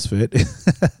into CrossFit,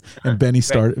 and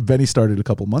Benny started a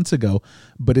couple months ago.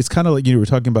 But it's kind of like, you were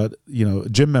talking about,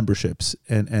 gym memberships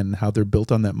and how they're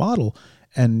built on that model.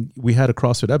 And we had a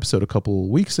CrossFit episode a couple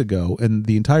weeks ago, and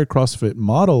the entire CrossFit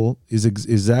model is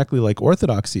exactly like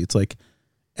Orthodoxy. It's like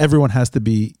everyone has to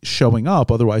be showing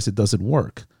up, otherwise it doesn't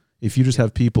work. If you just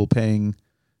have people paying,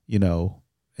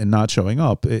 and not showing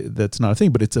up, that's not a thing.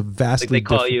 But it's a vastly they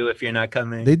call you if you're not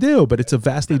coming. They do, but it's a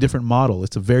vastly different model.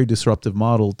 It's a very disruptive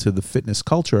model to the fitness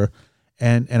culture,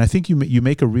 and I think you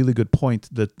make a really good point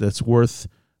that's worth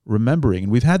remembering.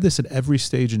 And we've had this at every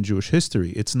stage in Jewish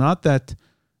history. It's not that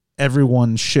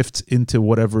everyone shifts into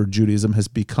whatever Judaism has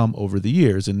become over the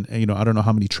years, and I don't know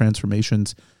how many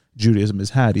transformations Judaism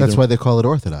has had. That's why they call it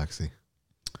Orthodoxy,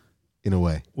 in a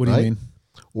way. What do you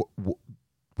mean?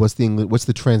 What's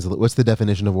the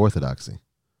definition of orthodoxy?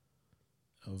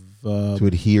 To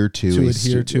adhere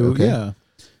to. Okay. Yeah.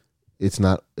 It's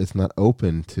not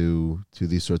open to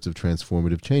these sorts of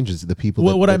transformative changes. The people.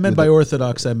 Well, what I meant by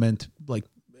orthodox, I meant like,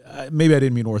 maybe I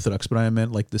didn't mean orthodox, but I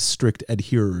meant like the strict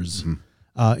adherers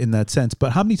in that sense.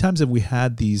 But how many times have we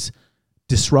had these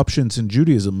disruptions in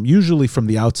Judaism, usually from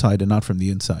the outside and not from the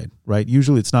inside, right?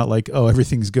 Usually it's not like, oh,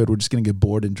 everything's good, we're just going to get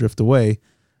bored and drift away.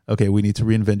 Okay, we need to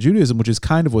reinvent Judaism, which is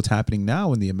kind of what's happening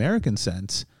now in the American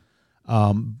sense.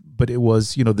 But it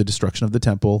was, the destruction of the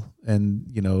temple and,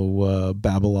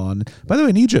 Babylon. By the way,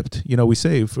 in Egypt, we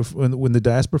say when the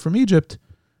diaspora from Egypt,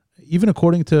 even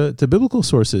according to biblical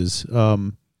sources,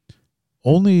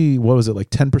 only, what was it,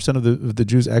 like 10% of the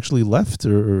Jews actually left,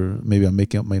 or maybe I'm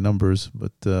making up my numbers,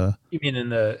 but you mean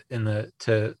to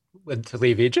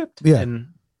leave Egypt? Yeah.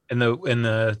 In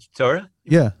the Torah?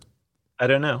 Yeah. I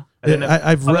don't know.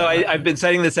 I've been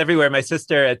citing this everywhere. My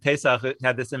sister at Pesach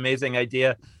had this amazing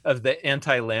idea of the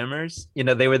anti-lammers.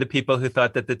 They were the people who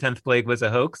thought that the 10th plague was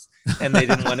a hoax, and they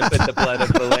didn't want to put the blood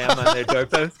of the lamb on their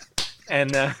doorpost.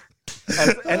 And that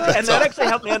actually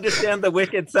helped me understand the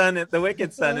wicked son in the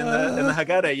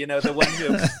Haggadah. The one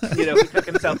who took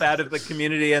himself out of the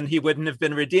community and he wouldn't have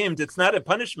been redeemed. It's not a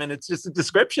punishment; it's just a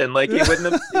description. Like he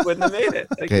wouldn't have made it.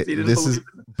 Like, okay,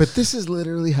 this is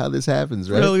literally how this happens,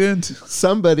 right? Brilliant.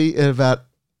 Somebody in about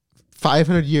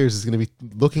 500 years is going to be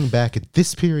looking back at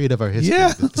this period of our history.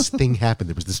 Yeah. This thing happened.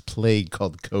 There was this plague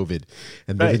called COVID,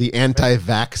 and they were the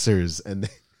anti-vaxxers, and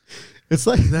it's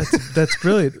like that's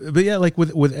brilliant. But yeah, like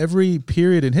with every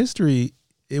period in history,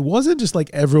 it wasn't just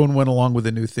like everyone went along with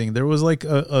a new thing. There was like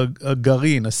a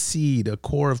garin, a seed, a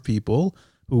core of people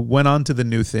who went on to the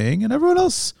new thing, and everyone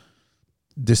else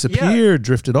disappeared,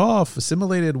 drifted off,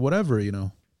 assimilated, whatever,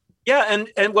 Yeah, and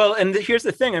here's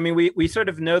the thing. I mean, we sort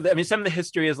of know that. I mean, some of the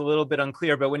history is a little bit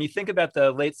unclear, but when you think about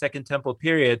the late Second Temple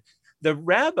period, the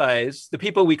rabbis, the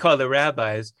people we call the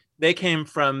rabbis, they came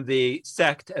from the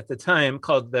sect at the time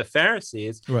called the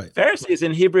Pharisees. Right. Pharisees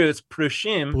in Hebrew is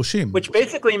prushim, which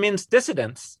basically means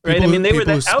dissidents, right? They were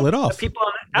the people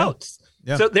on the outs.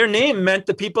 Yeah. So their name meant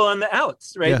the people on the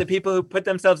outs, right? Yeah. The people who put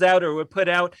themselves out or were put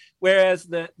out, whereas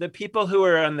the people who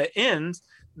were on the ins,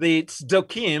 the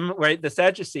tzdokim, right, the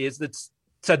Sadducees, the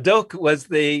tzadok was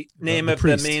the name of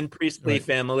the main priestly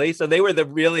family. So they were the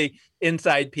really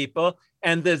inside people.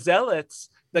 And the zealots,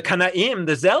 the Kanaim,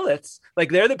 the zealots,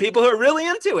 like they're the people who are really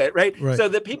into it, right? So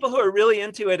the people who are really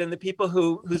into it and the people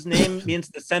whose name means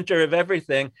the center of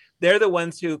everything, they're the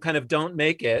ones who kind of don't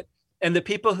make it. And the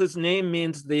people whose name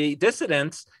means the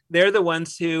dissidents, they're the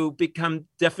ones who become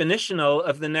definitional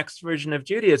of the next version of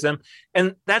Judaism.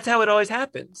 And that's how it always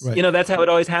happens. Right. That's how it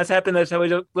always has happened. That's how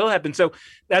it will happen. So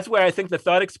that's where I think the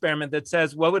thought experiment that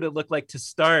says, what would it look like to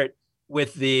start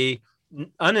with the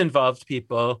uninvolved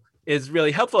people is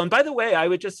really helpful. And by the way, I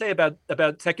would just say about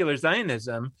secular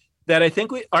Zionism, that I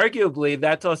think arguably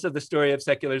that's also the story of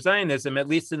secular Zionism, at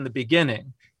least in the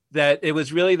beginning, that it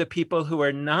was really the people who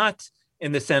are not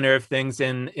in the center of things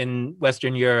in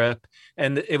Western Europe.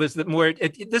 And it was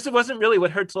this wasn't really what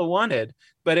Herzl wanted,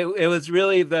 but it was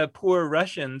really the poor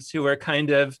Russians who were kind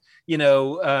of,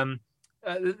 the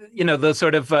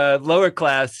sort of lower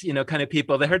class, kind of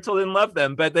people. The Herzl didn't love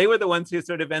them, but they were the ones who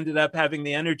sort of ended up having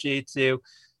the energy to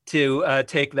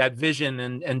take that vision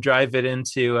and drive it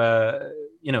into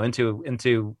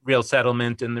real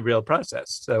settlement and the real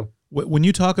process. So when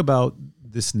you talk about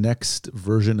this next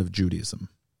version of Judaism,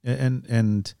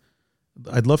 and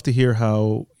I'd love to hear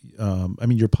how,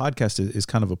 your podcast is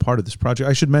kind of a part of this project.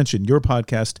 I should mention your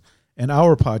podcast and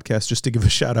our podcast, just to give a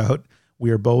shout out. We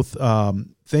are both,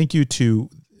 thank you to,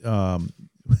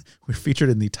 we're featured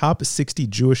in the top 60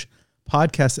 Jewish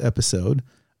podcast episode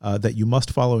that you must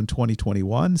follow in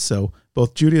 2021. So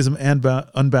both Judaism and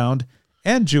Unbound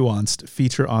and Jewonst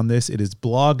feature on this. It is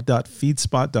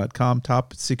blog.feedspot.com,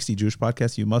 top 60 Jewish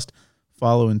podcasts you must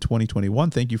follow in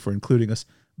 2021. Thank you for including us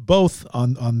both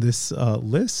on this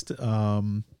list.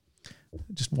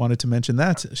 Just wanted to mention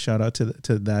that. Shout out to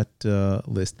that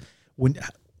list.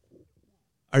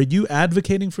 Are you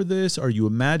advocating for this? Are you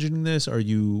imagining this?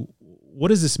 What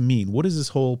does this mean? What is this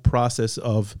whole process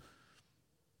of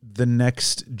the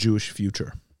next Jewish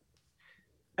future?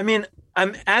 I mean,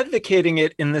 I'm advocating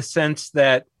it in the sense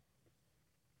that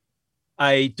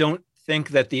I don't think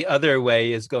that the other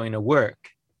way is going to work.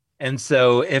 And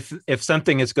so if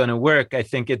something is going to work, I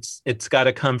think it's got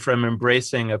to come from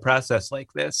embracing a process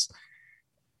like this.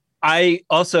 I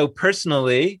also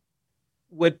personally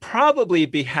would probably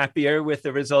be happier with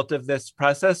the result of this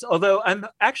process, although I'm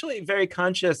actually very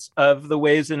conscious of the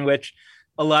ways in which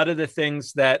a lot of the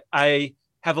things that I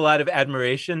have a lot of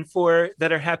admiration for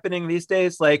that are happening these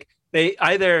days, like they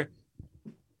either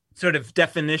sort of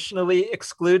definitionally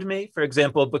exclude me, for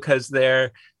example, because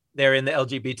they're in the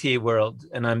LGBT world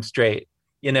and I'm straight,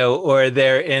 or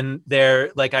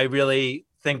they're like, I really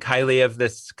think highly of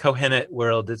this Kohenet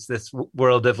world. It's this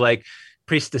world of like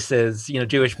priestesses,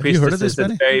 Jewish priestesses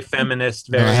that's very feminist.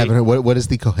 Very. No, I haven't heard. What is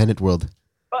the Kohenet world?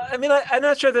 I mean, I'm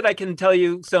not sure that I can tell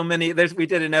you so many. We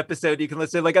did an episode you can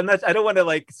listen to. Like, I don't want to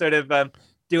like sort of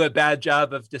do a bad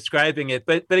job of describing it,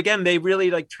 but again, they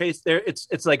really like trace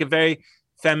it's like a very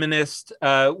feminist,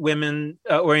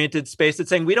 women-oriented space that's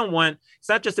saying it's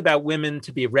not just about women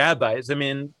to be rabbis. I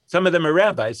mean, some of them are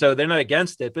rabbis, so they're not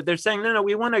against it, but they're saying, no,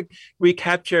 we want to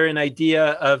recapture an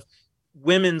idea of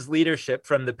women's leadership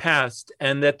from the past,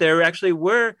 and that there actually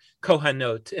were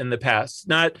kohanot in the past.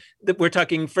 Not that we're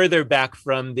talking further back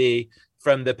from the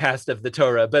past of the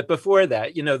Torah, but before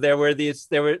that,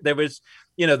 there was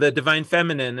the divine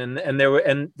feminine,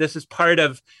 and this is part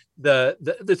of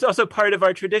it's also part of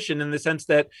our tradition, in the sense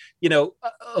that,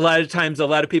 a lot of times a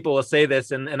lot of people will say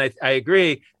this, and I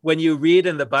agree, when you read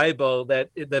in the Bible that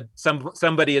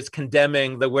somebody is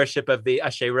condemning the worship of the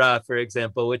Asherah, for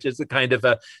example, which is a kind of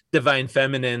a divine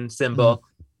feminine symbol. Mm.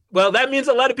 Well, that means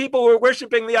a lot of people were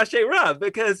worshiping the Asherah,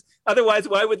 because otherwise,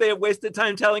 why would they have wasted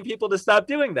time telling people to stop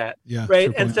doing that? Yeah,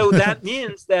 right. And so that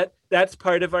means that that's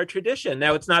part of our tradition.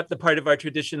 Now, it's not the part of our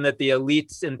tradition that the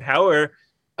elites in power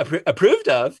approved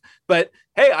of, but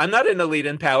hey, I'm not an elite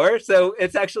in power. So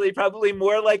it's actually probably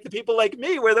more like the people like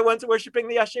me were the ones worshiping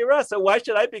the Asherah. So why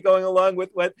should I be going along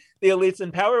with what the elites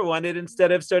in power wanted,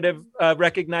 instead of sort of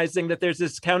recognizing that there's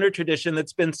this counter tradition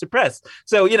that's been suppressed?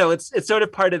 So, it's sort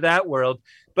of part of that world.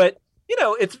 But,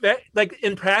 it's very, like,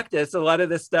 in practice, a lot of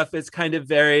this stuff is kind of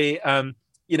very,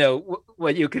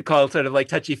 what you could call sort of like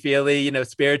touchy-feely,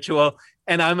 spiritual.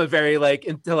 And I'm a very like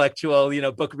intellectual,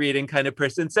 book reading kind of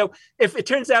person. So if it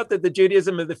turns out that the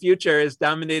Judaism of the future is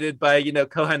dominated by,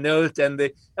 Kohanot and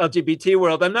the LGBT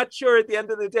world, I'm not sure at the end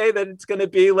of the day that it's going to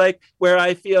be like where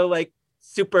I feel like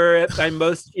I'm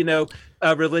most,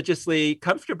 religiously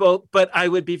comfortable. But I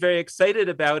would be very excited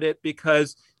about it,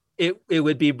 because it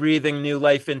would be breathing new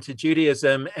life into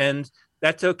Judaism. And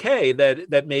that's okay,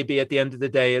 that maybe at the end of the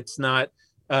day, it's not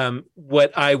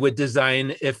what I would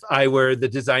design if I were the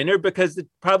designer, because it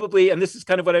probably, and this is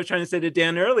kind of what I was trying to say to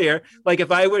Dan earlier, like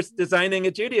if I was designing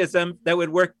a Judaism that would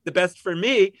work the best for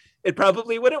me, it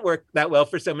probably wouldn't work that well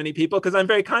for so many people, because I'm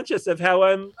very conscious of how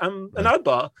I'm an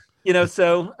oddball,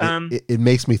 so. It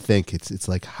makes me think, it's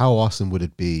like, how awesome would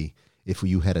it be if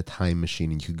you had a time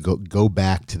machine and you could go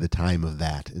back to the time of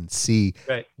that and see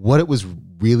what it was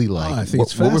really like. I think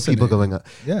what were people going on?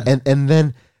 Yeah. And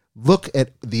then look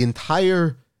at the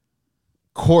entire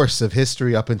course of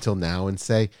history up until now and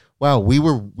say, wow, we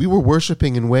were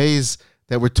worshiping in ways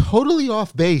that were totally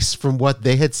off base from what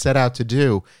they had set out to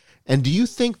do. And do you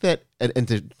think that, and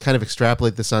to kind of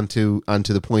extrapolate this onto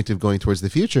the point of going towards the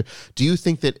future, do you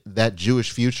think that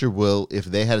Jewish future will, if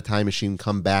they had a time machine,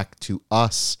 come back to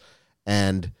us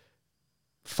and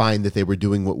find that they were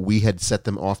doing what we had set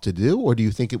them off to do? Or do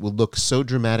you think it will look so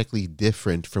dramatically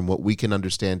different from what we can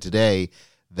understand today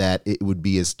that it would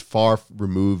be as far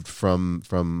removed from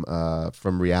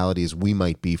reality as we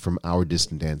might be from our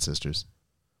distant ancestors?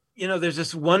 There's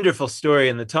this wonderful story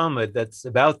in the Talmud that's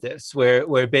about this,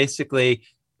 where basically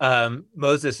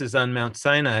Moses is on Mount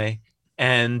Sinai,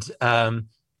 and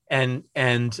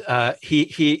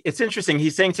he it's interesting.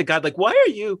 He's saying to God, like, why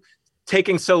are you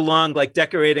taking so long, like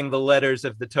decorating the letters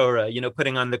of the Torah,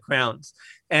 putting on the crowns?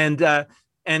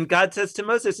 And God says to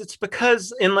Moses, it's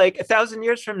because in like 1,000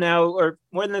 years from now, or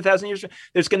more than 1,000 years,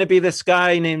 there's going to be this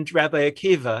guy named Rabbi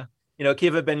Akiva,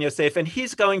 Akiva ben Yosef, and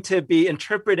he's going to be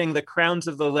interpreting the crowns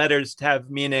of the letters to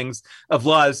have meanings of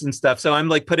laws and stuff. So I'm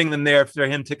like putting them there for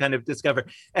him to kind of discover.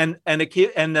 And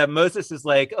Moses is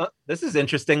like, oh, this is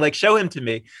interesting. Like, show him to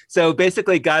me. So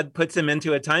basically, God puts him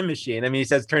into a time machine. I mean, he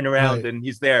says, turn around, and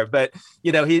he's there. But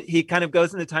he kind of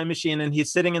goes in the time machine, and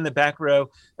he's sitting in the back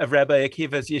row of Rabbi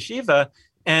Akiva's yeshiva.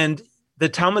 And the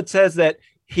Talmud says that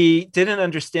he didn't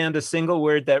understand a single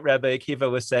word that Rabbi Akiva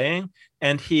was saying,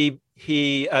 and he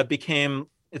became,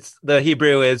 the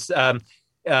Hebrew is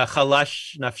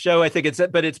chalash nafsho, I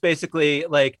think but it's basically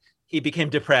like he became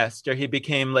depressed, or he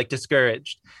became like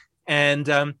discouraged. And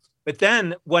but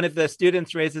then one of the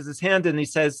students raises his hand and he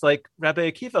says, like,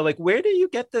 Rabbi Akiva, like, where do you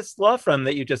get this law from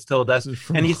that you just told us?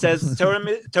 And he says, Torah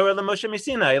l'Moshe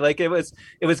Sinai, like it was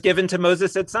given to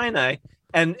Moses at Sinai.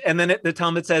 And then the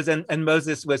Talmud says, and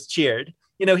Moses was cheered.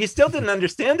 He still didn't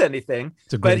understand anything,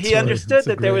 but he understood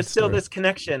that there was still this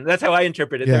connection. That's how I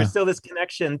interpret it. Yeah. There was still this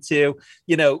connection to,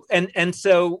 and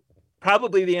so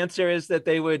probably the answer is that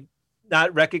they would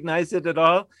not recognize it at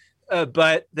all,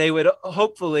 but they would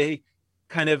hopefully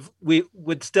we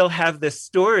would still have this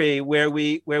story where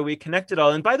we connect it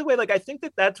all. And by the way, like, I think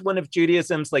that that's one of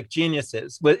Judaism's like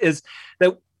geniuses, is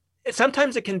that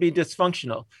sometimes it can be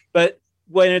dysfunctional, but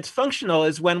when it's functional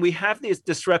is when we have these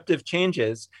disruptive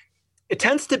changes. It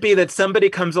tends to be that somebody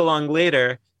comes along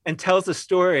later and tells a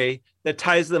story that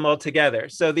ties them all together.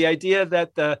 So the idea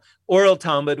that the oral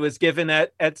Talmud was given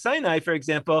at Sinai, for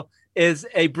example, is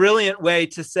a brilliant way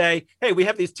to say, hey, we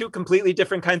have these two completely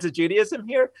different kinds of Judaism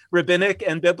here, rabbinic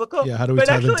and biblical. Yeah, how do we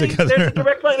tie them together? There's a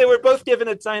direct line. They were both given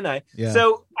at Sinai. Yeah.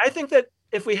 So I think that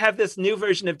if we have this new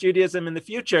version of Judaism in the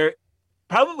future,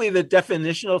 probably the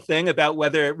definitional thing about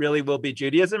whether it really will be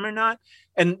Judaism or not,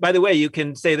 and by the way, you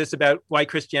can say this about why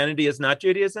Christianity is not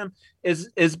Judaism,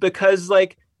 is because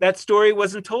like that story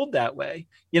wasn't told that way.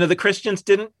 The Christians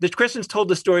told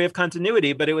the story of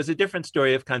continuity, but it was a different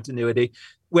story of continuity.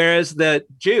 Whereas the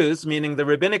Jews, meaning the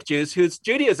rabbinic Jews, whose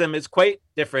Judaism is quite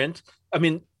different. I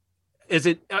mean, is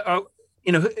it,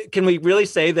 can we really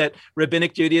say that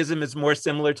rabbinic Judaism is more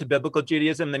similar to biblical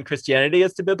Judaism than Christianity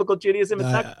is to biblical Judaism? It's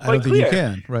not quite I don't clear. Think you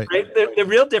can, right? The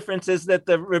real difference is that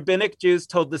the rabbinic Jews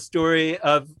told the story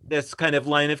of this kind of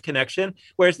line of connection,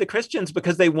 whereas the Christians,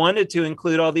 because they wanted to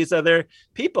include all these other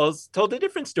peoples, told a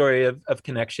different story of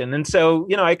connection. And so,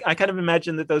 I kind of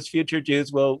imagine that those future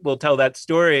Jews will tell that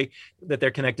story, that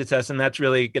they're connected to us, and that's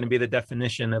really going to be the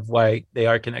definition of why they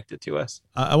are connected to us.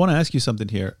 I want to ask you something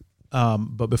here.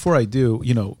 But before I do,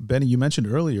 Benny, you mentioned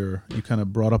earlier, you kind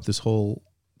of brought up this whole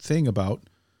thing about,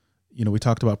 we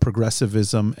talked about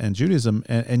progressivism and Judaism,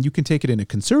 and you can take it in a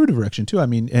conservative direction too. I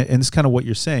mean, and it's kind of what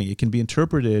you're saying. It can be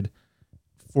interpreted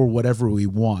for whatever we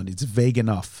want. It's vague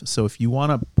enough. So if you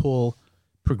want to pull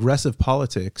progressive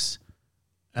politics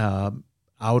out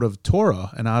of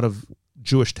Torah and out of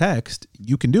Jewish text,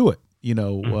 you can do it.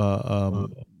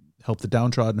 Help the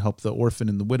downtrodden, help the orphan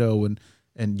and the widow, and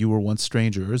you were once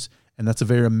strangers. And that's a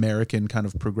very American kind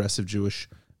of progressive Jewish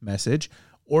message.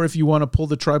 Or if you want to pull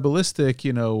the tribalistic,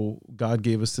 God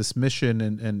gave us this mission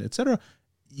and et cetera,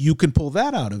 you can pull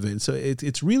that out of it. So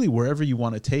it's really wherever you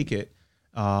want to take it,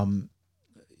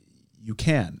 you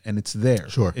can, and it's there.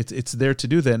 Sure. It's there to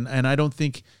do that. And I don't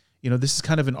think, this is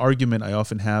kind of an argument I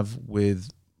often have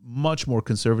with much more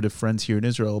conservative friends here in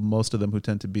Israel, most of them who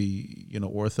tend to be,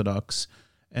 Orthodox.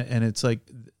 And it's like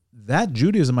that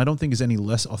Judaism, I don't think is any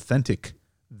less authentic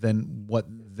than what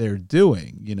they're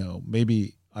doing.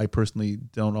 Maybe I personally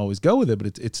don't always go with it,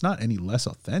 but it's not any less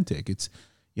authentic. It's,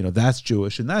 that's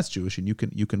Jewish and that's Jewish, and you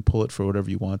can pull it for whatever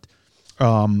you want.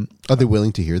 Are they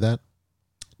willing to hear that?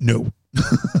 No,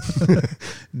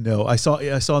 no. I saw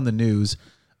in the news.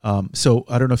 So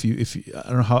I don't know if you I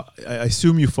don't know how. I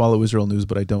assume you follow Israel news,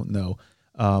 but I don't know.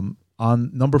 On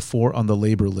number 4 on the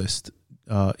labor list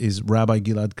is Rabbi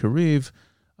Gilad Kariv.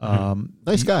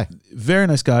 Nice guy, very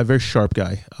nice guy, very sharp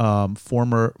guy.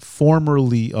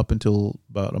 Formerly, up until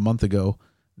about a month ago,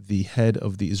 the head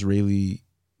of the Israeli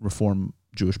Reform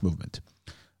Jewish movement,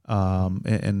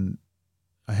 and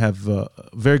I have a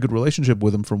very good relationship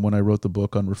with him from when I wrote the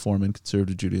book on Reform and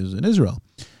Conservative Judaism in Israel,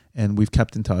 and we've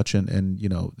kept in touch. And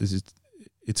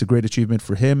it's a great achievement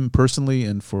for him personally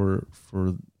and for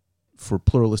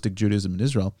pluralistic Judaism in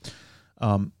Israel.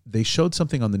 They showed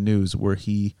something on the news where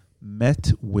he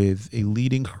met with a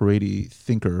leading Haredi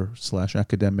thinker /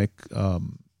 academic. I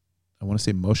want to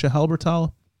say Moshe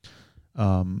Halbertal.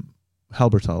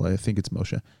 Halbertal, I think it's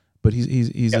Moshe, but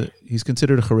he's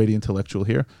considered a Haredi intellectual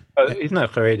here. Oh, he's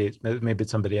not Haredi. Maybe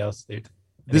it's somebody else.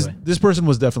 Anyway. This person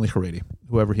was definitely Haredi,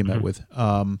 whoever he met with.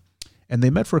 And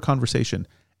they met for a conversation.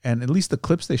 And at least the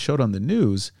clips they showed on the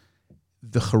news,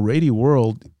 the Haredi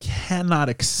world cannot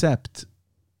accept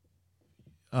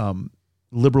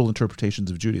liberal interpretations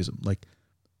of Judaism. Like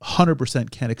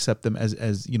 100% can't accept them as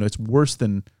it's worse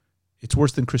than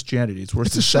Christianity. It's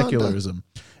worse than secularism.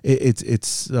 It's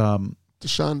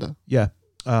Deshanda. Yeah.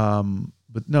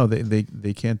 But no,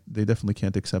 they can't. They definitely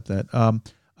can't accept that. I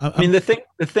mean, the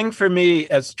thing for me,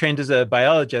 as trained as a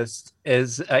biologist,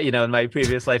 is in my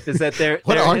previous life, is that there.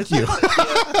 What aren't you?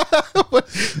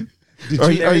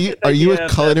 Are you a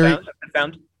culinary?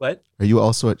 What? Are you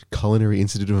also a Culinary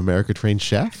Institute of America trained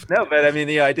chef? No, but I mean,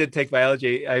 I did take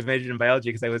biology. I majored in biology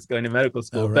because I was going to medical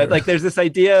school. Oh, right, but like, there's this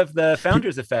idea of the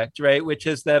founder's effect, right? Which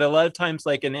is that a lot of times,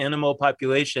 like an animal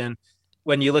population,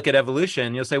 when you look at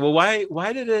evolution, you'll say, well,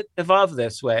 why did it evolve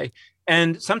this way?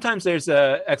 And sometimes there's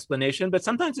a explanation, but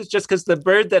sometimes it's just because the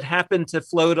bird that happened to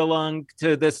float along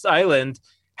to this island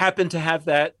happened to have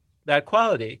that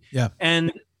quality. Yeah.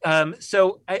 And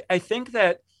so I think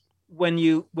that when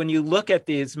you look at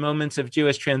these moments of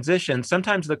Jewish transition,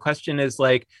 sometimes the question is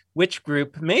like, which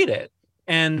group made it,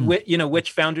 and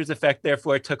which founder's effect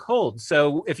therefore took hold.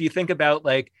 So if you think about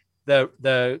like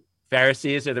the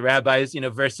Pharisees or the rabbis,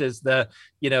 versus the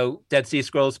Dead Sea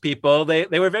Scrolls people,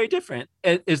 they were very different.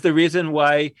 Is the reason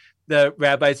why the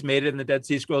rabbis made it and the Dead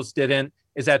Sea Scrolls didn't,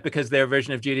 is that because their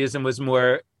version of Judaism was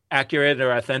more accurate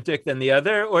or authentic than the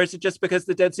other, or is it just because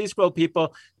the Dead Sea Scroll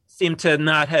people seem to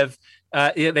not have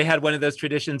they had one of those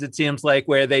traditions, it seems like,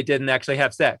 where they didn't actually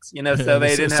have sex, so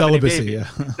they didn't have any babies. Yeah.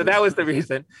 So that was the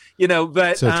reason,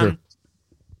 but so true.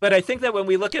 But I think that when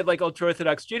we look at like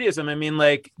ultra-Orthodox Judaism, I mean,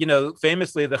 like,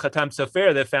 famously the Khatam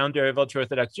Sofer, the founder of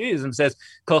ultra-Orthodox Judaism, says,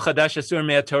 Kol Chadash Asur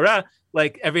Me'at Torah,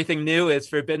 like everything new is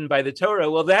forbidden by the Torah.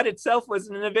 Well, that itself was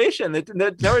an innovation.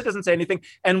 The Torah doesn't say anything.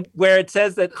 And where it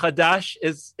says that Chadash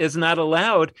is not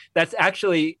allowed, that's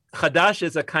actually, Chadash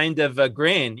is a kind of a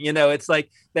grain. It's like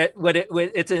that.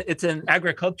 It's an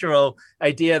agricultural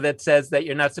idea that says that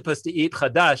you're not supposed to eat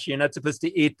Chadash. You're not supposed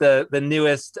to eat the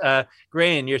newest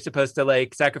grain. You're supposed to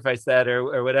like sacrifice that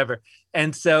or whatever.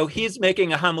 And so he's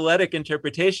making a homiletic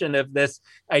interpretation of this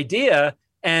idea,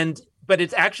 but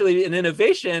it's actually an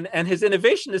innovation, and his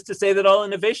innovation is to say that all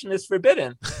innovation is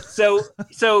forbidden. So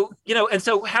and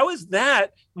so how is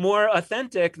that more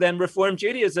authentic than Reform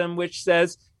Judaism, which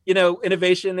says,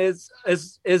 innovation is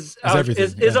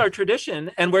our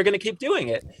tradition, and we're going to keep doing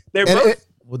it. They're both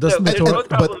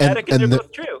problematic, and they're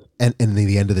both true. And in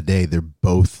the end of the day, they're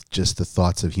both just the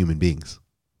thoughts of human beings.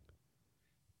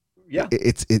 Yeah,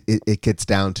 it gets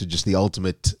down to just the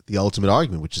ultimate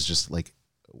argument, which is just like,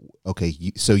 okay,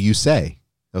 so you say,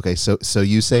 okay, so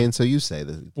you say, and so you say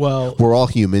that. Well, we're all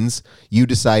humans. You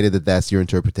decided that that's your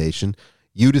interpretation.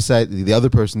 You decide, the other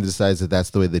person decides that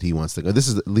that's the way that he wants to go. This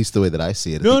is at least the way that I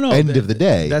see it. At the end of the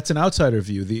day, that's an outsider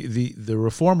view. The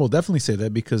Reform will definitely say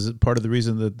that, because part of the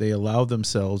reason that they allow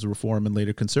themselves, Reform and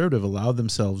later Conservative, allow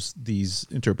themselves these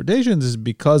interpretations is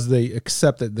because they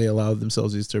accept that they allow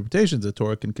themselves these interpretations. The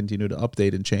Torah can continue to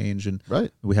update and change, and right.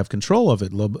 We have control of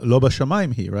it. Lo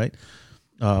b'shamayim hi, right?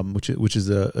 Which is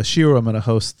a shir I'm going to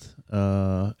host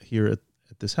here at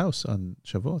this house on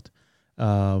Shavuot.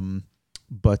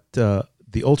 But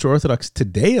the ultra-Orthodox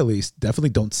today, at least, definitely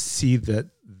don't see that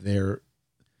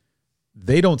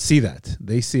they don't see that.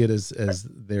 They see it as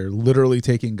they're literally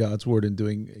taking God's word and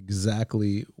doing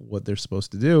exactly what they're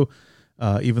supposed to do,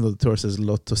 even though the Torah says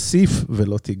lo tosif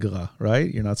velo tigra,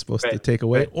 right? You're not supposed to take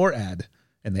away or add.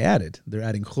 And they added. They're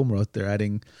adding chumrot. They're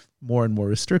adding more and more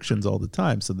restrictions all the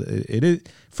time. So it is,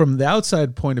 from the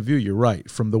outside point of view, you're right.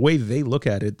 From the way they look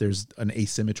at it, there's an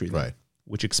asymmetry there, right?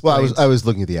 Which explains. Well, I was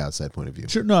looking at the outside point of view.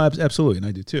 Sure, no, absolutely, and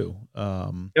I do too.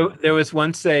 There was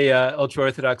once a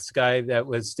ultra-Orthodox guy that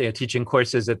was teaching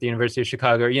courses at the University of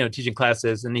Chicago, teaching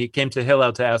classes, and he came to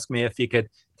Hillel to ask me if he could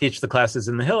teach the classes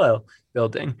in the Hillel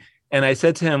building. And I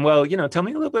said to him, well, tell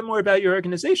me a little bit more about your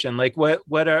organization. Like, what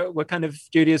kind of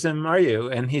Judaism are you?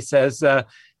 And he says,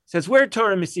 we're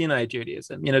Torah Sinai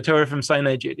Judaism, Torah from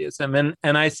Sinai Judaism.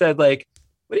 And I said, like,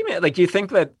 what do you mean? Like, do you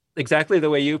think that exactly the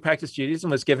way you practice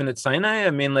Judaism was given at Sinai?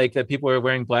 I mean, like, that people were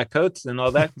wearing black coats and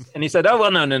all that. And he said, oh,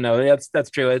 well, no, that's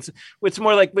true. It's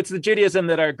more like, it's the Judaism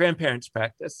that our grandparents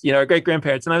practiced, our great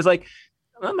grandparents. And I was like,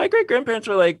 well, my great grandparents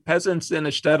were like peasants in a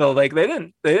shtetl. Like they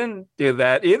didn't do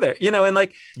that either, and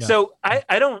like, yeah. So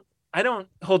I don't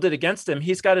hold it against him.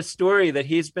 He's got a story that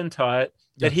he's been taught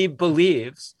that he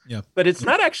believes, but it's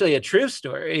not actually a true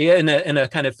story in a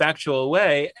kind of factual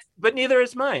way, but neither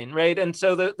is mine. Right. And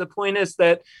so the point is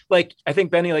that, like, I think,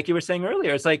 Benny, like you were saying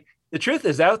earlier, it's like the truth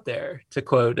is out there, to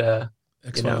quote,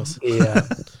 X-Files. David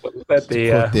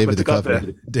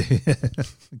Duchovny.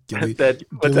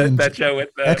 That show with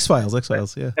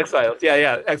X-Files, yeah.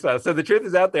 X-Files. So the truth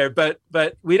is out there, but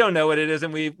we don't know what it is,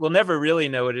 and we will never really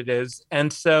know what it is.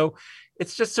 And so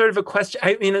it's just sort of a question.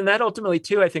 I mean, and that ultimately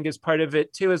too, I think, is part of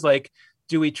it too, is like,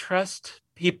 do we trust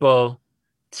people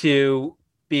to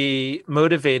be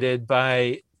motivated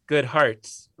by good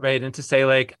hearts, right? And to say,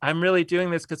 like, I'm really doing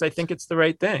this because I think it's the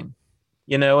right thing.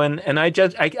 And I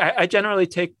generally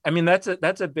take, I mean, that's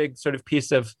a big sort of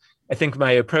piece of, I think,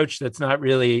 my approach that's not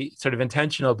really sort of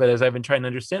intentional, but as I've been trying to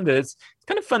understand it, it's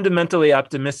kind of fundamentally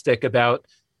optimistic about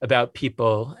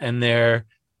people and their,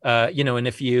 and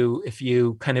if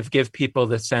you kind of give people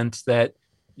the sense that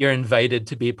you're invited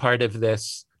to be part of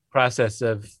this process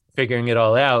of figuring it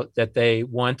all out, that they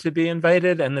want to be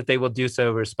invited and that they will do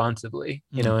so responsibly,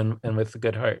 and with a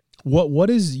good heart. What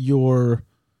is your...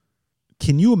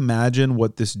 Can you imagine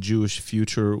what this Jewish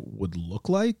future would look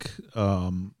like?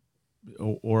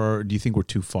 Or do you think we're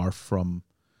too far from...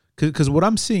 Because what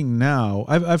I'm seeing now,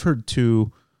 I've heard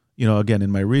two, again,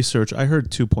 in my research, I heard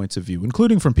 2 points of view,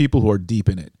 including from people who are deep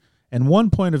in it. And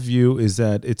one point of view is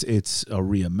that it's a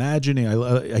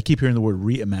reimagining. I keep hearing the word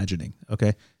reimagining,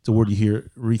 okay? It's a word you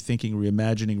hear: rethinking,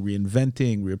 reimagining,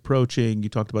 reinventing, reapproaching. You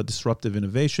talked about disruptive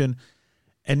innovation.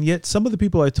 And yet some of the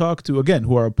people I talk to, again,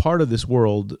 who are a part of this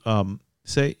world,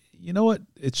 say, you know what?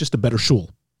 It's just a better shul.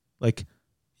 Like,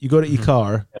 you go to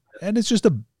Ikar, and it's just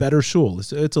a better shul.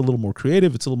 It's a little more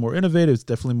creative. It's a little more innovative. It's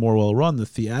definitely more well run. The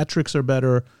theatrics are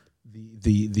better.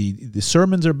 the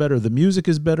sermons are better, the music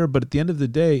is better, but at the end of the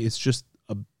day, it's just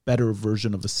a better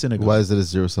version of a synagogue. Why is it a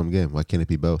zero-sum game? Why can't it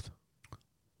be both?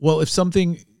 Well, if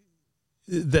something,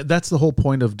 that's the whole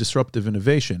point of disruptive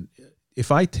innovation.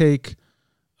 If I take,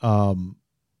 and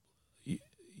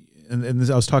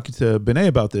I was talking to Benay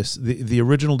about this, the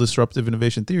original disruptive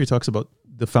innovation theory talks about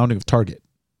the founding of Target.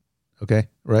 Okay,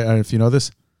 right? I don't know if you know this.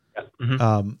 Yeah.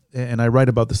 Mm-hmm. And I write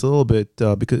about this a little bit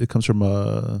because it comes from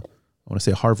I want to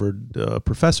say a Harvard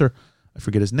professor. I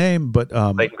forget his name, but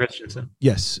Clayton Christensen.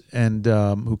 Yes, and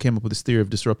who came up with this theory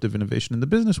of disruptive innovation in the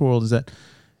business world is that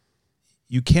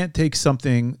you can't take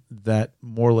something that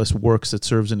more or less works, that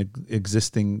serves an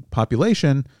existing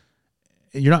population.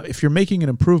 If you're making an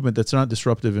improvement, that's not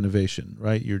disruptive innovation,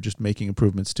 right? You're just making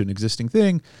improvements to an existing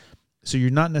thing. So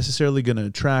you're not necessarily going to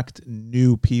attract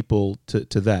new people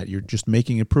to that. You're just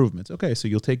making improvements. Okay, so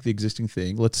you'll take the existing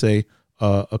thing, let's say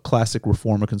a classic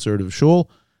reform, a conservative shul,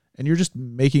 and you're just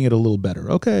making it a little better.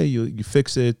 Okay, you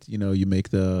fix it. You make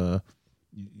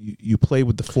you play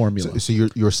with the formula. So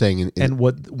you're saying, and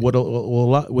what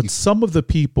some of the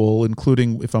people,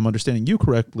 including, if I'm understanding you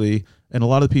correctly, and a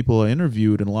lot of the people I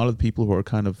interviewed, and a lot of the people who are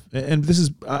kind of, and this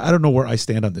is, I don't know where I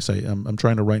stand on this. I'm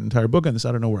trying to write an entire book on this.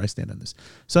 I don't know where I stand on this.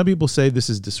 Some people say this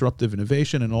is disruptive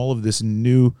innovation, and all of this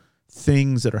new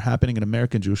things that are happening in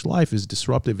American Jewish life is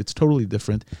disruptive. It's totally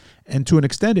different. And to an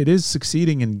extent, it is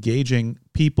succeeding in engaging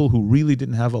people who really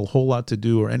didn't have a whole lot to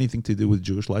do or anything to do with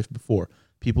Jewish life before.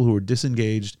 People who are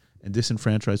disengaged and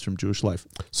disenfranchised from Jewish life.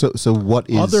 So what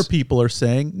is... Other people are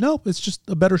saying, no, it's just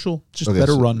a better shul, just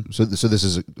better run. So this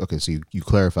is... Okay, so you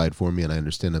clarified for me, and I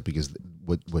understand that, because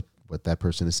what that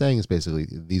person is saying is basically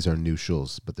these are new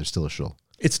shuls, but they're still a shul.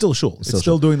 It's still a shul. It's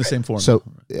still doing the same form. So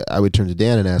I would turn to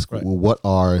Dan and ask, well, what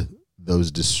are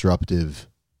those disruptive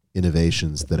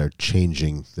innovations that are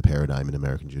changing the paradigm in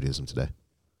American Judaism today?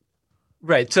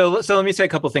 Right. So let me say a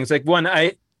couple of things. Like, one,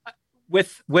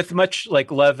 with much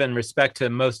like love and respect to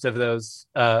most of those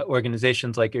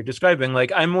organizations like you're describing,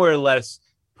 like I more or less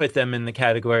put them in the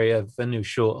category of a new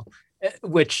shul,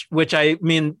 which I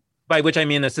mean, by which I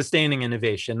mean a sustaining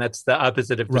innovation. That's the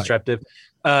opposite of disruptive.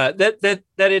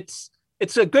 That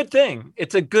it's a good thing.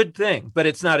 It's a good thing, but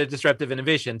it's not a disruptive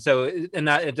innovation. So,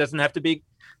 it doesn't have to be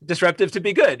disruptive to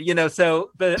be good,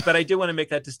 So, but I do want to make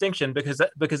that distinction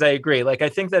because I agree. Like, I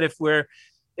think that if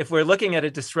we're looking at a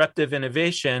disruptive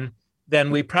innovation, then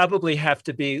we probably have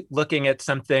to be looking at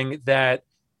something that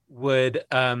would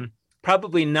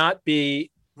probably not be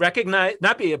recognized,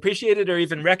 not be appreciated or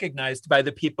even recognized by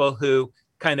the people who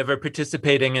kind of are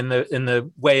participating in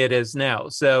the way it is now.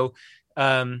 So,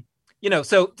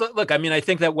 so look, I mean, I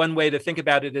think that one way to think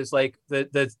about it is like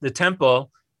the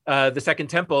temple, the second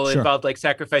temple involved like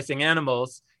sacrificing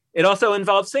animals. It also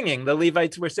involved singing. The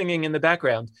Levites were singing in the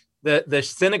background. The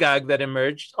synagogue that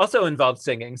emerged also involved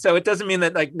singing. So it doesn't mean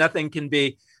that like nothing can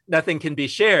be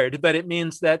shared, but it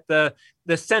means that the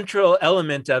central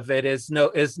element of it is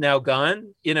now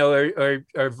gone, or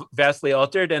vastly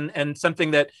altered, and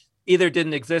something that either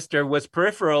didn't exist or was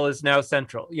peripheral is now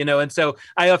central, and so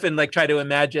I often like try to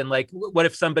imagine like what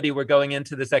if somebody were going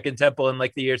into the second temple in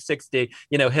like the year 60,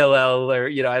 Hillel or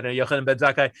I don't know, Yochanan ben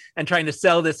Zakkai, and trying to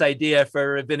sell this idea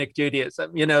for rabbinic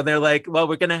Judaism. They're like, well,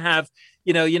 we're going to have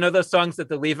those songs that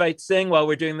the Levites sing while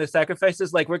we're doing the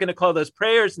sacrifices, like we're going to call those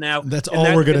prayers now. That's all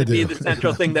we're going to do. Be the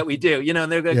central thing that we do,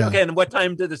 and they're like, okay, and what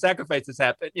time do the sacrifices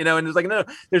happen? And it's like, no,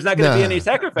 there's not going to be any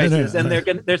sacrifices. And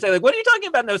they're saying like, what are you talking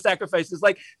about? No sacrifices?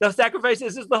 Like the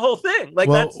sacrifices is the whole thing. Like,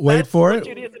 well, that's what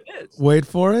Judaism is. Wait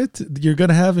for it. You're going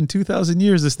to have in 2,000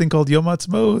 years this thing called Yom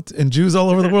Ha'atzmaut, and Jews all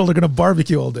over the world are going to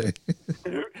barbecue all day.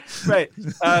 Right.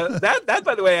 That,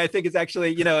 by the way, I think is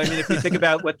actually, if you think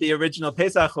about what the original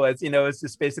Pesach was, it's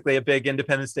just basically a big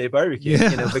Independence Day barbecue.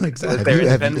 Because exactly. It was their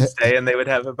Independence Day, and they would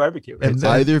have a barbecue. Right? Have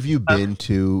either of you been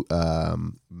to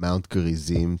Mount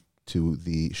Gerizim, to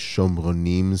the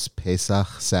Shomronim's Pesach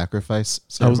sacrifice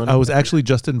ceremony? I was actually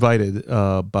just invited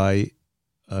by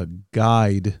a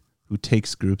guide who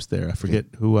takes groups there. I forget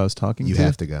who I was talking to. You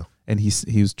have to go. And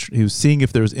he was seeing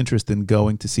if there was interest in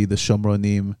going to see the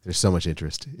Shomronim. There's so much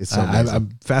interest. It's so amazing. I'm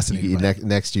fascinated.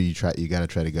 Next year, you got to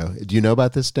try to go. Do you know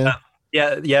about this, Dan?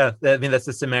 Yeah. I mean, that's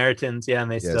the Samaritans. Yeah,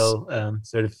 and they still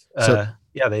sort of.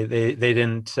 They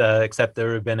didn't accept the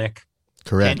rabbinic.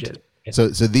 Correct. Changes. So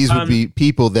these would be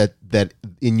people that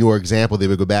in your example they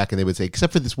would go back and they would say,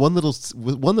 except for this one little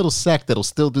sect that'll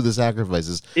still do the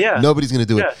sacrifices. Yeah, nobody's going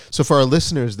to do it. So for our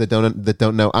listeners that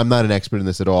don't know, I'm not an expert in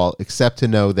this at all, except to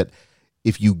know that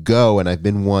if you go, and I've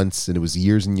been once, and it was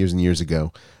years and years and years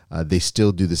ago, they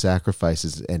still do the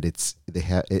sacrifices, and it's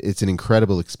an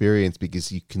incredible experience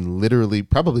because you can literally,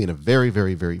 probably in a very,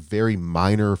 very, very, very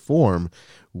minor form,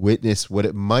 witness what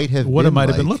it might have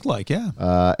been looked like, yeah.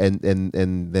 And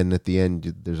then at the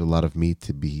end, there's a lot of meat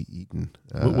to be eaten.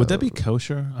 Would that be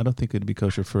kosher? I don't think it'd be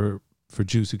kosher for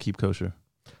Jews who keep kosher.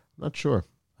 Not sure.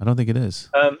 I don't think it is.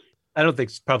 I don't think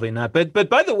it's probably not. But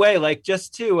by the way, like,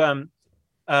 just to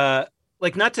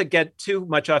like, not to get too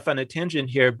much off on a tangent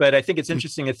here, but I think it's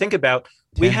interesting to think about.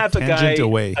 We have a guy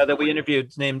that we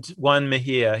interviewed named Juan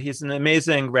Mejia. He's an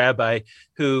amazing rabbi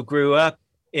who grew up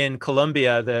in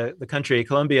Colombia, the country,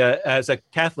 Colombia, as a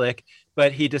Catholic,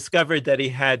 but he discovered that he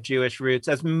had Jewish roots,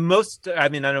 as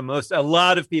a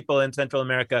lot of people in Central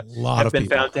America have been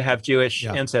found to have Jewish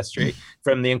ancestry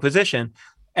from the Inquisition.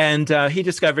 And he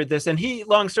discovered this, and he,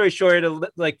 long story short,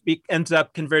 ends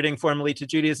up converting formally to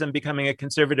Judaism, becoming a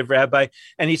conservative rabbi.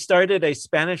 And he started a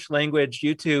Spanish language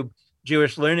YouTube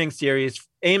Jewish learning series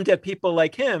aimed at people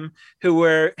like him who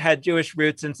had Jewish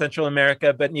roots in Central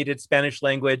America, but needed Spanish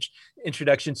language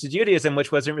introductions to Judaism,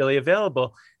 which wasn't really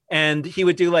available. And he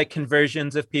would do like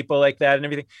conversions of people like that and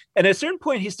everything. And at a certain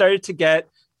point, he started to get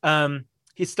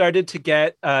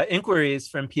inquiries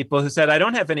from people who said, I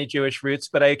don't have any Jewish roots,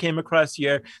 but I came across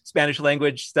your Spanish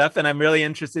language stuff and I'm really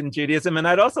interested in Judaism and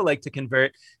I'd also like to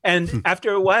convert. And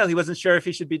after a while, he wasn't sure if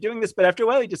he should be doing this, but after a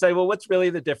while he decided, well, what's really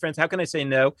the difference? How can I say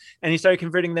no? And he started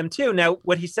converting them too. Now,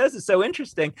 what he says is so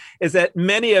interesting is that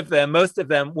most of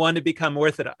them want to become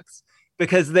Orthodox,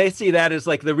 because they see that as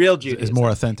like the real Judaism. It's more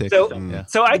authentic.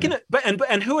 So I can,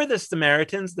 and who are the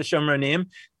Samaritans, the Shomronim?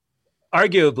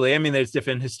 Arguably, I mean, there's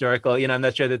different historical, I'm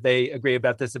not sure that they agree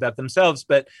about this about themselves,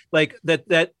 but like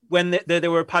that when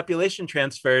there were population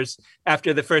transfers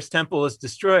after the first temple was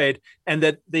destroyed, and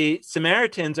that the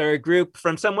Samaritans are a group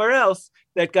from somewhere else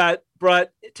that got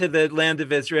brought to the land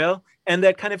of Israel and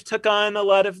that kind of took on a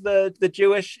lot of the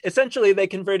Jewish, essentially they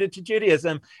converted to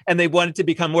Judaism and they wanted to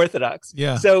become Orthodox.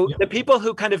 Yeah. So the people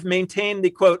who kind of maintain the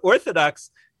quote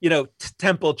Orthodox,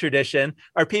 temple tradition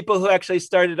are people who actually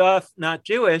started off not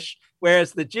Jewish,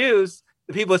 whereas the Jews,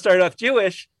 the people who started off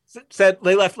Jewish, said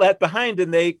they left that behind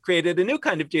and they created a new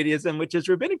kind of Judaism, which is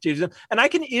rabbinic Judaism. And I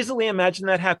can easily imagine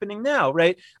that happening now,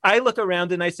 right? I look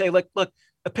around and I say, look,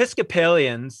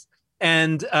 Episcopalians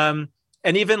and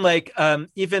even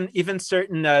even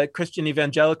certain Christian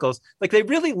evangelicals, like they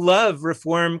really love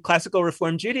classical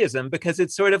Reform Judaism, because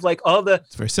it's sort of like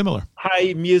it's very similar,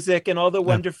 high music and all the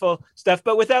wonderful stuff,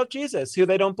 but without Jesus, who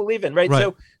they don't believe in, right?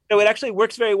 So it actually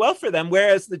works very well for them.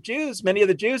 Whereas the Jews, many of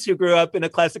the Jews who grew up in a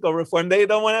classical Reform, they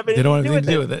don't want to have anything to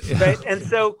do with it. Right? And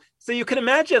so you can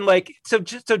imagine,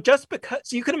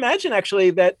 you can imagine actually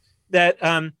that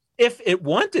if it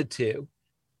wanted to,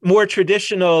 more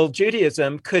traditional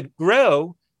Judaism could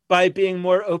grow by being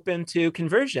more open to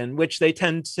conversion, which they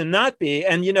tend to not be.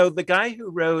 And the guy who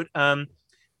wrote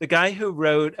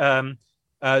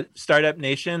Startup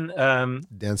Nation,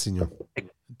 Dan Singer,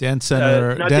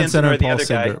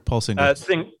 Paul Singer,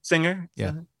 Singer.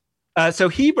 Yeah. So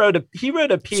he wrote a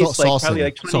piece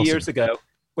probably 20 years ago,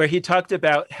 where he talked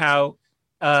about how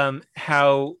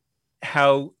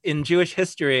in Jewish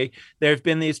history, there have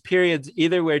been these periods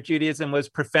either where Judaism was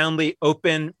profoundly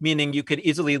open, meaning you could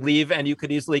easily leave and you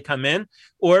could easily come in,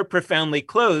 or profoundly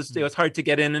closed. It was hard to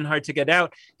get in and hard to get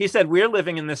out. He said, we're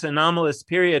living in this anomalous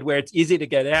period where it's easy to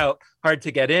get out, hard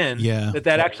to get in. Yeah.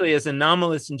 That actually is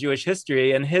anomalous in Jewish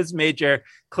history. And his major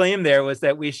claim there was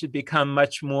that we should become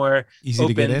much more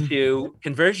open to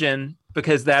conversion,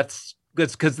 because that's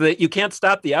because you can't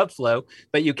stop the outflow,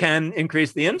 but you can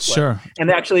increase the inflow. Sure. And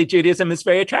actually, Judaism is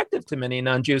very attractive to many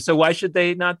non-Jews. So why should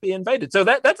they not be invited? So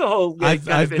that's a whole. I've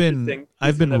been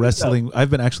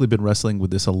actually been wrestling with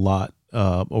this a lot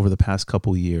over the past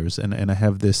couple of years, and I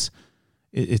have this.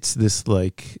 It's this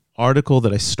like article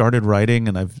that I started writing,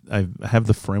 and I have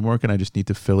the framework, and I just need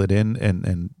to fill it in,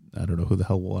 and I don't know who the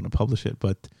hell will want to publish it,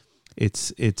 but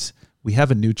it's we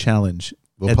have a new challenge.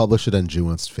 We'll publish it on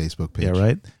Jewant's Facebook page. Yeah,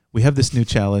 right. We have this new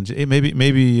challenge. Maybe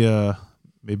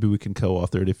we can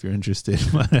co-author it if you're interested.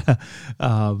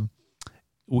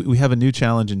 We have a new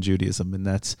challenge in Judaism, and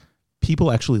that's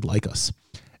people actually like us,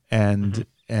 and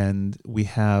we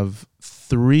have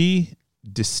 3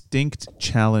 distinct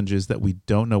challenges that we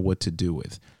don't know what to do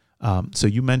with. So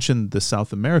you mentioned the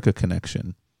South America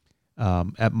connection.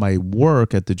 At my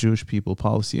work at the Jewish People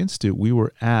Policy Institute, we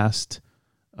were asked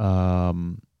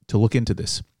to look into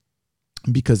this,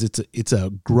 because it's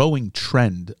a growing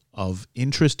trend of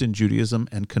interest in Judaism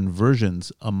and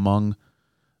conversions among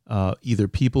either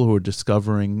people who are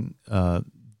discovering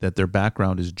that their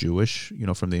background is Jewish,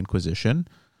 from the Inquisition,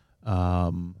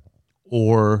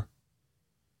 or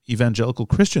evangelical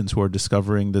Christians who are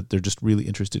discovering that they're just really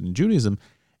interested in Judaism,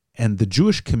 and the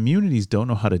Jewish communities don't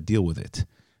know how to deal with it.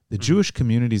 The Jewish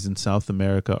communities in South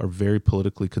America are very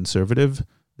politically conservative.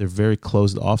 They're very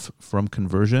closed off from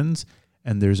conversions,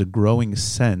 and there's a growing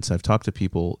sense, I've talked to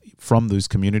people from those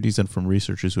communities and from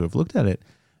researchers who have looked at it,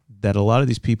 that a lot of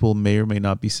these people may or may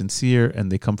not be sincere,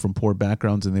 and they come from poor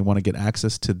backgrounds, and they want to get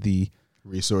access to the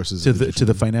resources to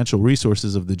the financial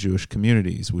resources of the Jewish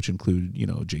communities, which include, you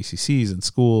know, JCCs and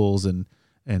schools and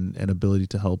ability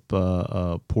to help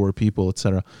poor people,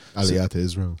 etc. Aliyah to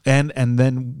Israel. And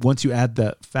then once you add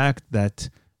the fact that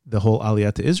the whole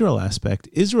Aliyah to Israel aspect,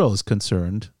 Israel is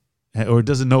concerned, or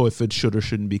doesn't know if it should or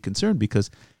shouldn't be concerned,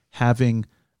 because having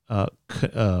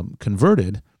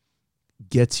converted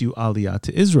gets you Aliyah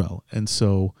to Israel. And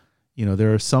so, you know,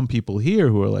 there are some people here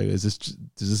who are like, does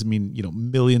this mean, you know,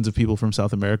 millions of people from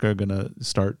South America are going to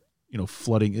start, you know,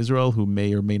 flooding Israel, who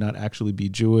may or may not actually be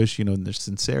Jewish, you know, in their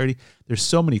sincerity? There's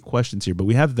so many questions here, but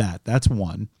we have that. That's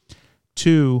one.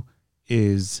 Two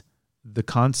is the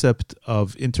concept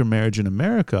of intermarriage in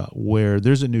America, where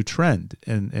there's a new trend,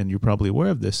 and you're probably aware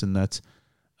of this, and that's,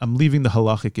 I'm leaving the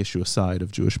halachic issue aside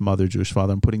of Jewish mother, Jewish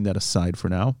father. I'm putting that aside for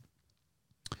now.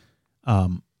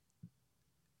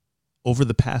 Over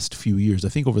the past few years, I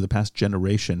think over the past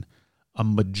generation, a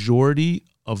majority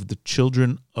of the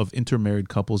children of intermarried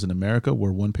couples in America,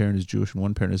 where one parent is Jewish and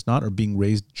one parent is not, are being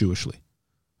raised Jewishly.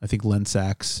 I think Len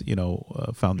Sachs, you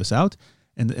know, found this out.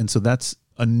 And so that's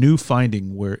a new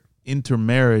finding, where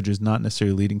intermarriage is not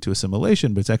necessarily leading to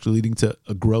assimilation, but it's actually leading to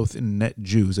a growth in net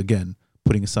Jews, again,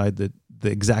 putting aside the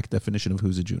exact definition of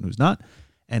who's a Jew and who's not.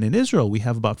 And in Israel, we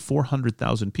have about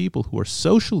 400,000 people who are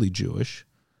socially Jewish,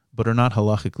 but are not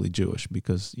halachically Jewish,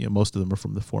 because, you know, most of them are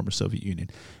from the former Soviet Union.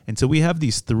 And so we have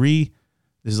these three,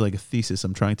 this is like a thesis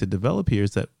I'm trying to develop here,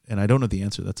 is that, and I don't know the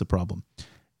answer, that's a problem,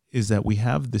 is that we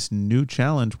have this new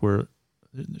challenge where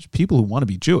there's people who want to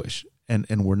be Jewish, and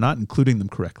we're not including them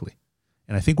correctly.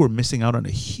 And I think we're missing out on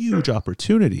a huge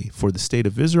opportunity for the state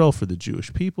of Israel, for the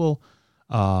Jewish people,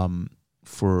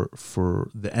 for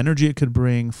the energy it could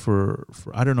bring, for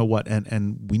I don't know what,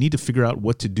 and we need to figure out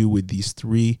what to do with these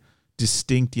three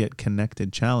distinct yet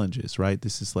connected challenges, right?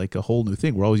 This is like a whole new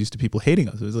thing. We're always used to people hating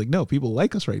us. It's like, no, people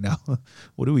like us right now.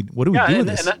 What do we do with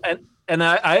this? And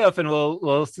I often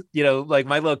will, you know, like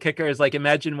my little kicker is like,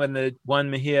 imagine when the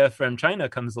one Mejia from China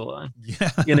comes along,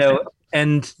 you know,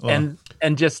 and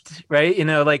just, right, you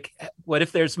know, like, what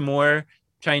if there's more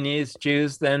Chinese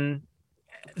Jews than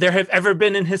there have ever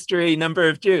been in history number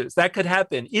of Jews? That could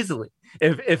happen easily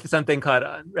if something caught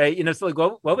on, right? You know, so like,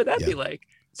 what would that be like?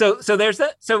 So there's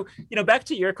that. So, you know, back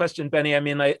to your question, Benny, I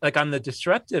mean, like on the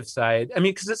disruptive side, I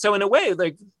mean, so in a way,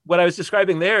 like what I was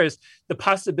describing there is the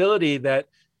possibility that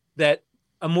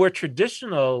a more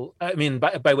traditional, I mean,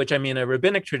 by which I mean a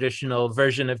rabbinic traditional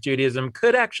version of Judaism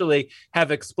could actually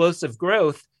have explosive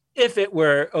growth if it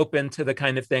were open to the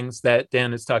kind of things that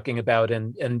Dan is talking about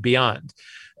and beyond.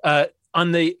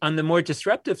 On the more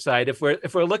disruptive side, if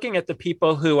we're looking at the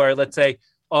people who are, let's say,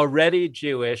 already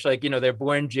Jewish, like, you know, they're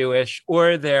born Jewish,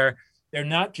 or they're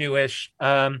not Jewish,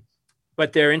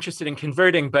 but they're interested in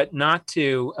converting, but not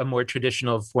to a more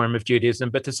traditional form of Judaism,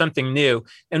 but to something new.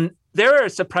 And there are a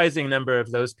surprising number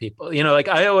of those people. You know, like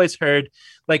I always heard,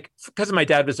 like, because my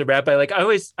dad was a rabbi, like I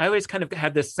always kind of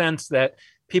had this sense that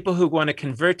people who want to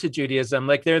convert to Judaism,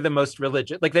 like they're the most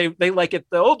religious, like they like it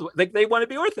the old way, like they want to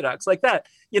be Orthodox, like that,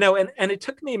 you know, and it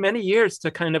took me many years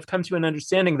to kind of come to an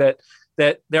understanding that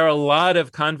there are a lot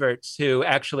of converts who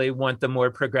actually want the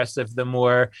more progressive, the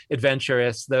more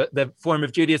adventurous, the form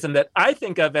of Judaism that I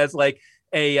think of as like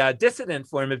a dissident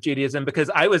form of Judaism, because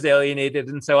I was alienated,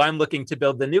 and so I'm looking to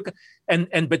build the new,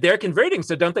 but they're converting,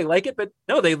 so don't they like it? But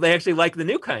no, they actually like the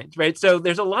new kind, right? So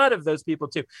there's a lot of those people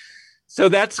too. So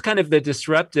that's kind of the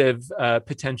disruptive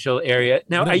potential area.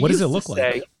 Now, what does it look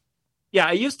like? Yeah,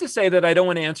 I used to say that I don't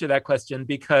want to answer that question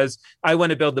because I want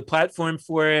to build the platform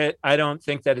for it. I don't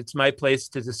think that it's my place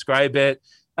to describe it.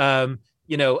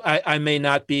 You know, I may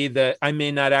not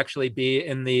actually be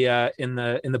in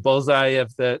the bullseye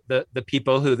of the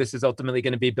people who this is ultimately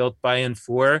going to be built by and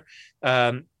for.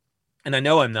 And I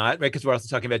know I'm not, right? Because we're also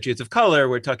talking about Jews of color.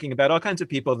 We're talking about all kinds of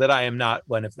people that I am not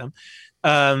one of them.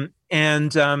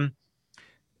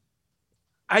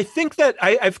 I think that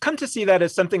I've come to see that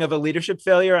as something of a leadership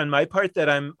failure on my part, that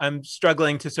I'm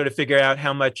struggling to sort of figure out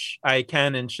how much I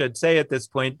can and should say at this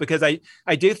point, because I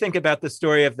do think about the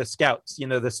story of the scouts, you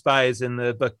know, the spies in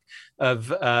the book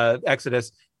of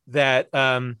Exodus,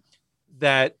 or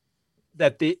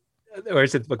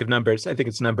is it the book of Numbers? I think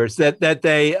it's Numbers, that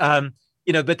they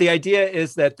but the idea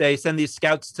is that they send these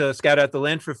scouts to scout out the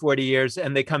land for 40 years,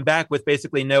 and they come back with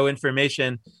basically no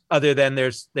information other than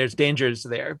there's dangers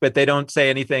there, but they don't say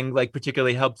anything like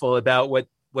particularly helpful about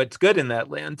what's good in that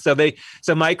land. So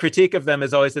my critique of them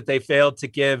is always that they failed to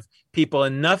give people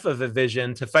enough of a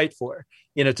vision to fight for,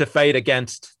 to fight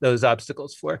against those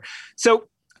obstacles for. So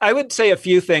I would say a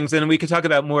few things, and we could talk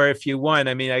about more if you want.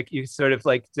 I mean, you sort of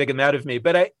like dig them out of me,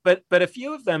 but a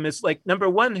few of them is like, number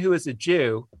one, who is a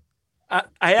Jew?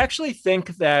 I actually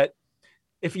think that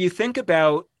if you think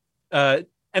about, and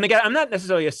again, I'm not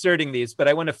necessarily asserting these, but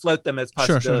I want to float them as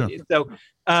possibilities.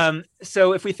 Sure.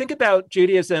 So if we think about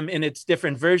Judaism in its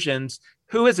different versions,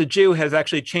 who is a Jew has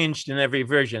actually changed in every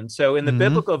version. So in the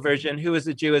biblical version, who is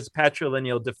a Jew is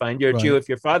patrilineal defined. You're a Jew if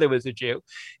your father was a Jew.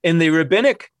 In the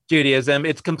rabbinic Judaism,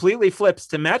 it completely flips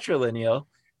to matrilineal.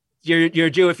 You're a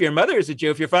Jew if your mother is a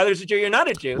Jew. If your father is a Jew, you're not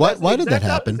a Jew. Why did that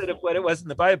happen? Opposite of what it was in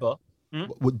the Bible.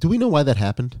 Do we know why that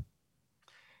happened?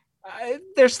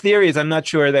 There's theories. I'm not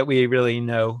sure that we really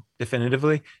know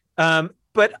definitively. But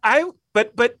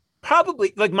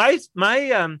probably like my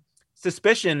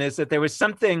suspicion is that there was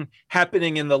something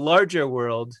happening in the larger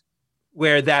world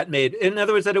where that made, in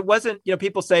other words, that it wasn't,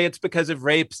 people say it's because of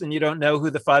rapes and you don't know who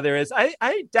the father is.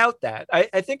 I doubt that.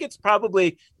 I think it's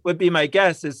probably, would be my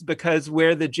guess, is because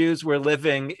where the Jews were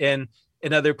living in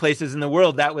other places in the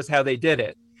world, that was how they did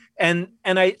it. And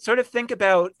I sort of think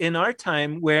about in our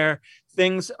time where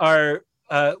things are,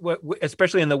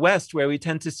 especially in the West, where we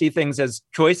tend to see things as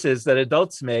choices that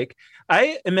adults make.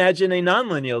 I imagine a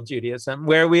nonlineal Judaism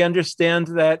where we understand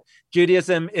that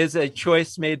Judaism is a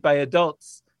choice made by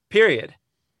adults, period.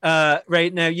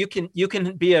 Right now, you can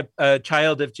be a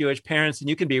child of Jewish parents and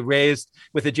you can be raised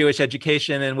with a Jewish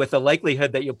education and with the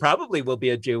likelihood that you probably will be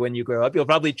a Jew when you grow up. You'll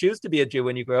probably choose to be a Jew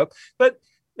when you grow up, but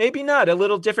maybe not, a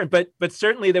little different, but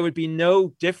certainly there would be no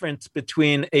difference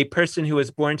between a person who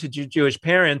was born to Jewish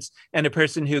parents and a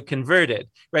person who converted,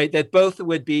 right? That both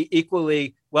would be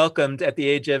equally welcomed at the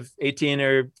age of 18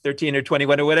 or 13 or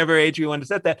 21 or whatever age you want to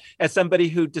set that, as somebody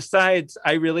who decides,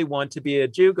 I really want to be a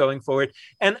Jew going forward.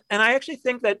 And I actually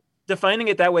think that defining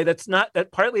it that way, that's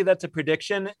partly that's a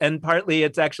prediction, and partly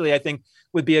it's actually, I think,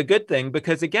 would be a good thing,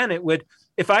 because again, it would,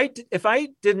 if I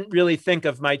didn't really think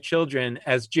of my children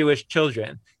as Jewish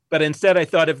children, but instead I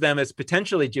thought of them as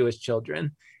potentially Jewish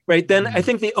children, right? Then I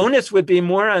think the onus would be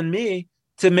more on me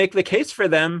to make the case for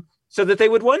them so that they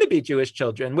would want to be Jewish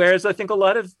children. Whereas I think a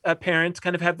lot of parents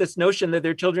kind of have this notion that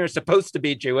their children are supposed to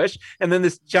be Jewish, and then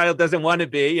this child doesn't want to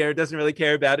be or doesn't really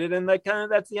care about it, and like kind of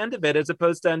that's the end of it, as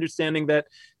opposed to understanding that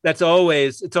it's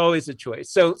always a choice.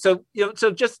 So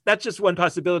just that's just one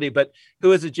possibility. But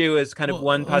who is a Jew is kind of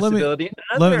one possibility.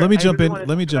 Let me jump in.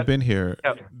 Let me jump in here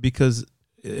because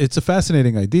it's a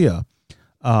fascinating idea,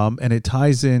 and it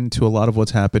ties into a lot of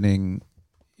what's happening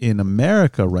in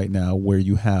America right now, where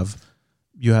you have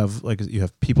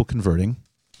people converting,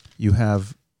 you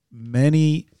have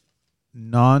many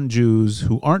non-Jews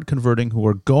who aren't converting, who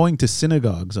are going to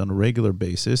synagogues on a regular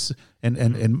basis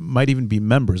and might even be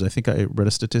members. I think I read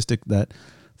a statistic that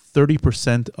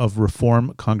 30% of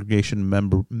Reform congregation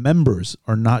members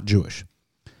are not Jewish.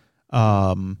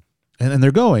 And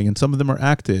they're going, and some of them are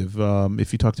active.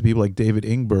 If you talk to people like David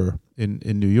Ingber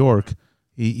in New York,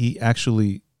 he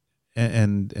actually,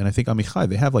 and I think Amichai,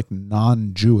 they have like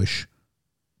non-Jewish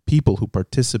people who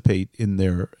participate in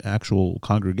their actual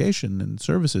congregation and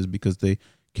services because they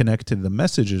connect to the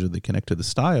messages or they connect to the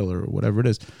style or whatever it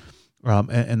is.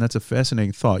 And that's a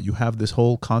fascinating thought. You have this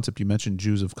whole concept. You mentioned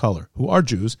Jews of color who are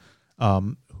Jews,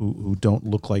 who don't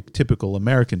look like typical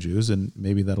American Jews, and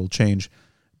maybe that'll change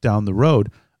down the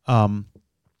road. I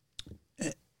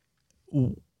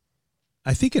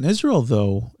think in Israel,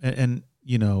 though, and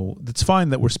it's fine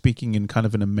that we're speaking in kind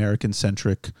of an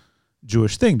American-centric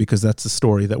Jewish thing, because that's the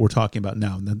story that we're talking about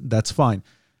now, and that's fine.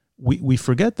 We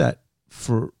forget that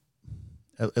for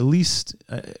at least,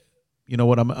 I'm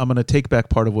going to take back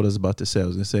part of what I was about to say. I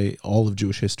was going to say all of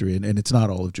Jewish history, and it's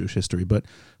not all of Jewish history, but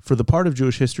for the part of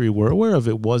Jewish history we're aware of,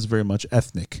 it was very much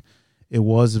ethnic. It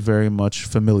was very much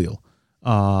familial.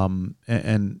 The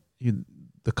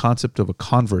concept of a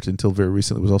convert until very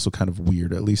recently was also kind of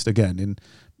weird, at least again,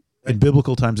 in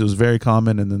biblical times, it was very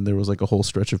common, and then there was like a whole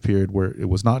stretch of period where it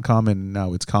was not common, and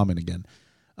now it's common again.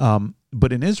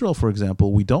 But in Israel, for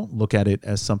example, we don't look at it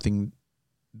as something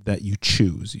that you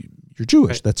choose. You're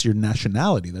Jewish. Right. That's your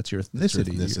nationality. That's your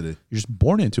ethnicity. You're just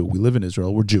born into it. We live in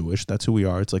Israel. We're Jewish. That's who we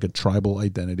are. It's like a tribal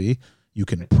identity. You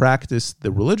can practice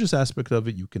the religious aspect of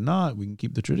it. You cannot. We can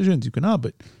keep the traditions. You cannot,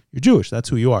 but you're Jewish. That's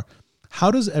who you are. How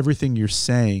does everything you're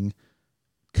saying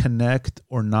connect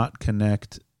or not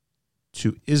connect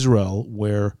to Israel,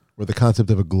 where Or the concept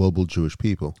of a global Jewish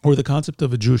people. Or the concept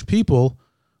of a Jewish people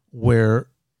where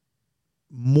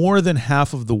more than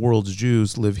half of the world's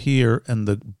Jews live here, and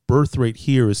the birth rate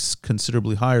here is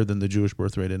considerably higher than the Jewish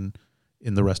birth rate in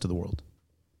the rest of the world.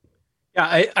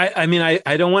 Yeah, I mean,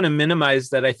 I don't want to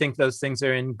minimize that. I think those things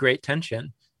are in great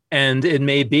tension. And it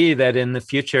may be that in the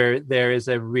future, there is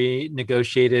a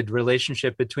renegotiated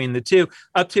relationship between the two,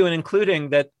 up to and including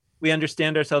that we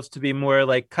understand ourselves to be more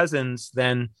like cousins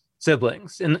than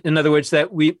siblings. In other words,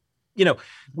 that we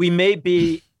may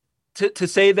be, to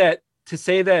say that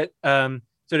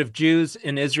sort of Jews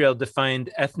in Israel defined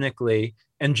ethnically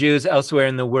and Jews elsewhere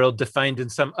in the world defined in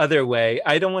some other way.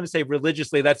 I don't want to say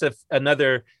religiously. That's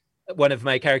another one of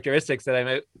my characteristics that I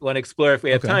might want to explore if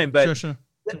we have time. But sure.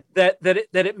 that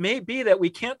it may be that we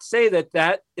can't say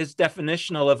that is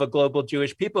definitional of a global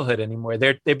Jewish peoplehood anymore.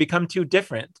 They become too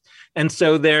different, and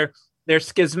so they're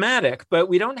schismatic. But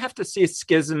we don't have to see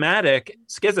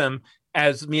schism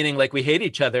as meaning like we hate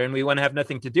each other and we want to have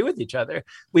nothing to do with each other.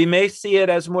 We may see it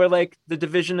as more like the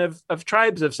division of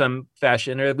tribes of some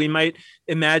fashion, or we might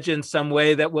imagine some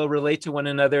way that we'll relate to one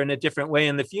another in a different way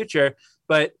in the future,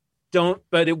 but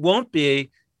it won't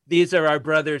be, these are our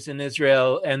brothers in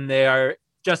Israel and they are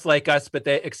just like us, but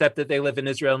except that they live in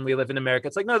Israel and we live in America.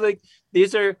 It's like, no,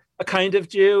 these are a kind of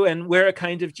Jew and we're a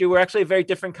kind of Jew. We're actually a very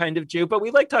different kind of Jew, but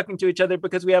we like talking to each other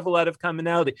because we have a lot of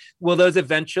commonality. Will those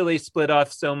eventually split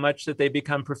off so much that they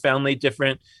become profoundly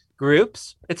different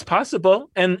groups? It's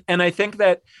possible. And I think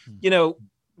that,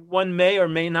 one may or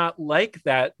may not like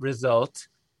that result,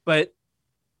 but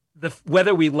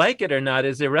whether we like it or not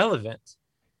is irrelevant.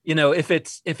 If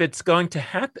it's going to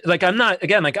happen,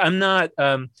 I'm not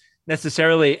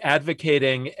necessarily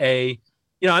advocating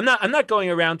I'm not going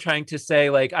around trying to say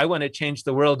like I want to change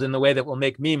the world in the way that will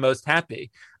make me most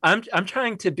happy. I'm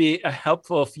trying to be a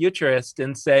helpful futurist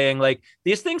in saying like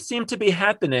these things seem to be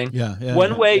happening.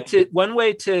 One way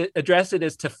to address it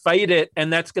is to fight it,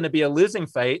 and that's going to be a losing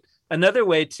fight. Another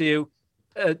way to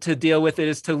deal with it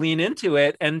is to lean into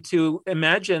it and to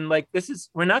imagine like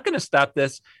we're not going to stop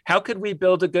this. How could we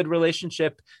build a good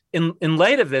relationship in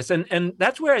light of this? And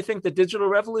that's where I think the digital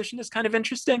revolution is kind of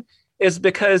interesting, is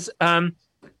because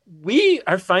we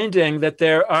are finding that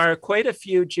there are quite a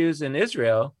few Jews in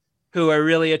Israel who are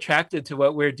really attracted to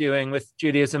what we're doing with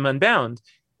Judaism Unbound.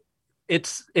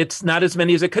 It's not as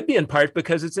many as it could be, in part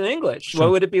because it's in English. Sure.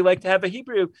 What would it be like to have a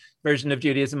Hebrew version of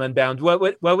Judaism Unbound? What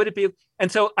would it be?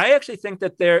 And so I actually think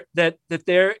that there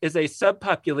is a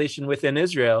subpopulation within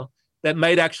Israel that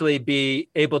might actually be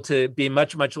able to be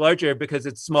much, much larger because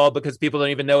it's small, because people don't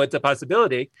even know it's a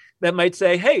possibility, that might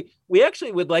say, hey, we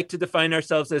actually would like to define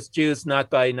ourselves as Jews, not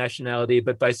by nationality,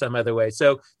 but by some other way.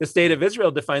 So the state of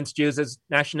Israel defines Jews as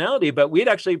nationality, but we'd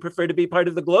actually prefer to be part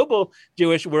of the global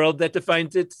Jewish world that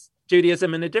defines its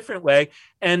Judaism in a different way.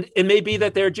 And it may be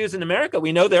that there are Jews in America.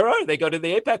 We know there are. They go to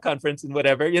the AIPAC conference and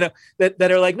whatever,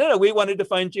 that are like, no, we want to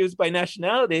define Jews by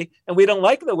nationality, and we don't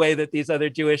like the way that these other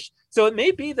Jewish. So it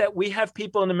may be that we have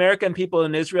people in America and people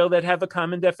in Israel that have a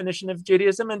common definition of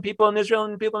Judaism, and people in Israel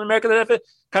and people in America that have a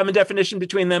common definition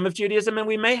between them of Judaism. And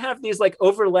we may have these like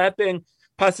overlapping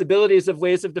possibilities of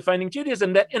ways of defining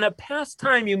Judaism that in a past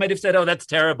time you might have said, oh, that's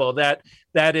terrible. That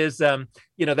is,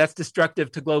 that's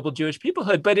destructive to global Jewish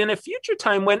peoplehood. But in a future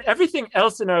time when everything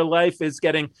else in our life is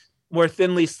getting more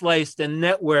thinly sliced and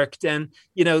networked, and,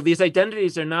 these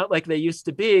identities are not like they used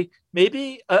to be,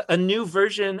 maybe a new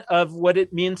version of what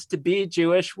it means to be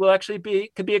Jewish will actually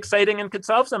could be exciting and could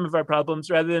solve some of our problems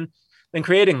rather than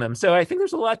creating them. So I think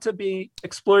there's a lot to be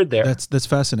explored there. That's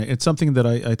fascinating. It's something that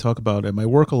I talk about at my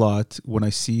work a lot when I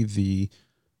see the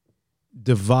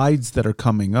divides that are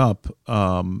coming up.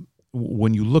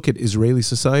 When you look at Israeli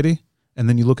society and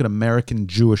then you look at American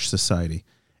Jewish society,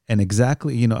 and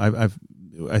exactly,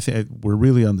 I think we're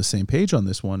really on the same page on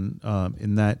this one,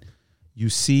 in that you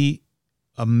see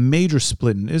a major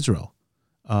split in Israel.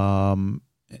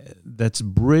 That's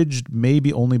bridged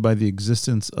maybe only by the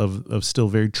existence of still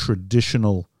very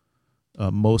traditional,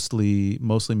 mostly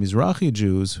Mizrahi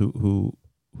Jews who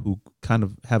kind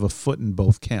of have a foot in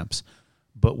both camps.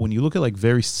 But when you look at like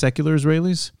very secular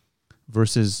Israelis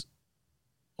versus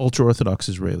ultra-Orthodox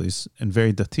Israelis and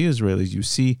very Dati Israelis, you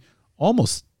see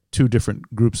almost two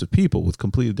different groups of people with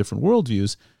completely different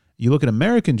worldviews. You look at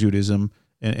American Judaism,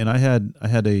 and I had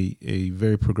a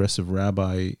very progressive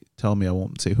rabbi tell me, I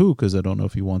won't say who because I don't know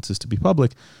if he wants this to be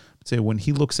public, but say when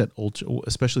he looks at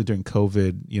especially during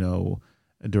COVID,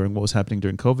 during what was happening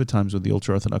during COVID times with the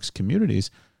ultra-Orthodox communities,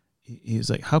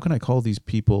 he's like, how can I call these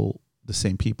people the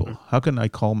same people? How can I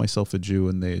call myself a Jew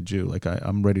and they a Jew? Like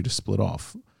I'm ready to split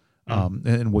off.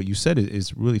 And what you said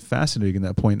is really fascinating in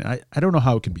that point. I don't know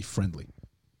how it can be friendly.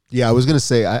 Yeah, I was gonna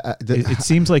say. It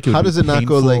seems like how does it not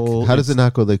go like? How does it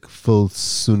not go like full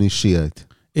Sunni Shiite?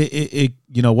 It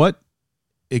you know what?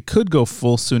 It could go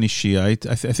full Sunni Shiite.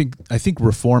 I think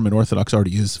Reform and Orthodox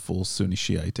already is full Sunni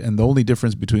Shiite, and the only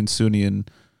difference between Sunni and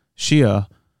Shia,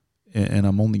 and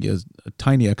I'm only a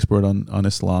tiny expert on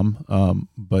Islam,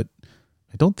 but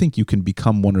I don't think you can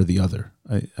become one or the other.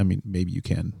 I mean, maybe you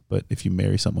can, but if you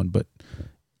marry someone, but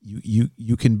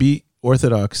you can be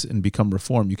Orthodox and become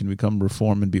Reform. You can become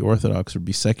Reform and be Orthodox, or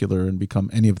be secular and become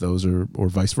any of those, or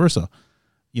vice versa.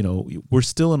 You know, we're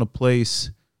still in a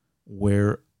place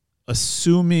where,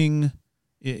 assuming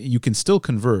you can still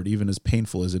convert, even as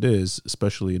painful as it is,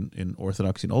 especially in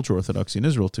Orthodoxy and ultra-Orthodoxy in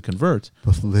Israel, to convert.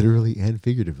 Both literally and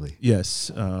figuratively.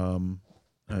 Yes. I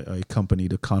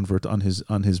accompanied a convert on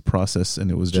his process,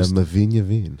 and it was just...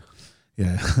 Yavin.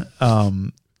 Yeah.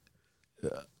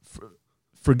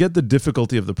 Forget the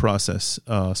difficulty of the process,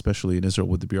 especially in Israel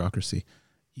with the bureaucracy.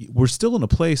 We're still in a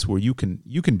place where you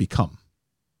can become.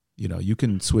 You know, you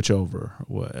can switch over.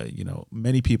 You know,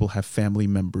 many people have family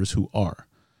members who are.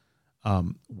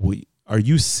 Are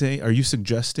you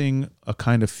suggesting a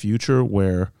kind of future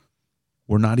where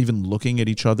we're not even looking at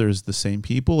each other as the same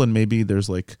people, and maybe there's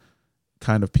like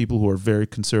kind of people who are very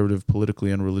conservative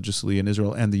politically and religiously in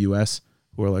Israel and the U.S.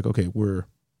 who are like, okay, we're,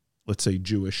 let's say,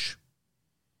 Jewish.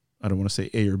 I don't want to say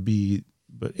A or B,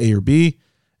 but A or B,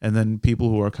 and then people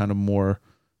who are kind of more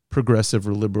progressive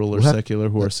or liberal or secular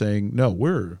who are saying, no,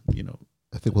 we're, you know.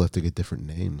 I think we'll have to get different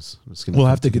names. We'll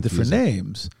have to get different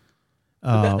names.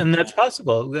 And that's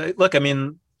possible. Look, I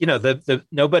mean, you know, the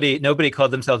nobody called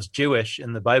themselves Jewish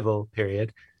in the Bible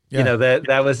period. Yeah. You know,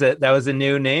 that was a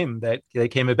new name that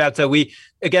came about. So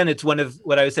it's one of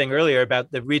what I was saying earlier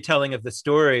about the retelling of the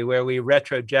story, where we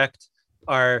retroject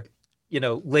our, you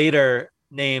know, later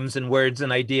names and words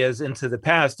and ideas into the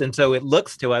past. And so it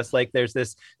looks to us like there's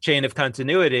this chain of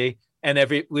continuity, and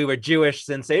we were Jewish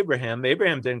since Abraham.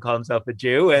 Abraham didn't call himself a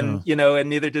Jew, and you know, and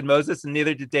neither did Moses, and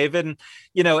neither did David, and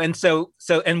you know, and so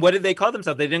and what did they call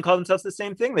themselves? They didn't call themselves the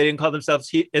same thing. They didn't call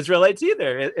themselves Israelites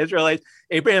either. Israelites.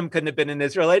 Abraham couldn't have been an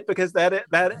Israelite because that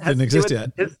didn't exist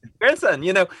yet. His grandson,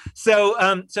 you know. So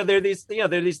there are these, you know,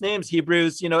 there are these names,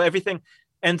 Hebrews, you know, everything,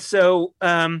 and so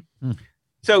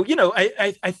so you know,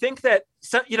 I think that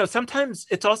you know, sometimes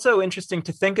it's also interesting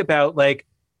to think about, like,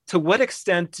 to what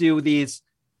extent do these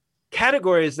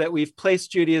categories that we've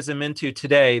placed Judaism into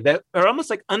today, that are almost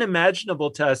like unimaginable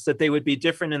to us that they would be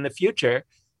different in the future,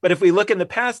 but if we look in the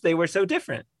past, they were so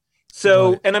different.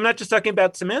 So, and I'm not just talking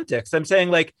about semantics. I'm saying,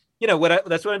 like, you know,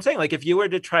 that's what I'm saying. Like, if you were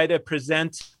to try to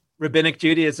present rabbinic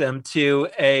Judaism to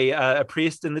a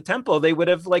priest in the temple, they would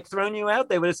have like thrown you out.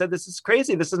 They would have said, "This is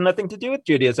crazy. This has nothing to do with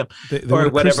Judaism," or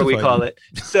whatever we call it.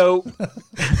 So,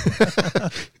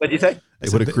 what do you say? They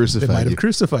would have crucified you. They might have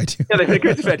crucified you. Yeah, they would have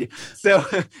crucified you. So,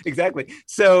 exactly.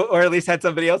 So, or at least had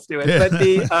somebody else do it.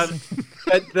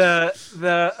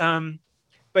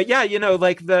 But yeah, you know,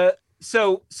 like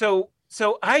so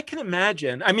I can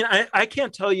imagine. I mean, I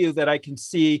can't tell you that I can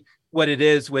see what it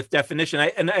is with definition.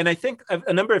 I think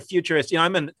a number of futurists, you know,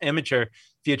 I'm an amateur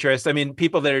futurist. I mean,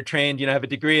 people that are trained, you know, have a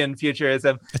degree in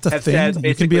futurism. It's a thing.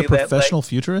 You can be a professional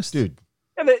futurist, dude.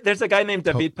 Yeah, there's a guy named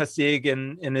David Pasig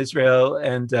in Israel,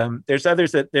 and there's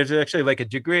others that there's actually like a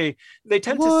degree. They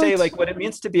tend to say, like, what it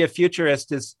means to be a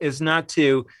futurist is not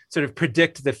to sort of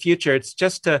predict the future. It's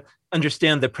just to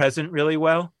understand the present really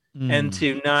well, and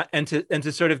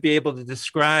to sort of be able to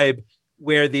describe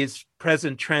where these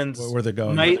present trends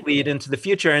might lead into the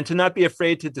future, and to not be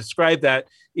afraid to describe that,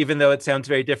 even though it sounds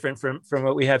very different from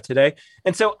what we have today.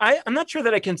 And so I'm not sure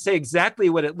that I can say exactly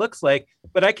what it looks like,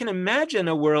 but I can imagine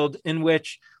a world in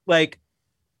which, like,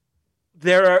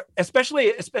 there are, especially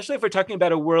if we're talking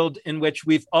about a world in which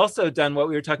we've also done what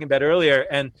we were talking about earlier,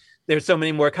 and there's so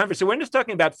many more converts. So we're not just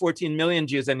talking about 14 million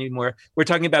Jews anymore. We're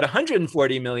talking about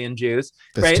 140 million Jews,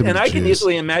 right? And I can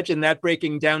easily imagine that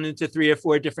breaking down into 3 or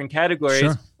 4 different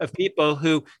categories of people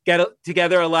who get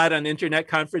together a lot on internet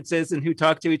conferences and who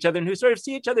talk to each other and who sort of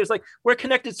see each other as like we're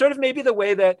connected, sort of maybe the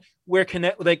way that we're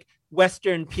connected, like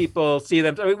Western people see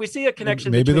them. I mean, we see a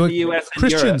connection between the U.S. and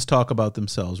Christians Europe. Talk about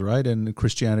themselves, right? And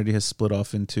Christianity has split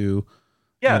off into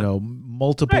you know,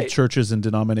 multiple churches and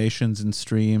denominations and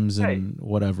streams and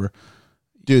whatever.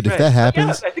 Dude, if that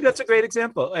happens, I think that's a great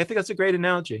example. I think that's a great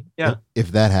analogy. Yeah.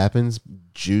 If that happens,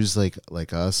 Jews like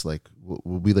us, like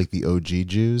we'll be like the OG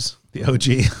Jews. The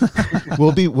OG.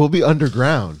 we'll be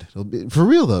underground. For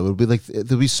real though. It'll be like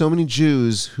there'll be so many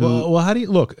Jews who. Well, how do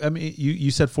you look? I mean, you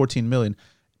said 14 million.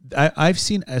 I've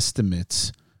seen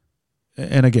estimates.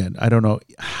 And again, I don't know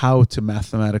how to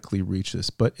mathematically reach this,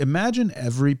 but imagine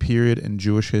every period in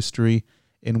Jewish history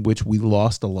in which we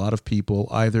lost a lot of people,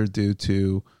 either due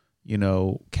to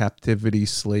captivity,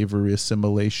 slavery,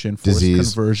 assimilation, forced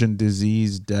conversion,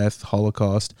 disease, death,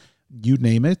 Holocaust, you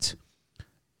name it.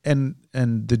 And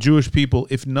the Jewish people,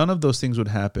 if none of those things would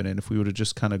happen, and if we would have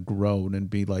just kind of grown and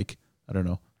be like, I don't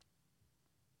know,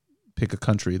 pick a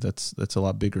country that's a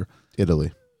lot bigger.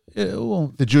 Italy.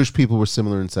 The Jewish people were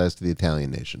similar in size to the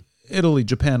Italian nation. Italy,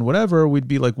 Japan, whatever, we'd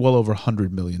be like well over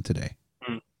 100 million today.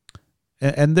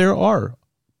 And there are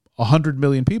 100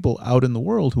 million people out in the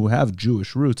world who have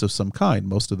Jewish roots of some kind.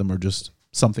 Most of them are just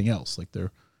something else, like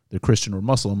they're Christian or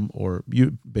Muslim, or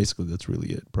basically that's really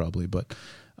it, probably. But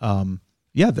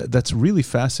that's really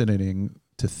fascinating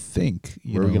to think.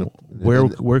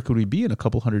 Where could we be in a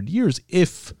couple hundred years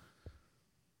if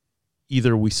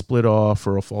either we split off,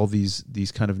 or if all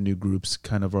these kind of new groups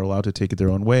kind of are allowed to take it their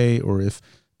own way, or if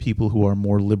people who are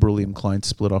more liberally inclined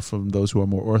split off from those who are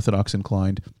more Orthodox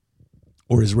inclined,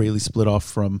 or Israeli split off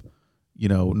from,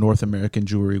 North American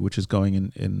Jewry, which is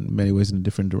going in many ways in a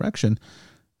different direction.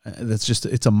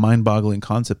 It's a mind-boggling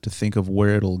concept to think of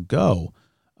where it'll go.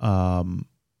 And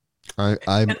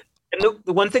the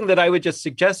one thing that I would just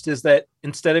suggest is that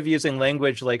instead of using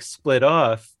language like split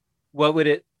off,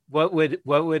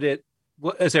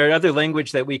 is there other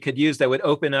language that we could use that would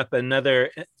open up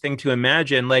another thing to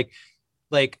imagine, like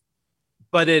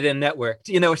budded and networked,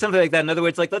 or something like that. In other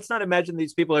words, like, let's not imagine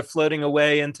these people are floating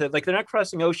away into, like, they're not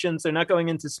crossing oceans, they're not going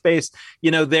into space,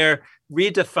 they're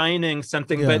redefining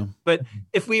something, but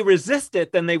if we resist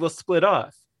it, then they will split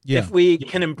off. If we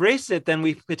can embrace it, then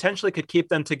we potentially could keep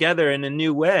them together in a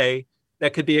new way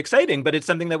that could be exciting, but it's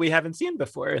something that we haven't seen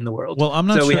before in the world. Well, I'm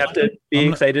not sure. We have to be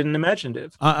excited and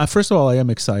imaginative. First of all, I am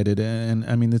excited, and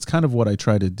I mean, it's kind of what I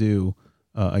try to do.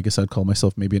 I guess I'd call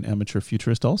myself maybe an amateur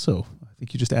futurist also. I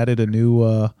think you just added a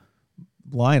new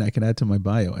line I can add to my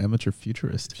bio, amateur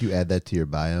futurist. If you add that to your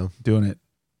bio. Doing it.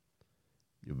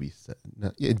 You'll be set.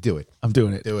 No, do it. I'm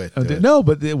doing it. Do it. No,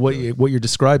 but what you're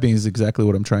describing is exactly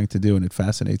what I'm trying to do, and it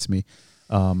fascinates me.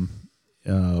 I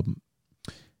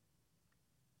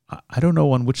don't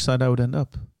know on which side I would end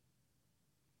up.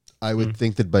 I would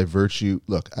think that by virtue,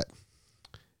 look,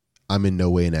 I'm in no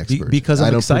way an expert. Because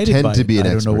I don't pretend to be an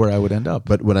expert. I don't know where I would end up.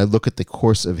 But when I look at the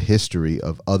course of history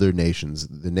of other nations,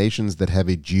 the nations that have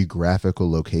a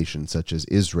geographical location, such as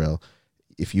Israel,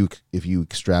 if you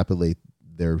extrapolate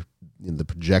the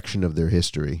projection of their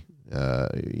history,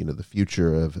 the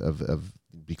future of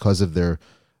because of their,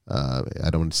 I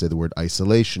don't want to say the word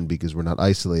isolation, because we're not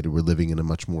isolated. We're living in a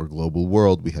much more global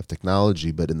world. We have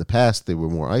technology, but in the past they were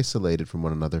more isolated from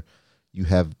one another. You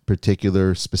have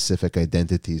particular specific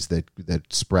identities that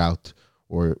sprout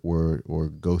or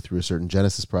go through a certain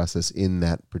genesis process in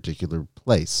that particular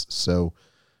place. So,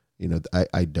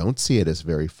 I don't see it as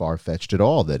very far-fetched at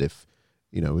all that if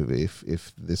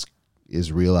this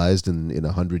is realized in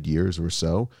 100 years or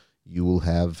so, you will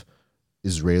have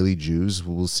Israeli Jews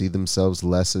who will see themselves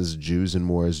less as Jews and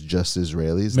more as just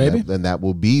Israelis. Maybe. And that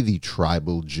will be the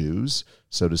tribal Jews,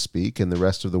 so to speak, and the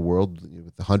rest of the world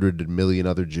with 100 million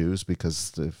other Jews,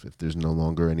 because if there's no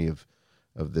longer any of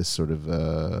this sort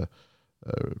of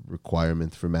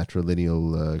requirement for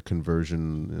matrilineal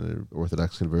conversion,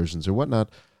 Orthodox conversions or whatnot,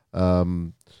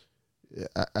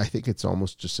 I think it's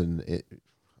almost just do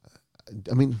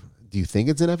you think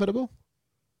it's inevitable?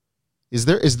 Is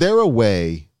there a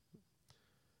way,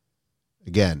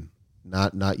 again,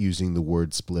 not using the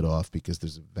word split off because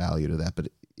there's a value to that, but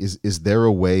is there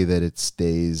a way that it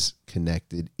stays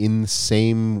connected in the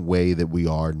same way that we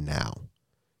are now?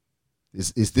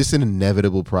 Is this an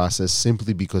inevitable process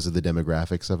simply because of the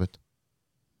demographics of it?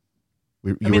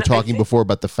 You were talking before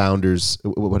about the founders.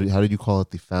 How did you call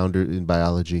it? The founder in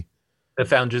biology? The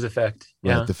founders effect.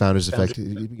 Right, yeah. The founders effect.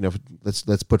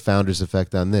 Let's put founders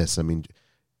effect on this. I mean,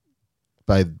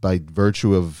 by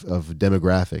virtue of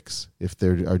demographics, if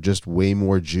there are just way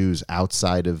more Jews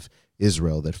outside of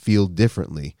Israel that feel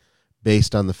differently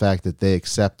based on the fact that they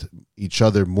accept each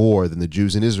other more than the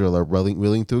Jews in Israel are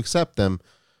willing to accept them,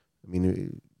 I mean,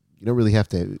 you don't really have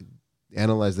to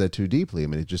analyze that too deeply. I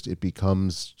mean, it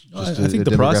becomes just a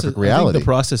demographic reality. I think the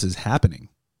process is happening.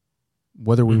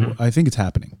 I think it's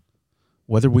happening.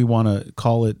 Whether we want to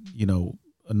call it,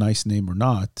 a nice name or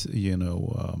not,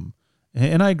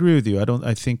 and I agree with you.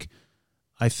 I think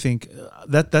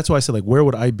that's why I said, like, where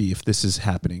would I be if this is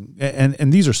happening?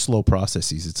 And these are slow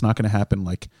processes. It's not going to happen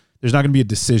like, there's not going to be a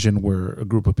decision where a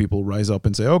group of people rise up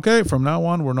and say, okay, from now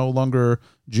on, we're no longer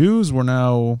Jews. We're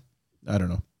now, I don't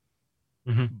know,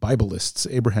 Biblists,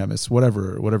 Abrahamists,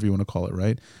 whatever you want to call it,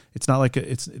 right? It's not like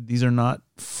these are not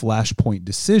flashpoint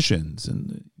decisions,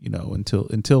 and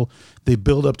until they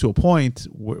build up to a point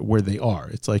where they are.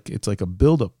 It's like a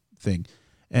build up thing.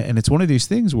 And it's one of these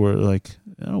things where, like,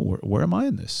 where am I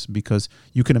in this? Because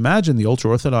you can imagine the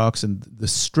ultra-Orthodox and the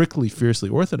strictly, fiercely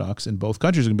Orthodox in both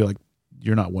countries are going to be like,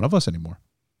 you're not one of us anymore.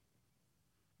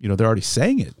 They're already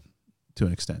saying it to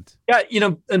an extent. Yeah,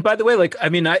 and by the way, like, I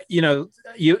mean,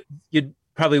 you'd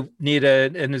probably need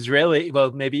an Israeli,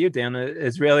 well, maybe you, Dan, an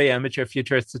Israeli amateur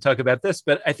futurist to talk about this,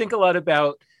 but I think a lot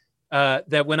about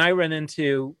that when I run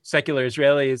into secular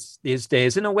Israelis these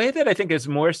days, in a way that I think is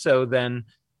more so than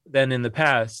in the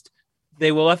past,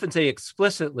 they will often say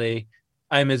explicitly,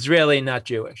 I'm Israeli, not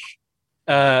Jewish.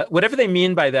 Whatever they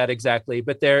mean by that exactly,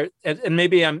 but and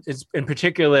maybe it's in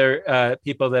particular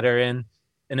people that are in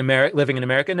America, living in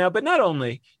America now, but not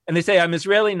only. And they say, I'm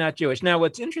Israeli, not Jewish. Now,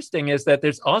 what's interesting is that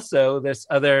there's also these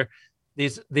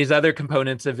other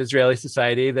components of Israeli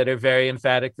society that are very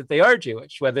emphatic that they are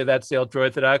Jewish, whether that's the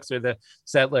ultra-Orthodox or the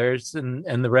settlers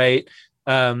and the right.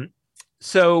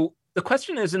 So the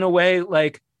question is, in a way,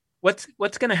 like, what's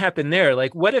going to happen there?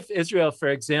 Like, what if Israel, for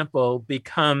example,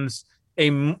 becomes a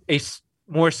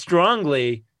more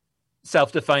strongly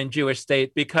self-defined Jewish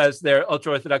state because their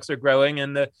ultra-Orthodox are growing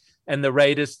and the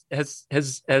right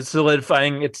has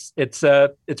solidifying its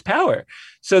power?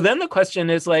 So then the question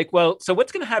is, like, well, so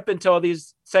what's going to happen to all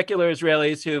these secular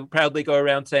Israelis who proudly go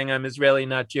around saying, I'm Israeli,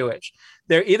 not Jewish?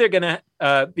 They're either going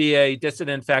to be a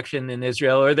dissident faction in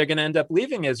Israel, or they're going to end up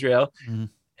leaving Israel. Mm-hmm.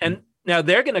 And now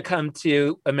they're going to come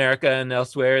to America and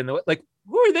elsewhere, and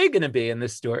who are they going to be in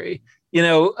this story?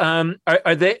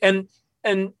 Are they?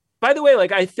 And by the way,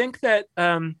 like, I think that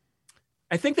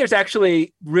I think there's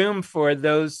actually room for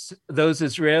those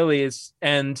Israelis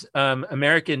and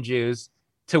American Jews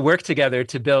to work together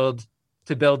to build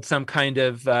some kind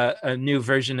of a new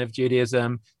version of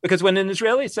Judaism. Because when an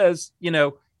Israeli says,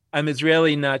 I'm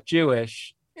Israeli, not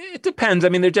Jewish, it depends. I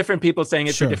mean, there are different people saying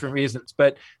it for different reasons,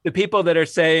 but the people that are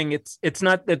saying it's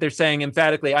not that they're saying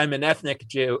emphatically, I'm an ethnic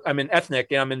Jew, I'm an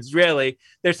Israeli.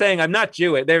 They're saying I'm not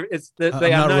Jewish. I'm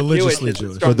not religiously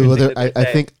Jewish.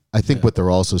 I think what they're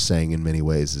also saying in many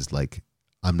ways is, like,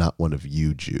 I'm not one of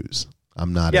you Jews.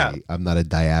 I'm not a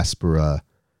diaspora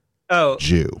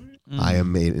Jew. Mm-hmm. I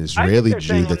am an Israeli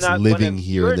Jew that's living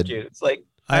here. Jews. Like,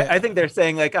 I think they're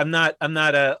saying, like, I'm not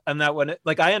one.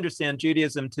 Like, I understand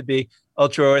Judaism to be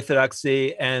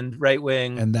ultra-Orthodoxy and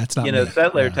right-wing, and that's not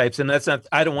settler types, and that's not.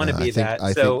 I don't want to be that.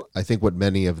 I think what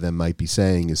many of them might be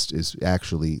saying is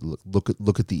actually look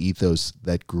at the ethos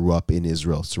that grew up in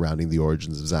Israel surrounding the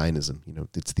origins of Zionism.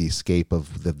 It's the escape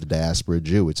of the diaspora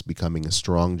Jew. It's becoming a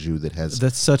strong Jew that has.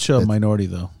 That's such a minority,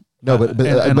 though. No, but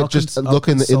just look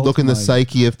in the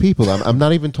psyche of people. I'm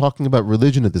not even talking about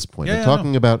religion at this point. I'm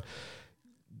talking about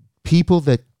people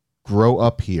that grow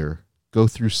up here, go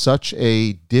through such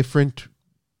a different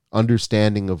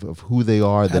understanding of who they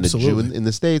are than Absolutely. A Jew in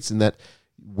the States, and that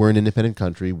we're an independent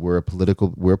country, we're a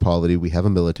polity, we have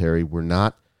a military, we're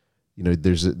not,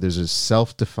 there's a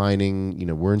self-defining,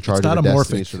 we're in charge of our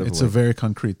destiny. It's a very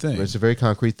concrete thing. It's a very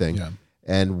concrete thing. Yeah.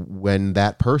 And when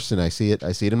that person, I see it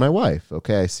in my wife.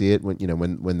 Okay, I see it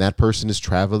when that person is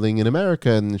traveling in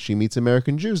America and she meets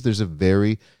American Jews,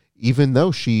 even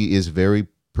though she is very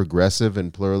progressive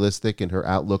and pluralistic in her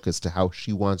outlook as to how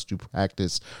she wants to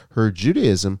practice her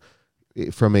Judaism,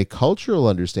 from a cultural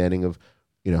understanding of,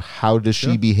 how does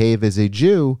she behave as a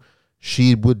Jew,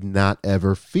 she would not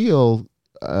ever feel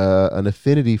an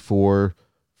affinity for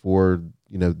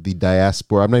the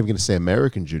diaspora. I'm not even going to say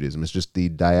American Judaism. It's just the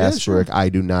diasporic. I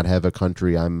do not have a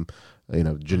country. I'm,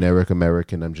 generic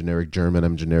American. I'm generic German.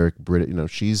 I'm generic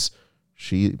British.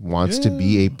 She wants to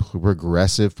be a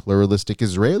progressive, pluralistic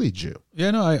Israeli Jew. Yeah,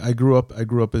 no, I grew up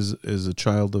as a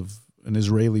child of an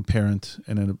Israeli parent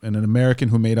and an American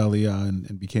who made Aliyah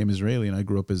and became Israeli, and I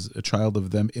grew up as a child of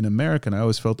them in America, and I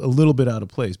always felt a little bit out of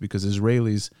place because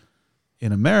Israelis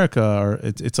in America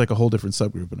it's like a whole different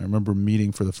subgroup. And I remember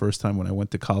meeting for the first time when I went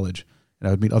to college, and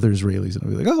I would meet other Israelis, and I'd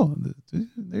be like, "Oh,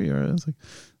 there you are." It's like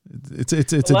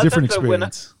it's a different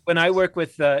experience. When I work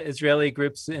with Israeli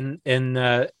groups in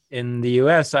the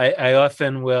U.S., I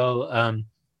often will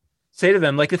say to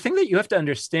them, like, the thing that you have to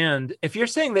understand, if you're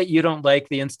saying that you don't like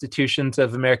the institutions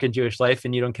of American Jewish life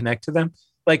and you don't connect to them,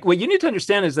 like, what you need to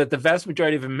understand is that the vast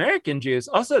majority of American Jews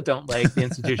also don't like the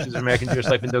institutions of American Jewish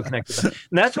life and don't connect to them.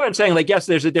 And that's what I'm saying. Like, yes,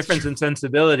 there's a difference in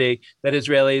sensibility that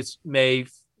Israelis may,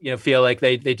 feel like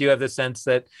they do have this sense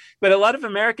that, but a lot of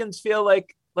Americans feel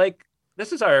like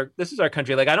this is our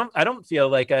country. Like, I don't feel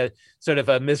like a sort of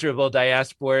a miserable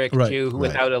diasporic Jew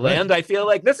without a land. Right. I feel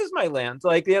like this is my land.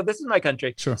 Like, this is my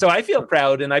country. Sure. So I feel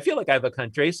proud and I feel like I have a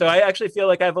country. So I actually feel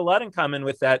like I have a lot in common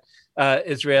with that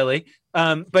Israeli.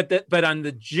 But on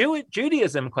the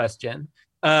Judaism question,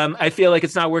 I feel like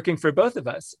it's not working for both of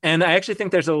us. And I actually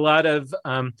think there's a lot of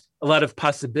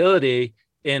possibility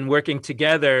in working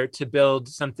together to build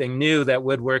something new that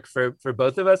would work for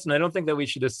both of us. And I don't think that we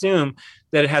should assume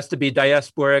that it has to be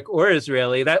diasporic or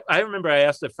Israeli. That I remember I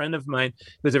asked a friend of mine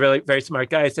who's a really very smart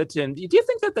guy. I said to him, do you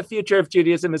think that the future of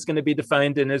Judaism is going to be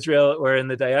defined in Israel or in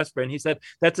the diaspora? And he said,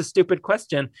 that's a stupid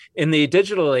question. In the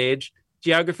digital age,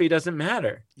 geography doesn't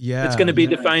matter. Yeah, it's going to be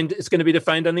defined. It's going to be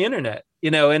defined on the internet,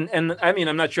 and I mean,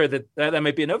 I'm not sure that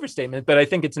might be an overstatement, but I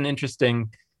think it's an interesting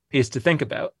piece to think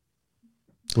about.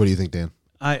 What do you think, Dan?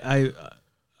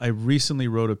 I recently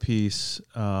wrote a piece,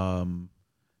 and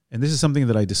this is something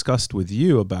that I discussed with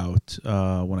you about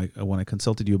when I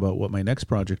consulted you about what my next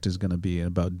project is going to be, and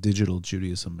about digital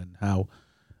Judaism and how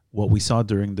what we saw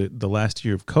during the last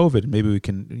year of COVID. Maybe you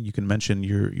can mention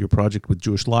your project with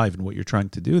Jewish Live and what you're trying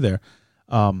to do there.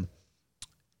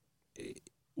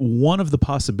 One of the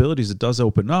possibilities it does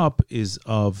open up is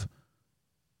of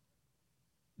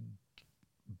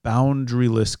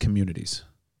boundaryless communities.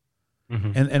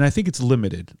 Mm-hmm. And I think it's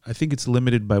limited. I think it's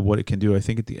limited by what it can do. I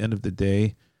think at the end of the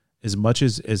day, as much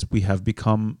as we have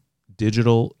become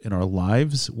digital in our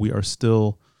lives, we are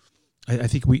still, I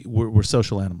think we're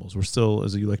social animals. We're still,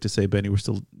 as you like to say, Benny, we're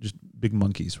still just big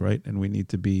monkeys, right? And we need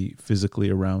to be physically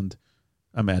around.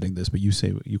 I'm adding this, but you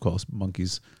call us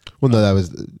monkeys. Well, no, that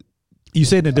was... You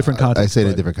say it in a different context. I say it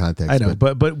in a different context. I know,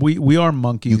 but we are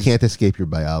monkeys. You can't escape your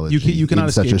biology. You cannot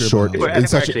escape your biology. In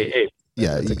such a short...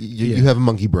 You have a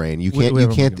monkey brain. You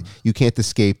can't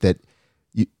escape that.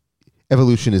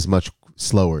 Evolution is much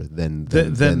slower than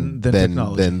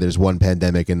technology. Then there's one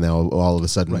pandemic, and now all of a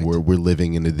sudden we're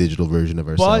living in a digital version of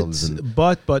ourselves.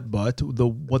 But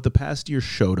what the past year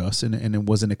showed us, and it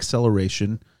was an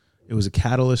acceleration. It was a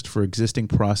catalyst for existing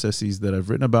processes that I've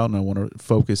written about, and I want to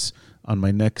focus on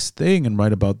my next thing and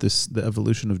write about the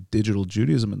evolution of digital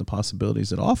Judaism and the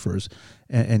possibilities it offers.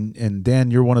 And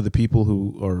Dan, you're one of the people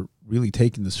who are really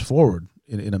taking this forward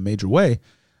in a major way.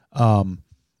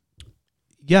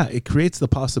 It creates the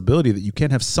possibility that you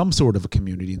can have some sort of a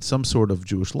community and some sort of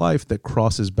Jewish life that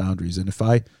crosses boundaries. And if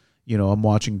I'm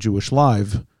watching Jewish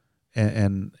Live,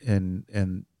 and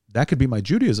that could be my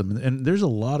Judaism. And there's a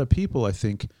lot of people, I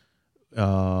think.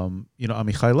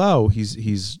 Amichai Lau,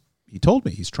 he told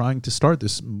me he's trying to start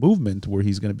this movement where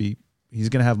he's going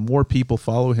to have more people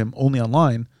follow him only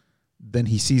online than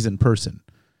he sees in person.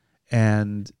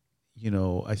 And,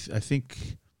 I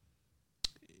think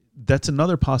that's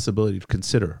another possibility to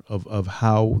consider of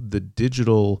how the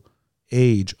digital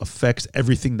age affects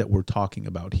everything that we're talking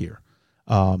about here.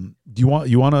 Do you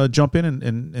want to jump in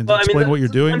and explain what you're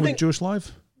doing with Jewish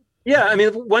Live? Yeah. I mean,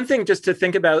 one thing just to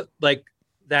think about, like,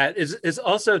 that is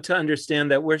also to understand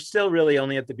that we're still really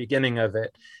only at the beginning of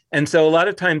it. And so a lot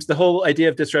of times the whole idea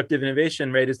of disruptive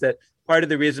innovation, right, is that part of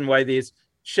the reason why these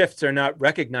shifts are not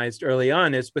recognized early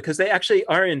on is because they actually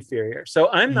are inferior. So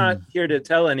I'm not here to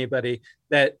tell anybody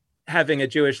that having a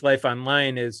Jewish life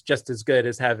online is just as good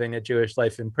as having a Jewish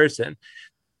life in person.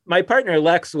 My partner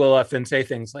Lex will often say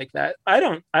things like that. I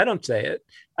don't say it.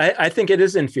 I think it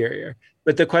is inferior.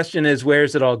 But the question is, where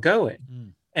is it all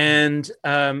going? And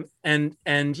I mean,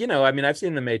 I've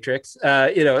seen The Matrix,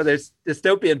 there's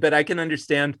dystopian, but I can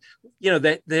understand,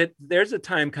 that there's a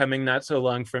time coming not so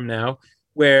long from now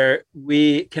where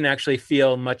we can actually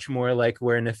feel much more like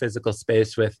we're in a physical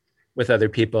space with other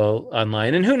people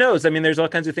online. And who knows? I mean, there's all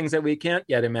kinds of things that we can't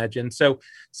yet imagine. So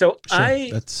sure,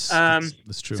 that's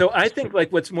true. So I think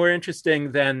like what's more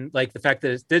interesting than like the fact that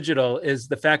it's digital is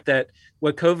the fact that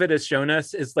what COVID has shown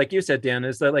us is, like you said, Dan,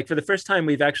 is that like for the first time,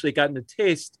 we've actually gotten a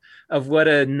taste of what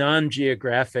a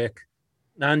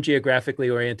non-geographically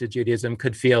oriented Judaism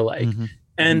could feel like. Mm-hmm.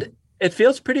 And it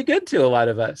feels pretty good to a lot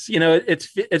of us.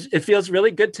 It feels really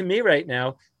good to me right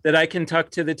now that I can talk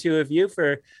to the two of you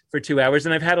for 2 hours.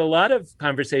 And I've had a lot of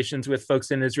conversations with folks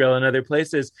in Israel and other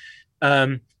places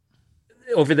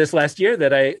over this last year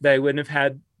that I wouldn't have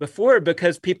had before,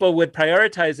 because people would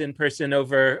prioritize in person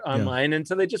over online. Yeah. And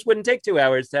so they just wouldn't take 2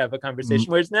 hours to have a conversation.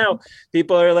 Mm-hmm. Whereas now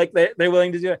people are like, they're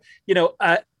willing to do it.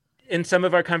 In some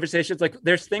of our conversations, like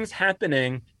there's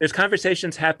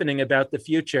conversations happening about the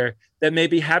future that may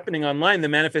be happening online. The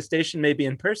manifestation may be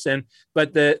in person,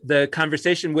 but the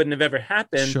conversation wouldn't have ever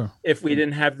happened if we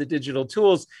didn't have the digital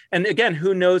tools. And again,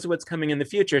 who knows what's coming in the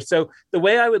future? So the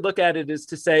way I would look at it is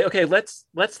to say, okay, let's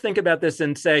think about this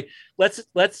and say,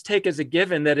 let's take as a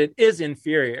given that it is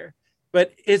inferior,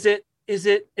 but is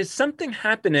something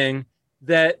happening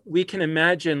that we can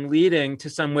imagine leading to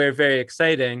somewhere very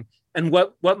exciting? And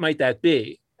what might that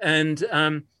be? And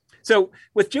so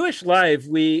with Jewish Live,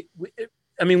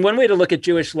 I mean, one way to look at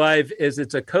Jewish Live is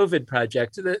it's a COVID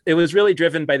project. It was really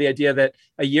driven by the idea that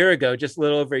a year ago, just a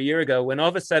little over a year ago, when all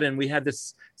of a sudden we had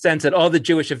this sense that all the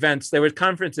Jewish events, there were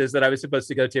conferences that I was supposed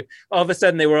to go to, all of a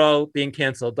sudden they were all being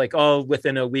canceled, like all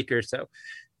within a week or so.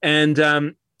 And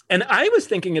I was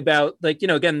thinking about, like,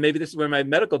 again, maybe this is where my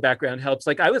medical background helps.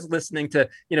 Like, I was listening to,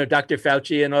 Dr.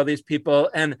 Fauci and all these people.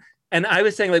 And I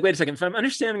was saying, like, wait a second, if I'm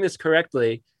understanding this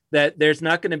correctly, that there's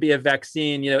not going to be a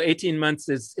vaccine, 18 months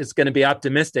is going to be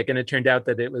optimistic. And it turned out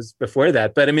that it was before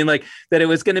that. But I mean, like, that it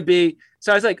was going to be.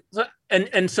 So I was like,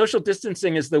 and social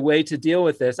distancing is the way to deal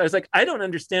with this. I was like, I don't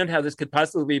understand how this could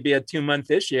possibly be a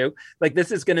 2-month issue. Like,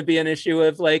 this is going to be an issue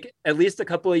of like at least a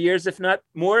couple of years, if not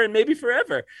more, and maybe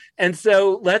forever. And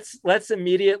so let's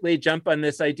immediately jump on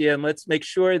this idea, and let's make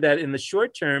sure that in the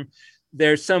short term,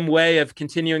 there's some way of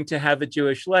continuing to have a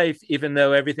Jewish life, even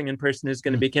though everything in person is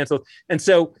going to be canceled. And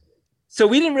so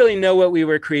we didn't really know what we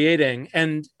were creating.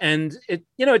 And it,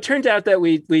 it turned out that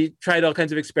we tried all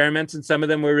kinds of experiments, and some of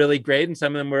them were really great and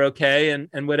some of them were okay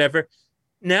and whatever.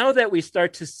 Now that we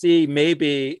start to see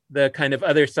maybe the kind of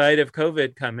other side of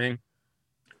COVID coming,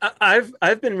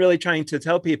 I've been really trying to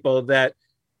tell people that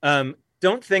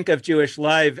don't think of Jewish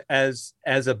Live as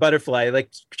a butterfly.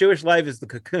 Like, Jewish Live is the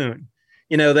cocoon.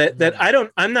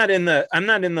 I'm not in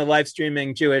the live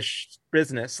streaming Jewish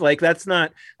business. Like, I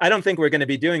don't think we're going to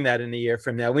be doing that in a year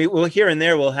from now. We'll here and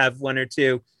there, we'll have 1 or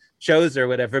 2 shows or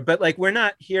whatever, but like, we're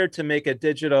not here to make a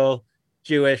digital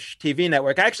Jewish TV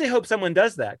network. I actually hope someone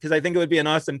does that, because I think it would be an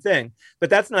awesome thing, but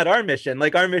that's not our mission.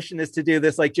 Like, our mission is to do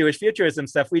this like Jewish futurism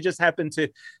stuff. We just happen to,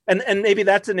 and maybe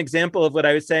that's an example of what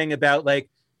I was saying about like,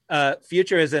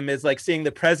 futurism is like seeing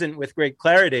the present with great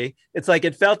clarity. It's like,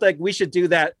 it felt like we should do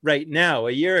that right now,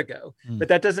 a year ago, but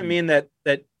that doesn't mean that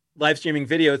live streaming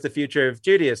video is the future of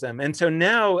Judaism. And so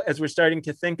now, as we're starting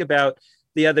to think about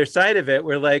the other side of it,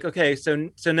 we're like, okay, so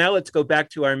now let's go back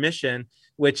to our mission,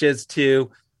 which is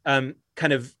to kind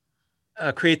of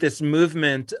create this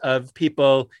movement of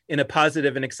people in a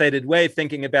positive and excited way,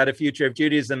 thinking about a future of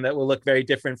Judaism that will look very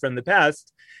different from the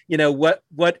past. What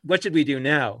should we do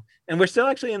now? And we're still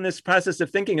actually in this process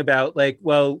of thinking about, like,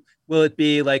 well, will it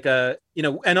be like and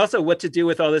also what to do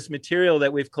with all this material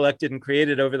that we've collected and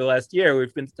created over the last year.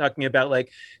 We've been talking about,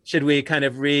 like, should we kind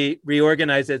of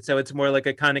reorganize it so it's more like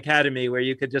a Khan Academy where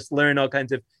you could just learn all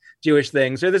kinds of Jewish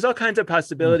things, or there's all kinds of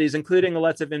possibilities, including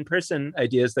lots of in-person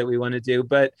ideas that we want to do.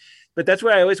 But that's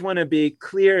where I always want to be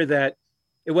clear that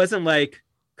it wasn't like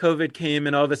COVID came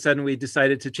and all of a sudden we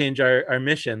decided to change our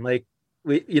mission. Like,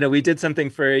 we did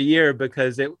something for a year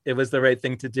because it was the right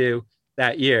thing to do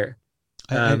that year.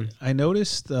 I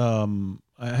noticed, I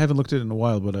haven't looked at it in a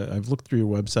while, but I've looked through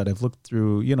your website. I've looked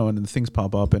through, and things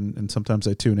pop up, and sometimes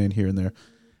I tune in here and there.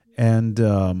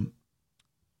 And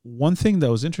one thing that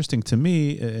was interesting to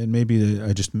me, and maybe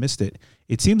I just missed it,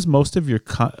 it seems most of your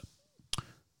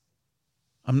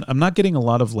I'm not getting a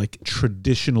lot of like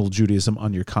traditional Judaism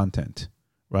on your content,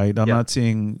 right? I'm not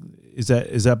seeing. Is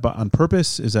that on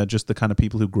purpose? Is that just the kind of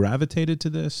people who gravitated to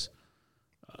this?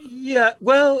 Yeah,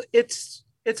 well, it's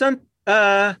on.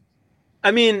 I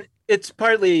mean, it's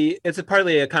partly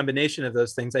a combination of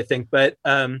those things, I think, but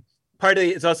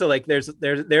partly it's also like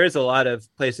there is a lot of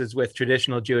places with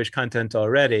traditional Jewish content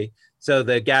already. So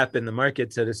the gap in the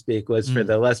market, so to speak, was for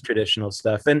the less traditional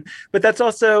stuff. But that's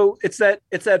also, it's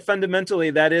that fundamentally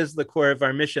that is the core of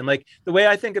our mission. Like, the way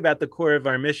I think about the core of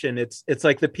our mission, it's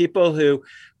like the people who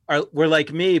were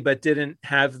like me, but didn't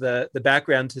have the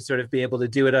background to sort of be able to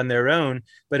do it on their own,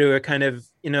 but who are kind of,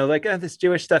 like, this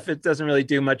Jewish stuff, it doesn't really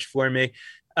do much for me.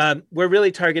 We're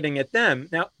really targeting at them.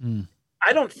 Now,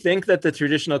 I don't think that the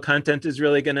traditional content is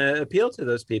really going to appeal to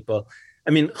those people. I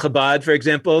mean, Chabad, for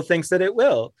example, thinks that it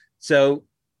will. So,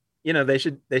 they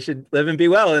should live and be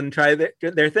well and try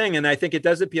their thing. And I think it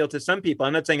does appeal to some people.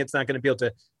 I'm not saying it's not going to appeal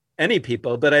to any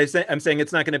people, but I'm saying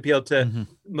it's not going to appeal to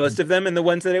most of them. And the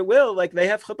ones that it will, like, they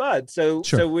have Chabad. So,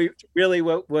 So we really,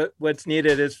 what's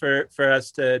needed is for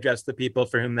us to address the people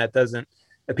for whom that doesn't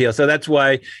appeal. So that's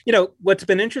why, what's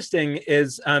been interesting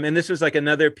is, and this was like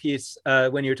another piece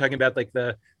when you were talking about like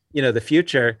the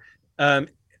future,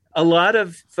 a lot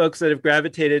of folks that have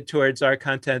gravitated towards our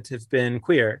content have been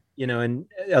queer, and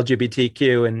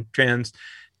LGBTQ and trans.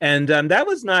 And that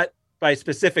was not by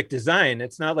specific design.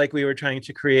 It's not like we were trying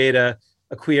to create a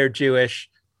queer Jewish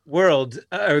world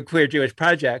or a queer Jewish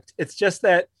project. It's just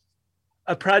that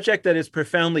a project that is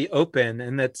profoundly open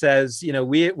and that says,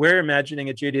 we're imagining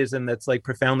a Judaism that's like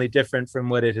profoundly different from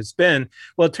what it has been.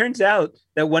 Well, it turns out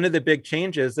that one of the big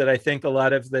changes that I think a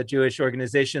lot of the Jewish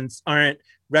organizations aren't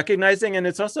recognizing, and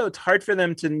it's hard for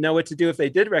them to know what to do if they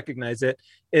did recognize it,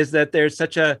 is that there's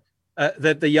such a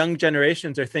that the young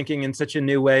generations are thinking in such a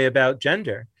new way about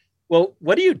gender. Well,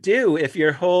 what do you do if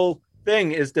your whole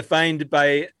thing is defined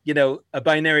by, a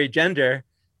binary gender?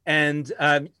 And,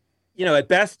 at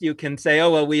best you can say,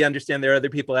 oh, well, we understand there are other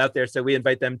people out there, so we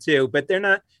invite them too, but they're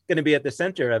not going to be at the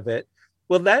center of it.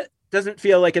 Well, that doesn't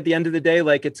feel like at the end of the day,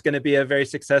 like it's going to be a very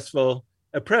successful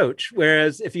approach.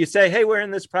 Whereas if you say, hey, we're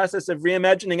in this process of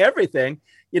reimagining everything,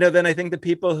 then I think the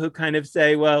people who kind of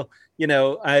say, well,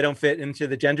 I don't fit into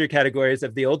the gender categories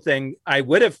of the old thing, I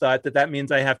would have thought that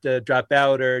means I have to drop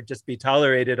out or just be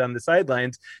tolerated on the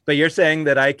sidelines. But you're saying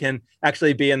that I can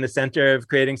actually be in the center of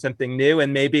creating something new,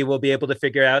 and maybe we'll be able to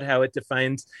figure out how it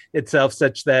defines itself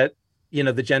such that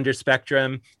the gender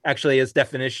spectrum actually is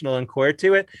definitional and core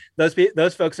to it.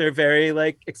 Those folks are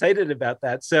very excited about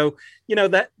that. So,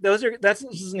 that's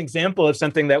just an example of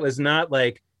something that was not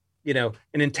an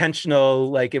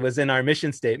intentional, it was in our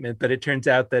mission statement, but it turns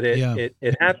out that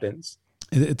it happens.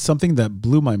 It's something that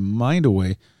blew my mind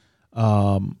away.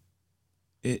 Are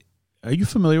you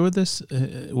familiar with this?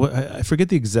 I forget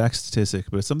the exact statistic,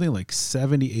 but it's something like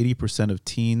 70-80% of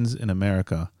teens in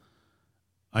America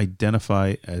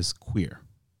identify as queer.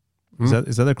 Is that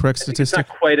the correct statistic? It's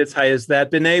not quite as high as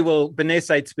that. Benet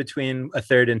cites between a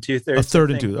third and 2/3. A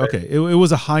third and two. Okay, it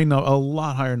was a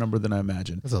lot higher number than I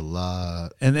imagined. That's a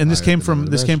lot. And this came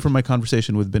from my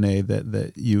conversation with Benet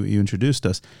that you introduced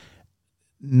us.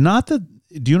 Not that.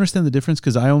 Do you understand the difference?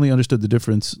 Because I only understood the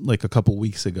difference a couple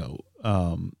weeks ago.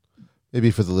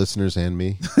 Maybe for the listeners and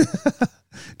me.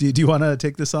 Do you want to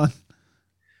take this on?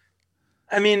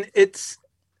 I mean,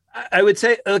 I would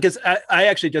say, because I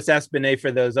actually just asked Benet for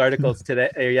those articles today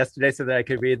or yesterday so that I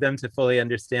could read them to fully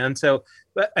understand. So,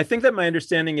 but I think that my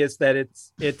understanding is that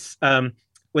it's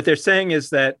what they're saying is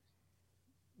that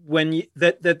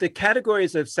that the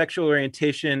categories of sexual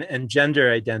orientation and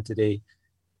gender identity,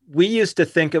 we used to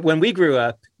think of when we grew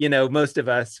up, most of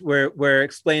us were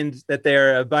explained that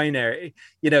they're a binary.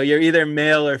 You're either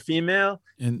male or female,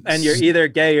 and you're either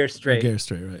gay or straight. Gay or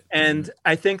straight, right? And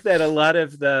I think that a lot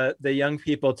of the young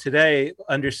people today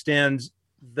understand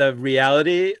the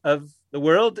reality of the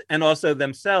world and also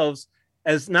themselves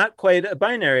as not quite a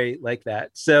binary like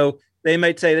that. So they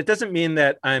might say that doesn't mean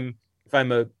that if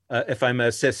I'm a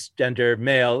cisgender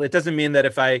male, it doesn't mean that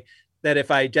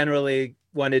if I generally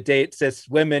want to date cis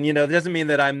women, it doesn't mean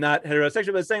that I'm not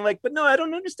heterosexual, but saying but no, I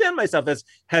don't understand myself as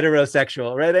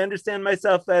heterosexual, right? I understand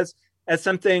myself as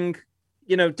something,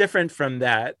 different from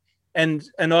that. And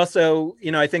also,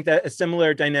 I think that a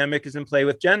similar dynamic is in play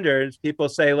with genders. People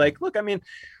say look, I mean,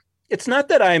 it's not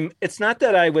that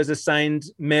I was assigned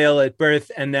male at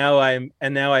birth and now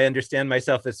I understand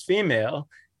myself as female.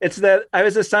 It's that I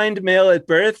was assigned male at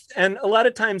birth, and a lot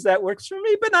of times that works for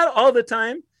me, but not all the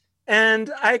time.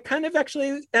 And I kind of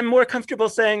actually am more comfortable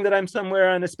saying that I'm somewhere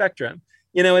on a spectrum,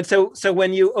 and so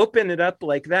when you open it up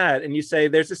like that and you say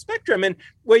there's a spectrum, and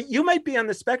what you might be on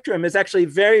the spectrum is actually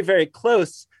very, very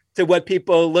close to what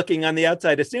people looking on the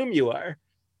outside assume you are.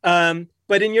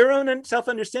 But in your own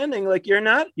self-understanding,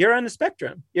 you're on the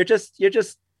spectrum. You're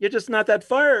just not that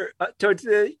far towards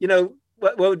the,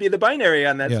 what would be the binary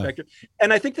on that spectrum.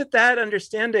 And I think that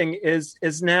understanding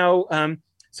is now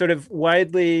sort of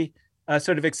widely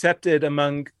sort of accepted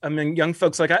among young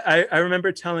folks. I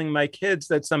remember telling my kids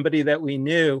that somebody that we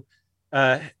knew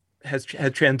had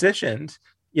transitioned,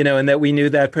 and that we knew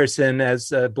that person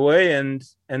as a boy, and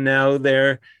now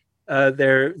their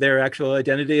actual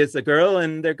identity is a girl,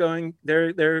 and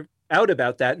they're out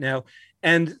about that now.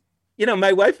 And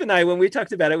my wife and I, when we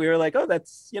talked about it, we were like, oh,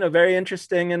 that's very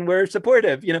interesting, and we're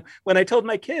supportive. When I told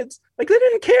my kids, they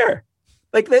didn't care,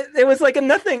 it was a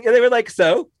nothing. They were like,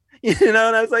 so. And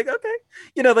I was like, okay,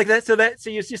 that. So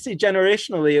you see,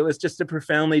 generationally, it was just a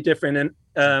profoundly different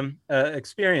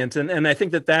experience. And I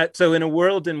think that so in a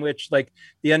world in which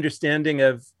the understanding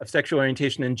of sexual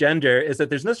orientation and gender is that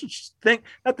there's no such thing,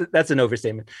 not that that's an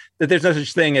overstatement, that there's no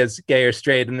such thing as gay or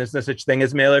straight, and there's no such thing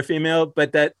as male or female,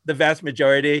 but that the vast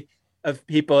majority of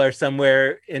people are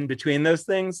somewhere in between those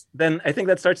things, then I think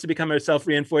that starts to become a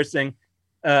self-reinforcing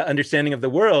understanding of the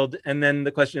world. And then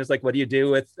the question is what do you do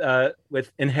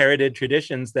with inherited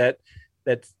traditions that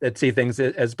see things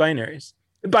as binaries?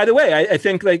 By the way, I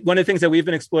think one of the things that we've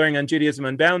been exploring on Judaism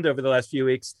Unbound over the last few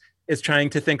weeks is trying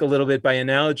to think a little bit by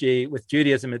analogy with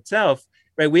Judaism itself,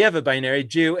 right? We have a binary,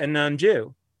 Jew and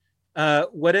non-Jew.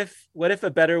 What if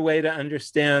a better way to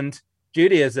understand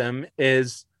Judaism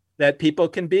is that people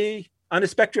can be on a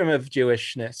spectrum of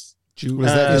Jewishness?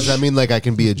 Does that mean like I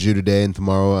can be a Jew today and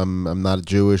tomorrow I'm not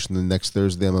Jewish, and then next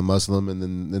Thursday I'm a Muslim, and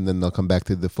then they'll come back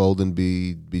to the fold and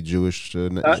be Jewish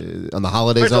on the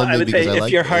holidays only? I would say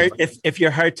if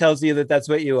your heart tells you that that's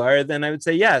what you are, then I would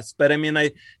say yes. But I mean,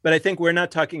 I think we're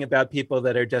not talking about people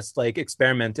that are just like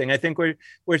experimenting. I think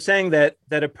we're saying that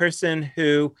a person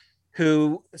who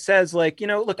says like,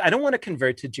 look, I don't want to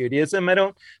convert to Judaism. I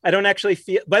don't actually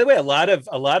feel. By the way, a lot of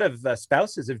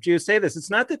spouses of Jews say this. It's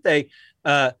not that they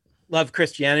love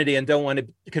Christianity and don't want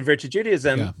to convert to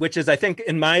Judaism, which is, I think,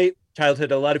 in my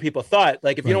childhood, a lot of people thought,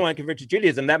 like, if you don't want to convert to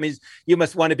Judaism, that means you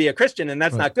must want to be a Christian, and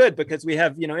that's not good because we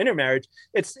have, intermarriage.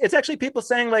 It's actually people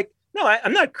saying like, no,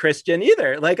 I'm not Christian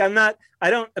either. Like, I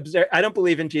don't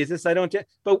believe in Jesus.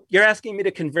 But you're asking me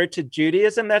to convert to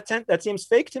Judaism. That seems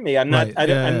fake to me. I'm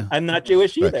not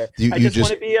Jewish either. I just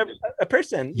want to be a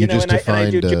person, and I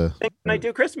do Jewish things and I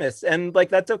do Christmas, and like,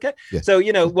 that's okay. Yeah. So,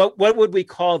 what would we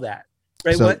call that?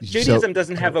 Right. Judaism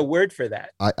doesn't have a word for that.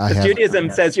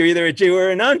 Judaism says you're either a Jew or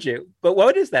a non-Jew. But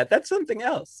what is that? That's something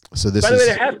else. So by the way,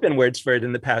 there have been words for it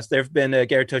in the past. There have been a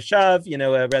Ger Toshav,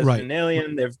 a resident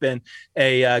alien. There have been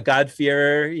a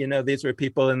God-fearer. These were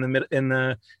people in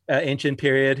the ancient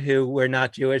period who were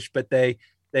not Jewish, but they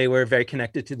were very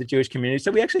connected to the Jewish community. So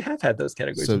we actually have had those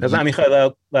categories. So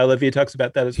Amichai Lau-Levi talks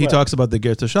about that as well. He talks about the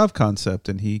Ger Toshav concept,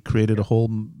 and he created a whole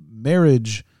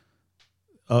marriage.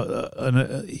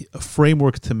 A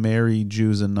framework to marry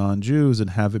Jews and non-Jews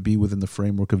and have it be within the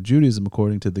framework of Judaism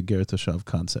according to the Ger Toshav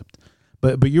concept.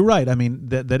 But you're right. I mean,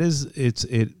 that is it's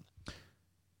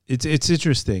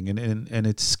interesting and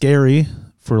it's scary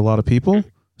for a lot of people,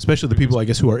 especially the people, I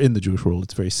guess, who are in the Jewish world.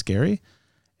 It's very scary.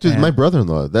 Dude, my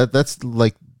brother-in-law, that's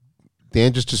like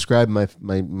Dan just described my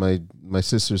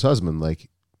sister's husband. Like,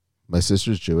 my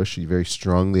sister's Jewish. She very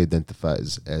strongly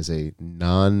identifies as a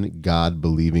non-God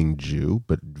believing Jew,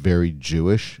 but very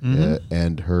Jewish. Mm-hmm.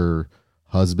 And her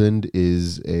husband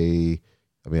is I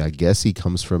guess he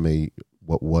comes from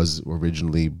what was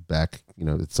originally back,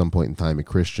 at some point in time, a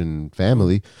Christian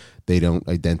family. They don't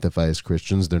identify as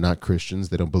Christians. They're not Christians.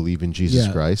 They don't believe in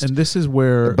Jesus Christ. And this is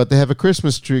where... But they have a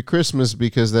Christmas tree at Christmas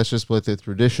because that's just what the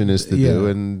tradition is to do.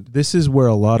 And this is where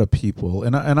a lot of people...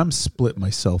 And I'm split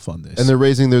myself on this. And they're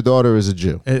raising their daughter as a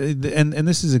Jew. And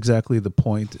this is exactly the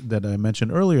point that I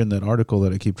mentioned earlier in that article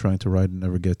that I keep trying to write and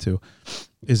never get to,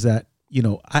 is that,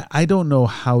 I don't know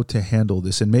how to handle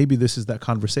this. And maybe this is that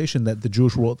conversation that the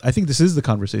Jewish world... I think this is the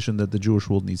conversation that the Jewish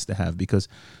world needs to have, because...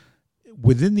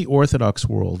 within the Orthodox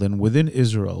world and within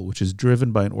Israel, which is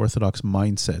driven by an Orthodox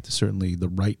mindset, certainly the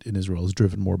right in Israel is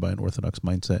driven more by an Orthodox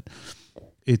mindset.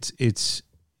 It's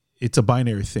a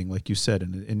binary thing, like you said,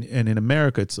 and in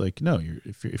America, it's like, no,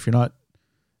 if you're not,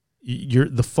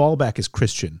 the fallback is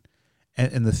Christian,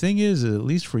 and the thing is, at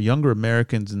least for younger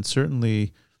Americans, and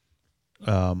certainly,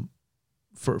 I'm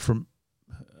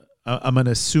going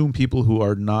to assume people who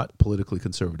are not politically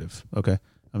conservative. Okay.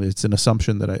 I mean, it's an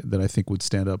assumption that I think would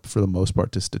stand up for the most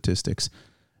part to statistics.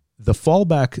 The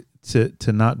fallback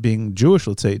to not being Jewish,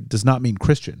 let's say, does not mean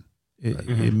Christian.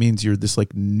 It means you're this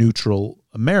like neutral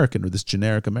American or this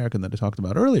generic American that I talked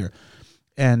about earlier.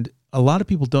 And a lot of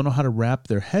people don't know how to wrap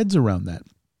their heads around that.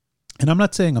 And I'm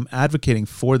not saying I'm advocating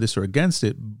for this or against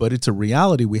it, but it's a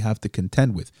reality we have to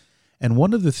contend with. And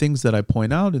one of the things that I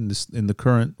point out in the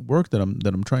current work that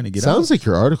I'm trying to get out. Sounds like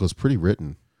your article is pretty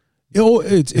written.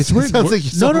 It's written. Sounds like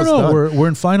no. We're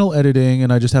in final editing,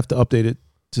 and I just have to update it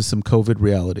to some COVID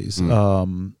realities.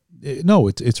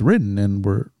 It's written, and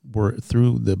we're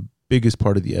through the biggest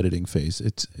part of the editing phase.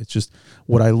 It's just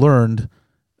what I learned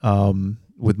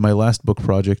with my last book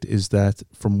project is that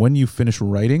from when you finish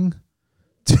writing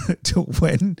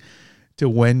to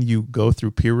when you go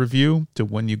through peer review, to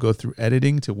when you go through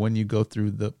editing, to when you go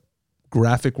through the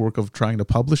graphic work of trying to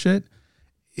publish it,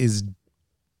 is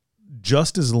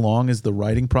just as long as the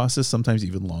writing process, sometimes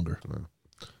even longer. Wow.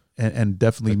 And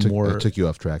definitely more. I took you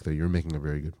off track, though. You're making a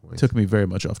very good point. Took me very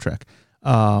much off track.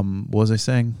 What was I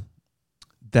saying?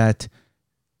 That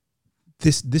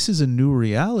this is a new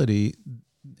reality,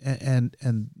 and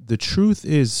the truth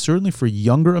is, certainly for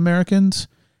younger Americans,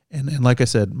 and like I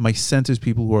said, my sense is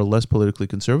people who are less politically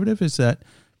conservative, is that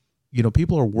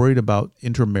people are worried about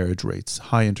intermarriage rates,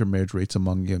 high intermarriage rates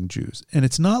among young Jews. And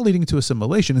it's not leading to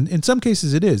assimilation. And in some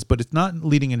cases it is, but it's not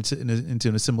leading into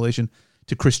an assimilation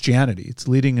to Christianity. It's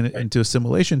leading into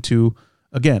assimilation to,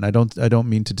 again, I don't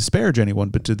mean to disparage anyone,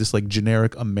 but to this like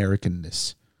generic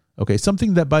Americanness. Okay,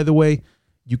 something that, by the way,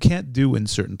 you can't do in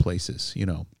certain places,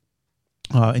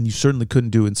 and you certainly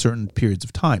couldn't do in certain periods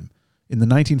of time. In the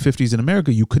 1950s in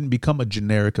America, you couldn't become a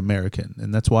generic American.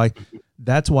 And that's why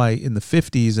in the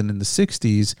 50s and in the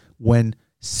 60s, when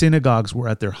synagogues were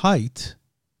at their height,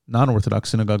 non-Orthodox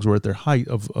synagogues were at their height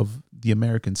of the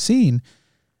American scene,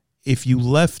 if you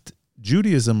left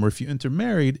Judaism or if you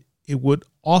intermarried, it would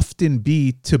often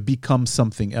be to become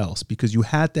something else, because you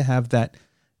had to have that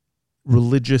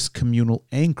religious communal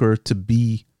anchor to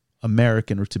be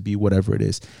American or to be whatever it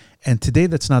is. And today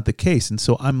that's not the case. And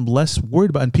so I'm less worried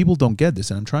about, and people don't get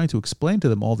this, and I'm trying to explain to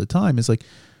them all the time, is like,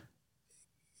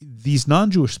 these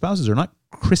non-Jewish spouses are not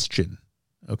Christian,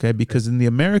 okay? Because in the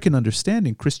American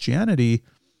understanding, Christianity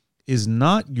is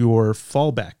not your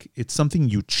fallback. It's something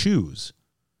you choose,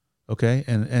 okay?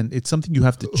 And it's something you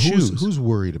have to choose. Who's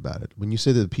worried about it? When you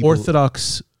say that people...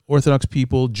 Orthodox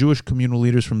people, Jewish communal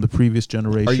leaders from the previous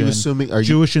generation. Are you assuming...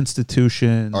 Jewish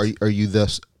institutions. Are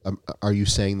you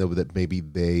saying, though, that maybe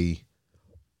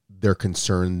they're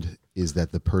concerned is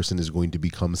that the person is going to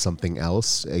become something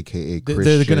else, aka Christian?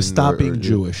 They're going to stop being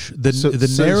Jewish.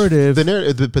 The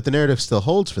narrative, but the narrative still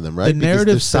holds for them, right? The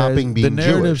narrative stopping being the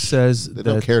narrative Jewish. says they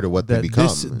don't care to what they become.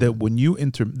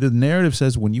 The narrative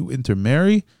says when you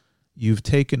intermarry, you've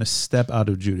taken a step out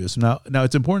of Judaism. Now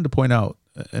it's important to point out,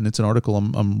 and it's an article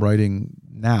I'm writing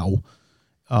now.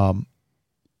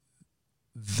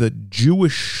 The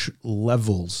Jewish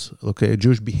levels, okay,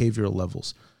 Jewish behavioral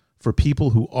levels for people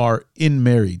who are in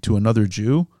married to another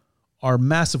Jew are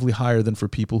massively higher than for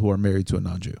people who are married to a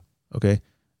non-Jew, okay?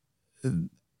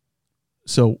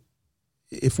 So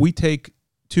if we take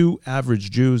two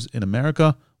average Jews in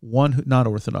America, one not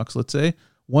Orthodox, let's say,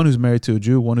 one who's married to a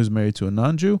Jew, one who's married to a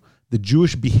non-Jew, the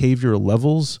Jewish behavioral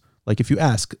levels, like if you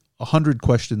ask 100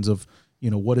 questions of,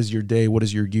 what is your day, what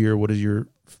is your year, what is your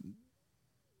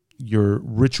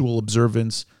ritual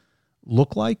observance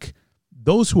look like,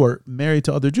 those who are married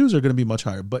to other Jews are going to be much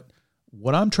higher. But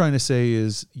what I'm trying to say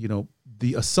is,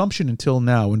 the assumption until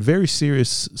now, and very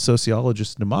serious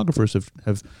sociologists and demographers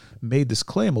have made this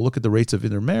claim, look at the rates of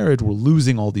intermarriage, we're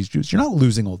losing all these Jews. You're not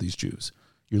losing all these Jews.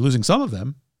 You're losing some of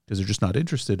them because they're just not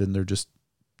interested and they're just,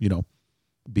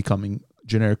 becoming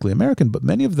generically American. But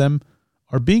many of them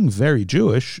are being very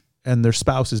Jewish and their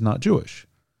spouse is not Jewish.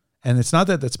 And it's not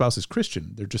that spouse is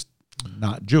Christian. They're just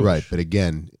not Jewish. Right. But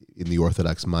again, in the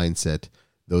Orthodox mindset,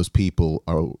 those people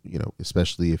are,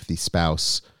 especially if the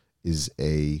spouse is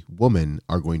a woman,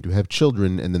 are going to have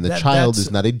children, and then the child is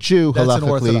not a Jew. That's an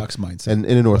Orthodox mindset. And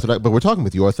in an Orthodox, but we're talking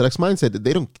with the Orthodox mindset, that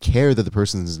they don't care that the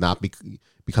person is not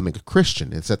becoming a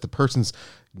Christian. It's that the person's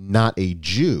not a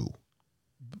Jew.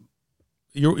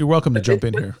 You're welcome to jump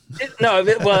in here.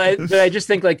 But I just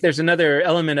think like there's another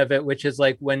element of it, which is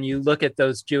like when you look at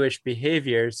those Jewish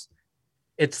behaviors,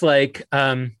 it's like,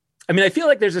 I feel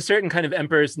like there's a certain kind of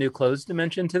Emperor's New Clothes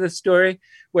dimension to this story,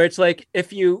 where it's like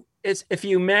if you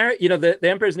marry, the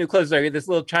Emperor's New Clothes story, this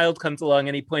little child comes along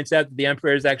and he points out that the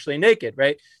emperor is actually naked,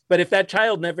 right? But if that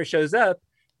child never shows up,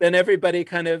 then everybody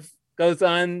kind of goes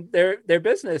on their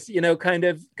business, kind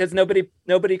of, because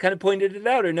nobody kind of pointed it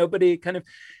out, or nobody kind of,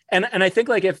 and I think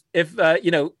like if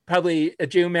probably a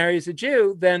Jew marries a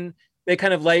Jew, then they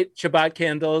kind of light Shabbat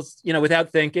candles,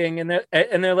 without thinking, and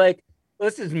they're like, well,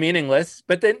 this is meaningless,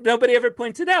 but then nobody ever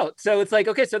points it out. So it's like,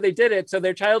 okay, so they did it, so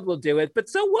their child will do it, but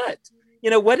so what?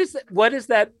 What is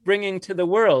that bringing to the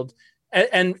world?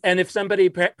 And if somebody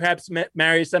perhaps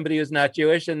marries somebody who's not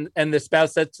Jewish, and the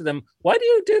spouse says to them, why do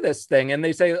you do this thing? And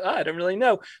they say, I don't really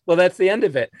know. Well, that's the end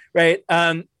of it, right?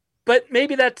 But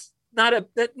maybe that's not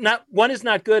one is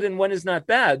not good and one is not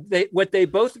bad. What they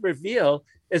both reveal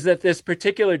is that this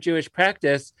particular Jewish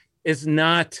practice is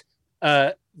not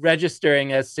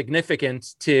registering as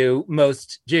significant to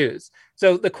most Jews.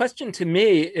 So the question to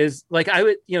me is, like, I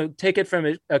would take it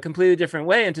from a completely different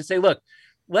way, and to say, look,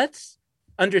 let's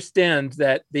understand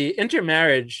that the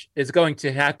intermarriage is going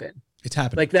to happen. It's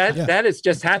happening. Like that. Yeah. That is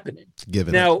just happening.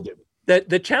 Given now,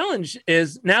 the challenge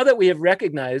is, now that we have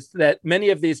recognized that many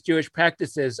of these Jewish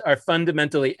practices are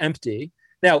fundamentally empty.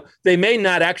 Now, they may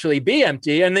not actually be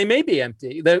empty, and they may be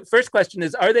empty. The first question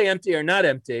is, are they empty or not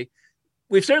empty?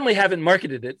 We certainly haven't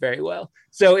marketed it very well.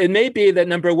 So it may be that,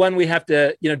 number one, we have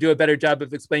to, do a better job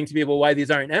of explaining to people why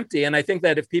these aren't empty. And I think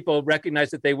that if people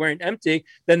recognize that they weren't empty,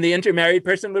 then the intermarried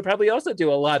person would probably also do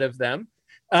a lot of them.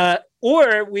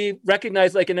 Or we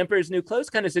recognize, like an Emperor's New Clothes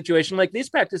kind of situation, like these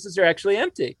practices are actually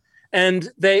empty.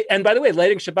 And by the way,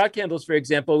 lighting Shabbat candles, for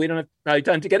example, we don't have probably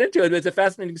time to get into it, but it's a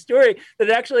fascinating story that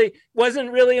it actually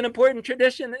wasn't really an important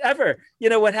tradition ever.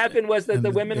 What happened was that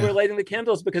the women were lighting the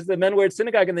candles because the men were at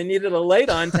synagogue and they needed a light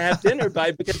on to have dinner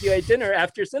by, because you ate dinner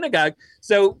after synagogue.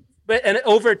 So, and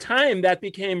over time that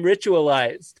became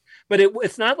ritualized. But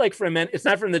it's not like it's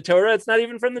not from the Torah. It's not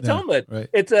even from the Talmud. Right.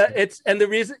 And the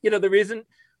reason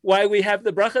why we have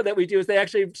the bracha that we do is they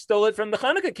actually stole it from the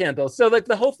Hanukkah candles. So like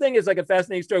the whole thing is like a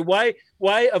fascinating story.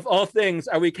 Why of all things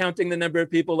are we counting the number of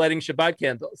people lighting Shabbat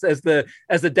candles as the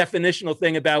definitional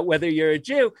thing about whether you're a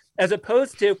Jew, as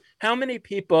opposed to how many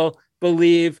people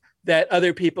believe that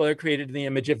other people are created in the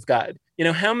image of God? You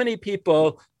know, how many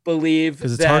people believe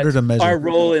that our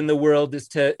role in the world is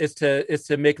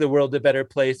to make the world a better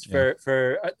place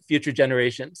for future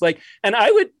generations? Like, and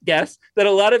I would guess that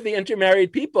a lot of the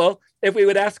intermarried people, if we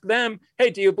would ask them, hey,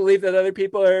 do you believe that other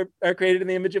people are created in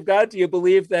the image of God? Do you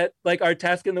believe that like our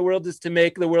task in the world is to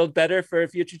make the world better for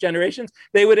future generations?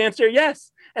 They would answer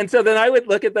yes. And so then I would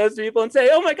look at those people and say,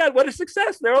 oh my God, what a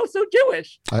success. They're all so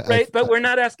Jewish, right? But we're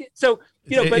not asking. So,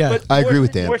 you know, but I agree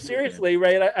with Dan. More seriously,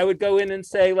 right? I would go in and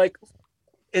say, like,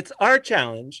 it's our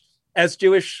challenge as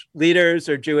Jewish leaders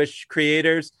or Jewish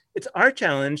creators. It's our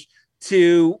challenge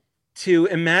to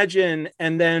imagine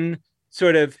and then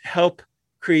sort of help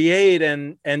create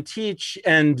and teach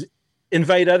and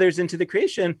invite others into the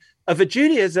creation of a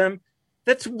Judaism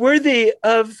that's worthy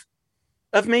of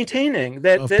maintaining,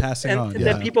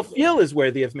 that people feel is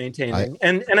worthy of maintaining.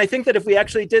 And I think that if we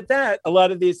actually did that, a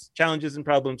lot of these challenges and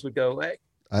problems would go away.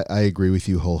 I agree with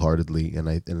you wholeheartedly, and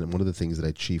one of the things that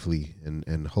I chiefly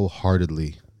and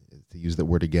wholeheartedly, to use that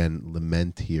word again,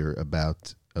 lament here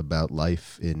about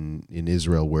life in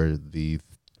Israel, where the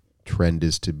trend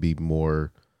is to be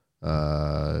more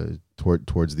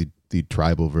towards the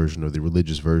tribal version or the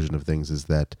religious version of things, is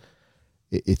that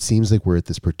it seems like we're at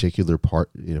this particular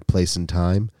place in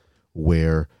time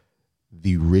where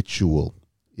the ritual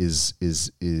is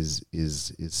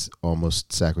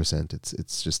almost sacrosanct.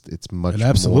 It's much it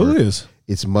absolutely more, is.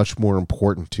 It's much more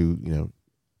important to, you know,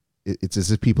 it's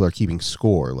as if people are keeping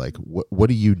score. Like, what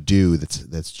do you do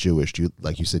that's Jewish? Do you,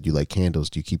 like you said, you like candles?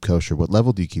 Do you keep kosher? What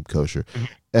level do you keep kosher?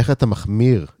 How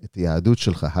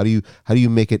do you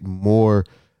make it more?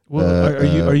 Well,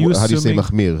 are you how do you say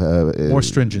machmir? More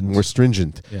stringent. More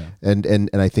stringent. Yeah. And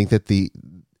I think that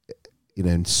you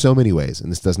know, in so many ways,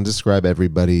 and this doesn't describe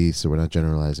everybody, so we're not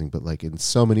generalizing, but like in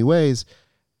so many ways,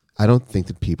 I don't think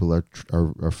that people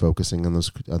are focusing on those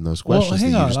questions that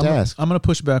you just asked. I'm going to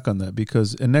push back on that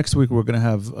because next week we're going to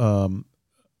have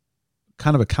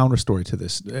kind of a counter story to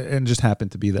this, and it just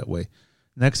happened to be that way.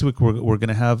 Next week we're going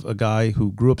to have a guy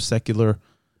who grew up secular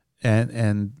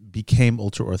and became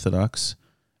ultra orthodox,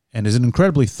 and is an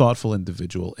incredibly thoughtful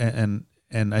individual. And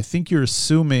I think you're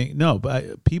assuming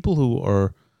but people who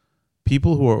are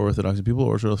orthodox and people who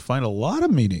are orthodox find a lot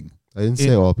of meaning. I didn't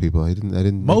say all people. I didn't. I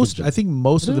think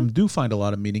most of them do find a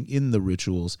lot of meaning in the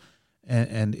rituals,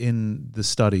 and in the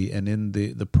study, and in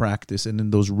the practice, and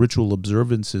in those ritual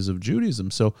observances of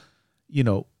Judaism. So, you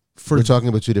know, we're talking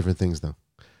about two different things, though.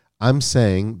 I'm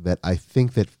saying that I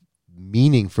think that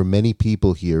meaning for many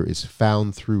people here is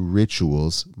found through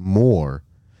rituals more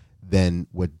than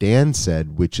what Dan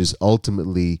said, which is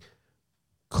ultimately,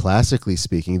 classically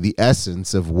speaking, the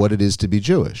essence of what it is to be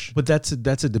Jewish. But that's a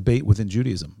debate within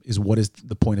Judaism, is what is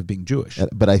the point of being Jewish.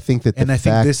 But I think that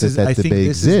that debate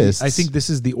exists. I think this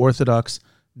is the Orthodox,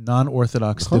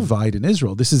 non-Orthodox divide in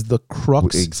Israel. This is the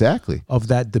crux of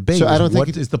that debate. So I don't think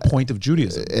what is the point of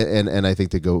Judaism. And I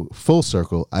think, to go full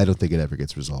circle, I don't think it ever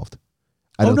gets resolved.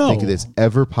 I don't think it is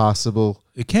ever possible.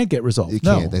 It can't get resolved. It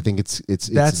can't. I think it's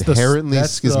inherently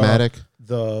schismatic.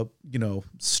 The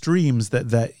streams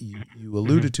that you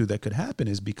alluded to that could happen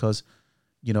is because,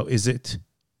 you know,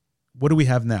 what do we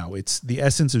have now? It's the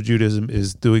essence of Judaism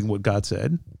is doing what God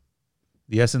said.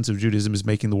 The essence of Judaism is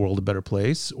making the world a better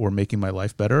place or making my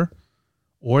life better.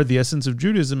 Or the essence of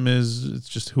Judaism is it's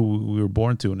just who we were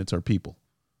born to and it's our people.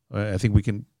 I think we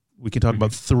can talk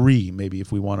about three, maybe,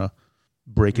 if we want to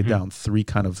break it down, three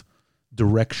kind of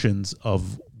directions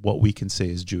of what we can say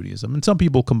is Judaism. And some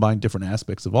people combine different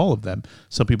aspects of all of them.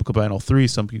 Some people combine all three.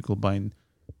 Some people combine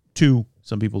two.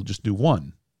 Some people just do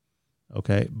one.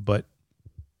 Okay, but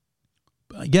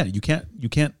again, you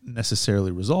can't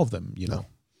necessarily resolve them. You know,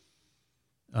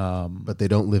 but they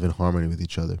don't live in harmony with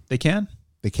each other. They can.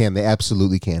 They can. They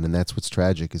absolutely can. And that's what's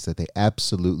tragic, is that they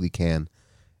absolutely can.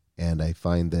 And I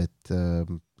find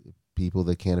that people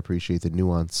that can't appreciate the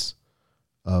nuance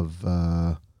of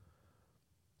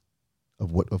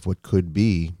what could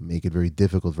be make it very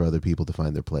difficult for other people to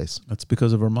find their place. That's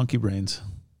because of our monkey brains.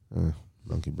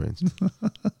 Monkey brains.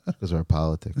 Because of our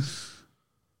politics.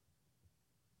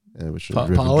 And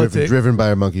driven by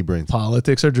our monkey brains.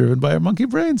 Politics are driven by our monkey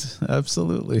brains.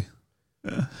 Absolutely.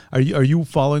 Are you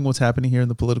following what's happening here in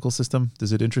the political system?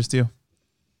 Does it interest you?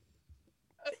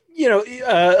 You know,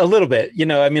 a little bit. You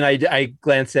know, I mean, I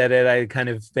glance at it. I kind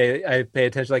of pay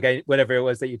attention. Like whatever it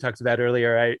was that you talked about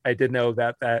earlier, I did know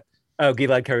about that. Oh,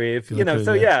 Gilad Karif.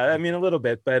 So yeah, I mean a little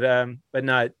bit, but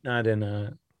not in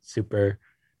a super.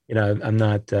 I'm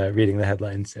not reading the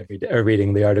headlines every day or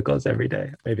reading the articles every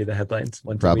day. Maybe the headlines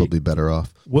once probably a week. Better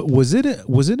off. What was it?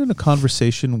 Was it in a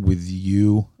conversation with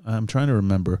you? I'm trying to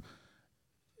remember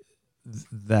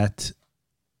that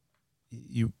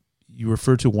you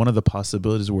referred to one of the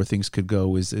possibilities where things could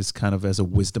go is kind of as a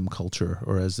wisdom culture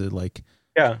or as a like.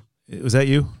 Yeah. Was that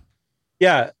you?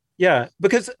 Yeah. Yeah,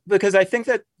 because I think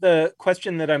that the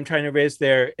question that I'm trying to raise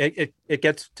there, it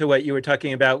gets to what you were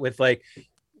talking about with like,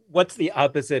 what's the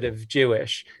opposite of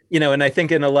Jewish? And I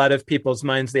think in a lot of people's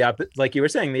minds, like you were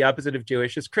saying, the opposite of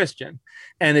Jewish is Christian.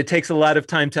 And it takes a lot of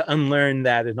time to unlearn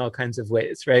that in all kinds of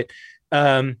ways, right?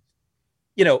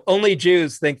 Only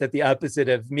Jews think that the opposite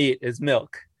of meat is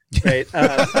milk, right?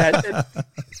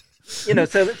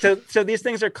 So these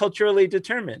things are culturally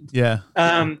determined. Yeah.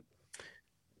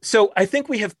 So I think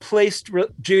we have placed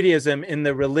Judaism in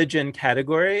the religion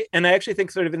category. And I actually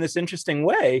think sort of in this interesting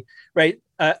way, right?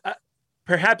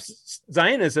 Perhaps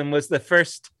Zionism was the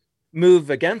first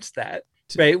move against that,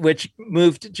 right? Which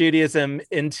moved Judaism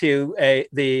into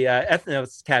the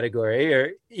ethnos category,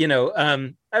 or, you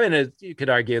could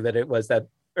argue that it was that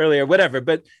earlier, whatever.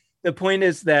 But the point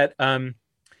is that, when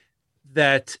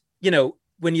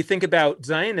you think about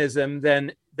Zionism,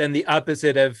 then the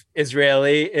opposite of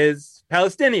Israeli is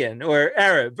Palestinian or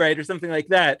Arab, right? Or something like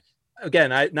that.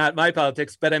 Again, not my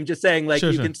politics, but I'm just saying, like,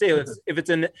 can see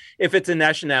if it's a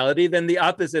nationality, then the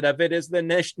opposite of it is the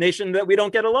nation that we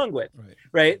don't get along with,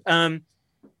 right?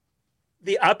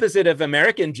 The opposite of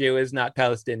American Jew is not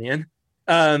Palestinian.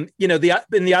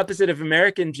 The opposite of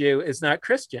American Jew is not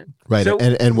Christian, right? So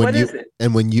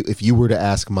if you were to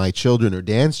ask my children or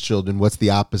Dan's children, what's the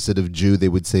opposite of Jew, they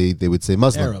would say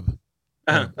Muslim.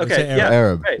 Arab. Okay,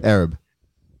 Arab. Right. Arab.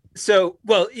 So,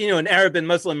 an Arab and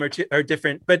Muslim are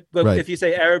different, but right. If you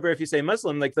say Arab or if you say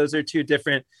Muslim, like those are two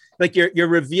different, like you're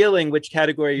revealing which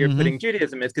category you're putting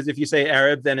Judaism is, because if you say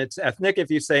Arab, then it's ethnic. If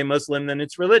you say Muslim, then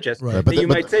it's religious. Right. But you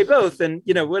might say both, and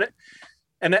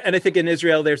and I think in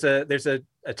Israel there's a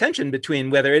tension between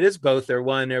whether it is both or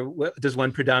one, or does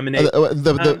one predominate.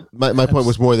 My point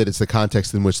was more that it's the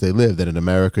context in which they live. That in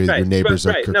America, your neighbors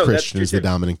are Christians, the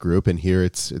dominant group, and here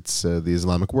it's the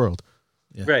Islamic world.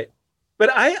 Yeah. Right. But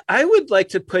I would like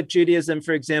to put Judaism,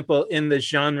 for example, in the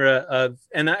genre of,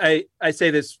 and I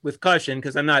say this with caution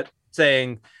because I'm not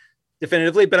saying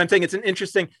definitively, but I'm saying it's an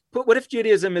interesting. But what if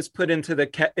Judaism is put into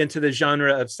the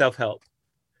genre of self-help,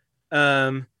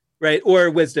 right,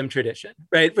 or wisdom tradition,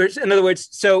 right? In other words,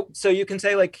 so you can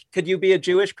say, like, could you be a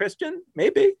Jewish Christian?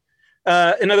 Maybe.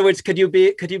 In other words, could you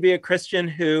be a Christian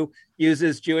who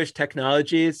uses Jewish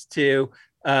technologies to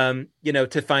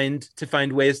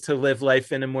find ways to live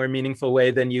life in a more meaningful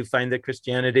way than you find that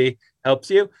Christianity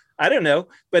helps you? I don't know.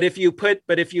 But if you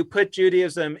put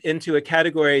Judaism into a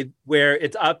category where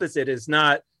its opposite is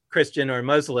not Christian or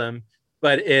Muslim,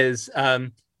 but is,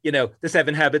 the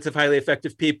 7 Habits of Highly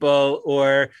Effective People,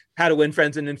 or How to Win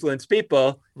Friends and Influence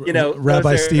People,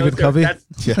 Rabbi Stephen Covey.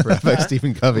 Rabbi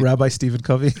Stephen Covey. Rabbi Stephen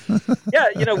Covey.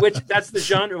 Yeah, which that's the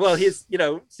genre. Well, he's,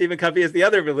 Stephen Covey is the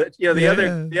other religion,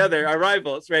 the other, our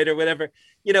rivals, right, or whatever.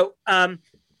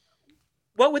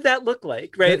 What would that look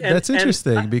like, right? That's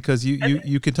interesting because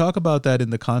you can talk about that in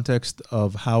the context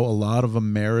of how a lot of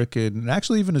American, and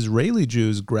actually even Israeli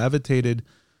Jews gravitated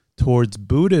towards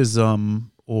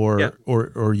Buddhism or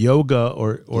yoga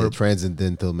or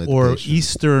transcendental meditation, or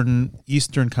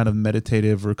Eastern kind of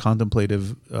meditative or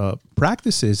contemplative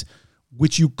practices,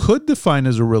 which you could define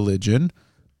as a religion,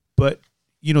 but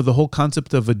the whole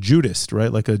concept of a Judist,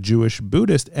 right, like a Jewish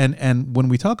Buddhist, and when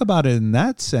we talk about it in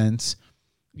that sense,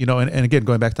 and again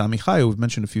going back to Amichai, who we've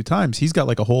mentioned a few times, he's got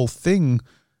like a whole thing,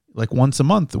 like once a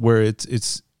month, where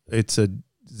it's a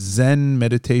Zen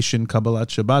meditation Kabbalat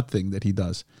Shabbat thing that he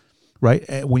does. Right.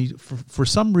 And for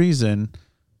some reason,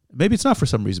 maybe it's not for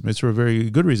some reason, but it's for a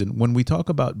very good reason. When we talk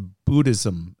about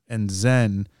Buddhism and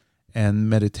Zen and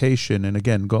meditation, and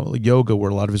again, yoga,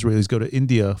 where a lot of Israelis go to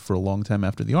India for a long time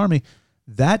after the army,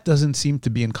 that doesn't seem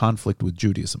to be in conflict with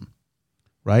Judaism.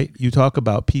 Right. You talk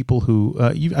about people who,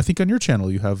 I think on your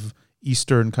channel, you have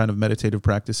Eastern kind of meditative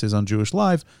practices on Jewish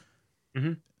Live.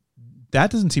 Mm-hmm. That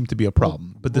doesn't seem to be a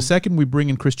problem. But the second we bring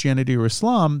in Christianity or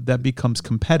Islam, that becomes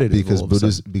competitive.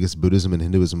 Because Buddhism and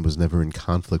Hinduism was never in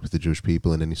conflict with the Jewish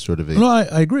people in any sort of a... No,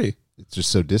 I agree. It's just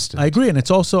so distant. I agree. And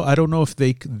it's also, I don't know if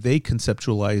they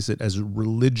conceptualize it as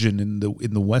religion in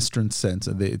the Western sense.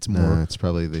 It's more... it's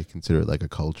probably, they consider it like a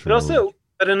culture.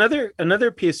 But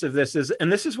another piece of this is,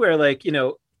 and this is where, like,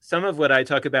 some of what I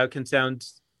talk about can sound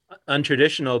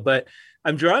untraditional, but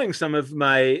I'm drawing some of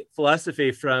my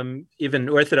philosophy from even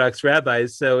Orthodox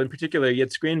rabbis. So in particular,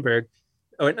 Yitzhak Greenberg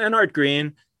and Art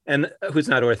Green, and who's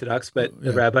not Orthodox, but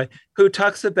a rabbi, who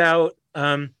talks about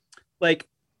like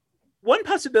one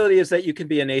possibility is that you can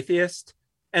be an atheist.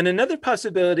 And another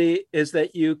possibility is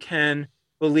that you can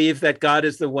believe that God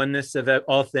is the oneness of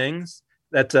all things.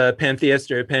 That's a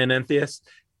pantheist or a panentheist.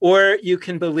 Or you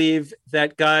can believe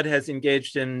that God has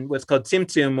engaged in what's called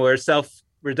tzimtzum, or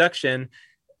self-reduction,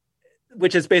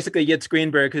 which is basically Yitzhak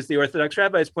Greenberg, who's the Orthodox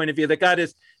rabbi's point of view, that God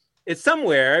is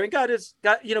somewhere. I mean, God is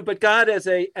God, but God as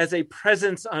a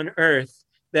presence on earth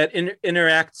that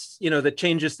interacts, that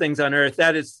changes things on earth.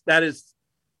 That is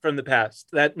from the past.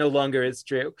 That no longer is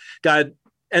true. God,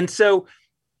 and so,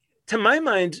 to my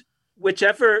mind,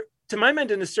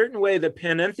 in a certain way, the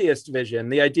panentheist vision,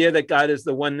 the idea that God is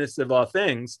the oneness of all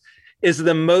things, is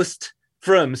the most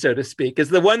frum, so to speak, is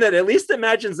the one that at least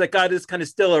imagines that God is kind of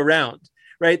still around,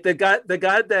 right? The God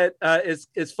that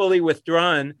is fully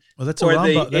withdrawn. Well, that's a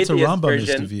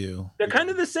Rambamist view. They're kind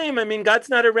of the same. I mean, God's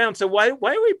not around. So why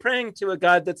are we praying to a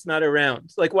God that's not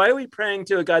around? Like, why are we praying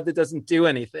to a God that doesn't do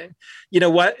anything? You know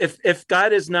what? If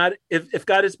God is not, if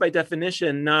God is by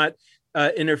definition not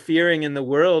interfering in the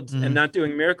world and not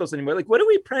doing miracles anymore, like, what are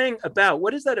we praying about?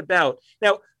 What is that about?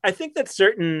 Now, I think that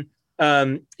certain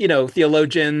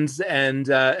theologians and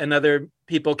other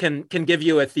people can give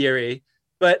you a theory,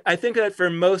 but I think that for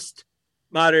most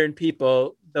modern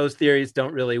people, those theories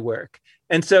don't really work.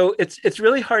 And so it's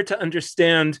really hard to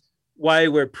understand why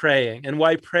we're praying and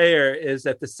why prayer is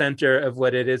at the center of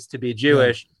what it is to be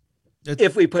Jewish. Yeah.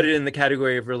 If we put it in the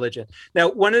category of religion. Now,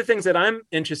 one of the things that I'm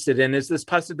interested in is this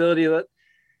possibility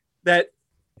that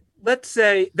let's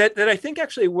say that I think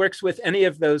actually works with any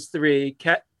of those three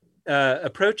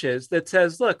approaches, that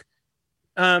says, look,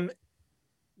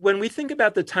 when we think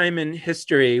about the time in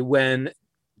history when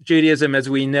Judaism as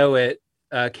we know it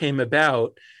came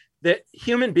about, that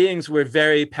human beings were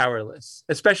very powerless,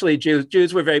 especially Jews.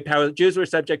 Jews were very powerless. Jews were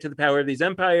subject to the power of these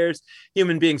empires.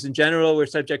 Human beings in general were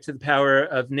subject to the power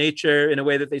of nature in a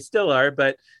way that they still are,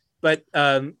 but we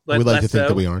like to think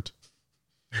that we aren't.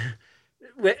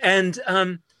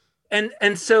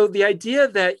 And so the idea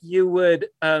that you would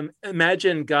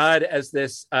imagine God as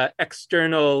this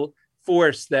external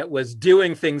force that was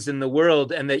doing things in the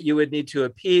world, and that you would need to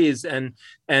appease and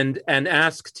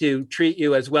ask to treat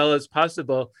you as well as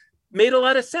possible, made a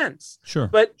lot of sense. Sure.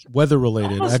 But weather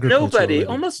related,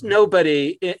 almost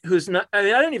nobody who's not, I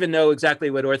mean, I don't even know exactly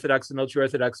what Orthodox and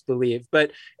ultra-Orthodox believe,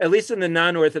 but at least in the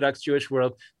non-Orthodox Jewish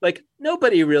world, like,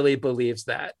 nobody really believes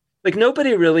that. Like,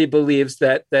 nobody really believes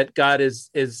that God is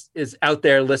out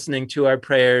there listening to our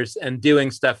prayers and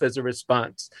doing stuff as a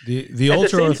response. The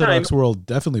ultra-Orthodox world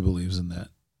definitely believes in that.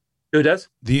 Who does?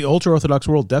 The ultra-Orthodox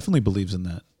world definitely believes in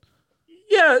that.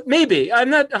 Yeah, maybe. I'm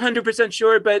not 100%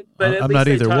 sure, but at I'm least not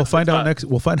either. We'll find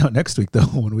out next week, though,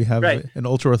 when we have an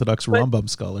ultra-Orthodox Rambam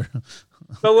scholar.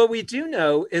 But what we do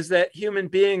know is that human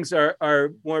beings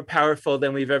are more powerful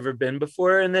than we've ever been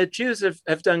before, and that Jews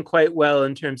have done quite well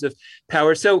in terms of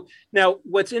power. So now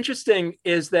what's interesting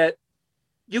is that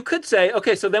you could say,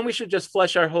 okay, so then we should just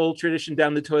flush our whole tradition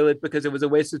down the toilet because it was a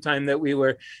waste of time that we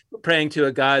were praying to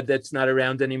a God that's not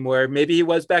around anymore. Maybe he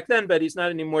was back then, but he's not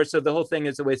anymore. So the whole thing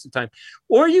is a waste of time.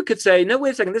 Or you could say, no,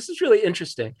 wait a second, this is really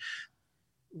interesting.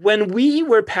 When we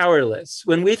were powerless,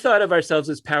 when we thought of ourselves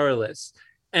as powerless,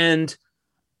 and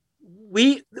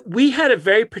we had a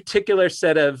very particular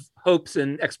set of hopes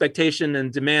and expectation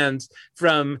and demands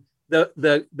from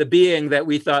the being that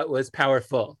we thought was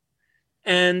powerful.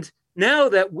 And now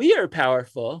that we are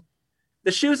powerful,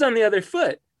 the shoe's on the other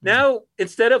foot. Now,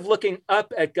 instead of looking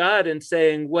up at God and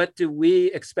saying, what do we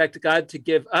expect God to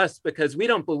give us? Because we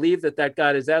don't believe that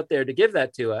God is out there to give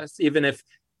that to us, even if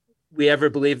we ever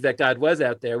believed that God was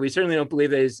out there. We certainly don't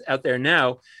believe that he's out there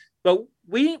now. But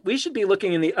we should be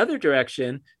looking in the other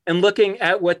direction and looking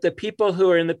at what the people who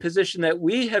are in the position that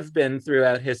we have been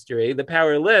throughout history, the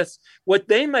powerless, what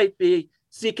they might be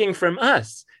seeking from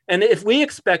us. And if we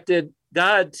expected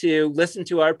God to listen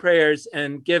to our prayers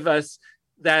and give us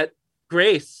that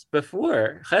grace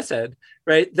before chesed,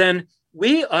 right, then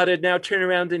we ought to now turn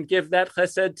around and give that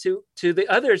chesed to the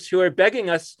others who are begging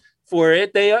us for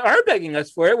it. They are begging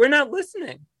us for it. We're not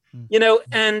listening,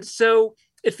 and so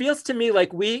it feels to me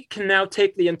like we can now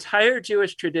take the entire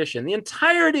Jewish tradition, the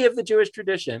entirety of the Jewish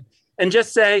tradition, and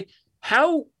just say,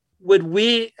 how would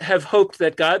we have hoped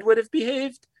that God would have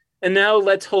behaved? And now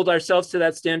let's hold ourselves to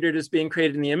that standard as being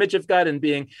created in the image of God and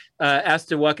being asked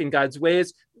to walk in God's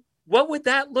ways. What would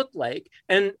that look like?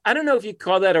 And I don't know if you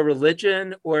call that a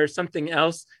religion or something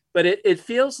else, but it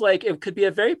feels like it could be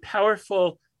a very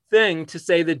powerful thing to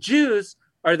say the Jews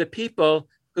are the people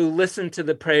listen to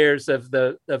the prayers of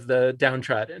the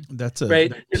downtrodden. That's a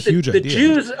right. Huge idea. The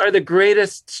Jews are the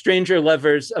greatest stranger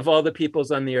lovers of all the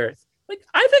peoples on the earth. Like,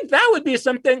 I think that would be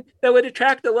something that would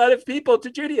attract a lot of people to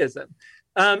Judaism.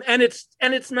 And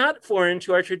it's not foreign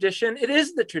to our tradition. It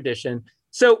is the tradition.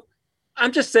 So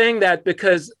I'm just saying that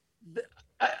because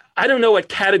I don't know what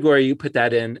category you put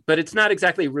that in, but it's not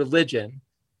exactly religion.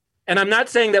 And I'm not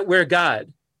saying that we're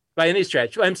God by any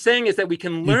stretch. What I'm saying is that we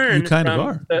can learn from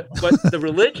the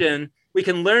religion. We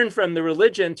can learn from the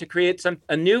religion to create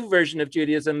a new version of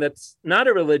Judaism that's not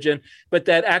a religion, but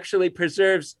that actually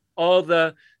preserves all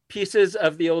the pieces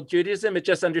of the old Judaism. It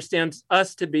just understands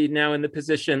us to be now in the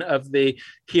position of the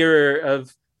hearer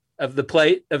of the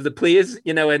pleas,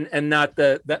 and not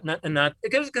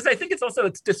because I think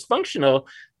it's dysfunctional.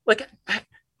 Like,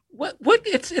 what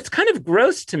it's kind of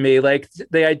gross to me, like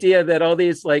the idea that all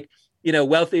these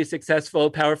wealthy, successful,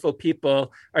 powerful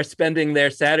people are spending their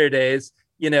Saturdays,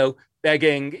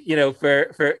 begging,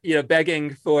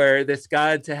 begging for this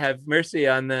God to have mercy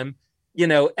on them,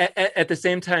 at the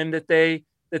same time that they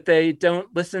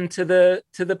don't listen to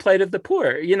the plight of the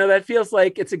poor. That feels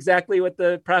like it's exactly what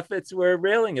the prophets were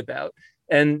railing about.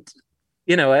 And,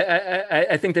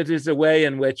 I think that there's a way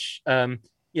in which,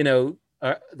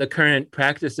 the current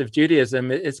practice of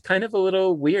Judaism is kind of a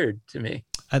little weird to me.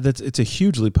 It's a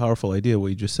hugely powerful idea, what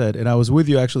you just said. And I was with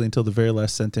you actually until the very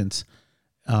last sentence,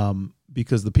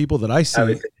 because the people that I see... I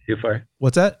always take it too far.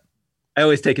 What's that? I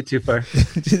always take it too far.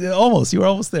 Almost. You were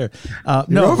almost there.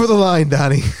 You're over the line,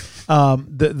 Donnie.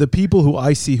 The people who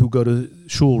I see who go to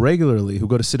shul regularly, who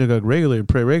go to synagogue regularly and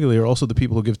pray regularly, are also the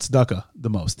people who give tzedakah the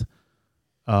most.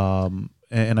 And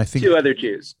I think... Two other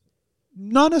Jews.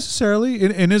 Not necessarily.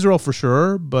 In Israel, for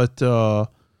sure, but...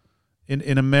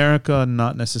 In America,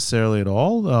 not necessarily at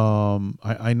all.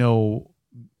 I know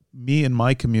me and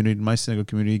my community, my synagogue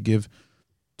community, give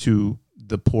to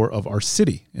the poor of our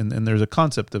city. And there's a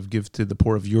concept of give to the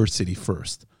poor of your city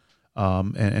first.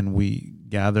 And we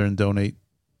gather and donate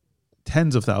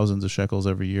tens of thousands of shekels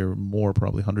every year, more,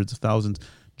 probably hundreds of thousands,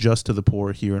 just to the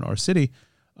poor here in our city.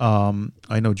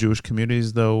 I know Jewish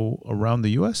communities, though, around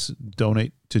the U.S.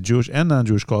 donate to Jewish and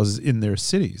non-Jewish causes in their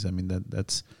cities. I mean,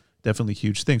 that's definitely a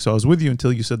huge thing. So I was with you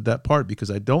until you said that part, because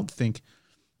I don't think,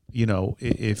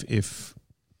 if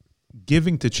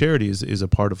giving to charity is a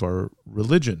part of our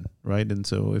religion, right? And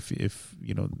so if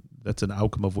that's an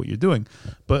outcome of what you're doing,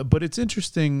 but it's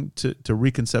interesting to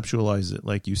reconceptualize it,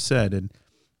 like you said. And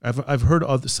I've heard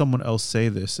someone else say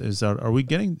this, is that are we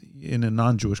getting, in a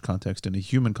non-Jewish context, in a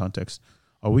human context,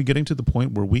 are we getting to the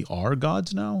point where we are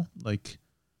gods now? Like,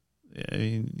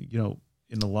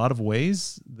 in a lot of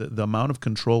ways, the amount of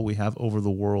control we have over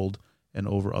the world and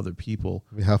over other people.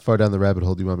 I mean, how far down the rabbit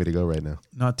hole do you want me to go right now?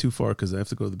 Not too far, because I have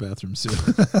to go to the bathroom soon.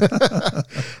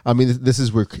 I mean, this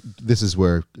is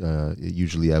where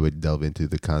usually I would delve into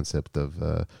the concept of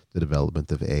the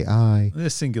development of AI, the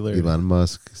singularity, Elon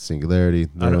Musk, singularity,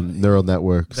 neural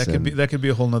networks. That could be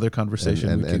a whole nother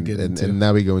conversation we could get into. And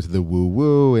now we go into the woo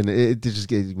woo, and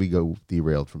we go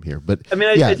derailed from here. But I mean,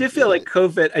 I do feel like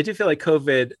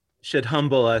COVID should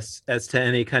humble us as to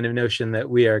any kind of notion that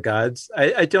we are gods.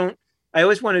 I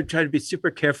always want to try to be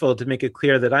super careful to make it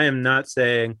clear that I am not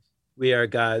saying we are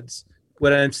gods.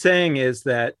 What I'm saying is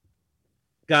that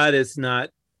God is not,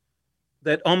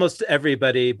 that almost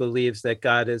everybody believes that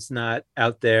God is not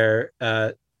out there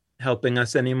helping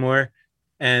us anymore.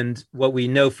 And what we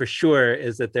know for sure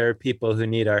is that there are people who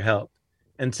need our help.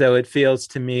 And so it feels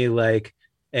to me like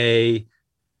a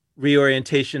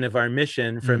reorientation of our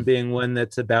mission from being one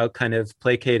that's about kind of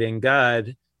placating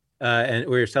God and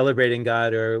we're celebrating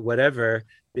God or whatever,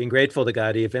 being grateful to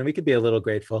God. Even we could be a little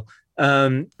grateful,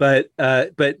 but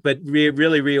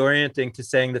really reorienting to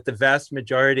saying that the vast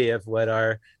majority of what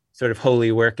our sort of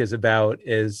holy work is about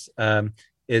is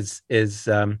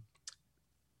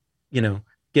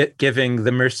giving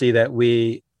the mercy that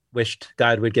we wished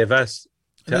God would give us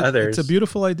to others. It's a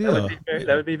beautiful idea.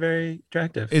 That would be very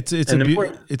attractive. It's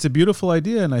a beautiful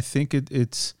idea, and I think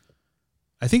it's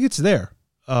there.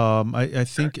 I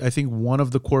think one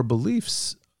of the core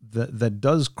beliefs that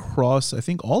does cross, I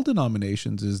think, all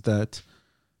denominations is that,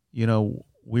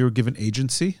 we were given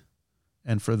agency,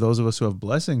 and for those of us who have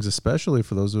blessings, especially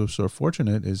for those of us who are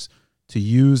fortunate, is to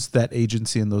use that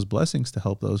agency and those blessings to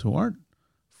help those who aren't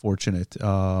fortunate.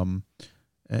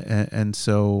 And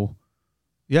so,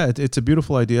 yeah, it's a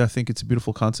beautiful idea. I think it's a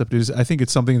beautiful concept. I think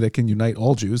it's something that can unite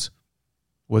all Jews,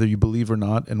 whether you believe or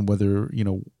not, and whether,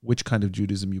 which kind of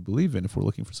Judaism you believe in, if we're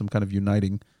looking for some kind of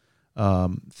uniting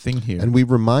thing here. And we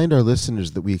remind our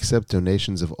listeners that we accept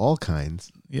donations of all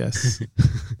kinds. Yes.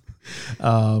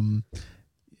 I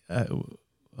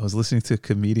was listening to a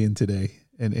comedian today,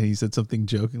 and he said something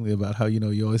jokingly about how,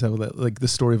 you always have that, like the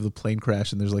story of the plane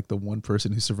crash, and there's like the one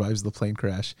person who survives the plane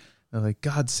crash. And like,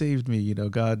 God saved me,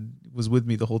 God was with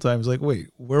me the whole time. It's like, wait,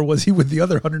 where was he with the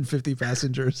other 150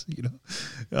 passengers? It's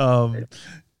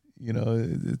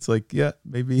like, yeah,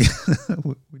 maybe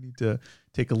we need to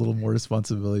take a little more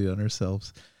responsibility on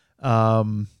ourselves.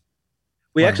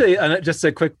 We actually, just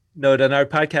a quick note on our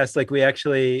podcast, like we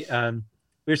actually, we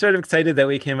were sort of excited that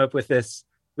we came up with this.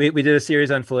 We did a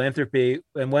series on philanthropy,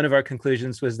 and one of our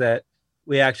conclusions was that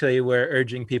we actually were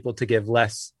urging people to give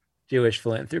less Jewish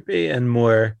philanthropy and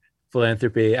more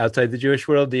philanthropy outside the Jewish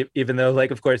world, even though,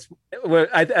 like, of course, we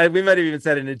might have even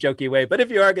said it in a jokey way, but if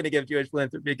you are going to give Jewish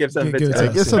philanthropy, give some of it to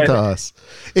us. Give some to us.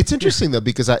 It's interesting though,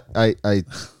 because I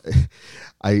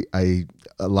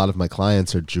a lot of my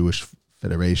clients are Jewish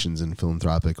federations and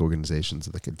philanthropic organizations.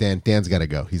 Like Dan's got to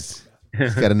go. He's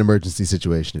got an emergency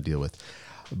situation to deal with.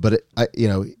 But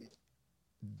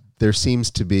there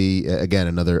seems to be, again,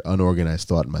 another unorganized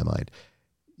thought in my mind.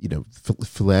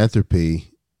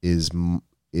 Philanthropy is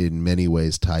in many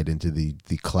ways tied into the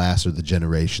class or the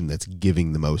generation that's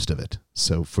giving the most of it.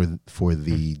 So for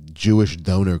the Jewish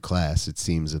donor class, it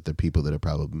seems that the people that are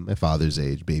probably my father's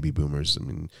age, baby boomers, I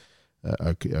mean,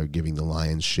 are giving the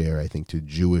lion's share, I think, to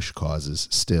Jewish causes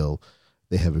still.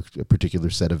 They have a particular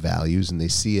set of values, and they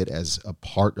see it as a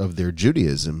part of their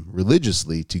Judaism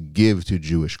religiously to give to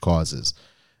Jewish causes.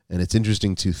 And it's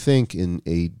interesting to think in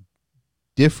a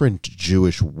different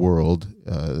Jewish world,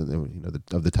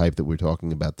 of the type that we're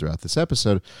talking about throughout this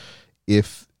episode,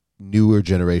 if newer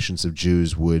generations of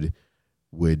Jews would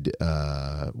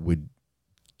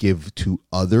give to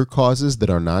other causes that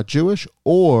are not Jewish,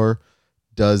 or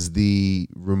does the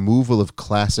removal of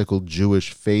classical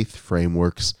Jewish faith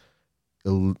frameworks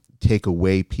take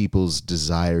away people's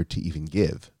desire to even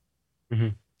give? Mm-hmm.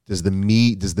 Does the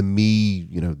me,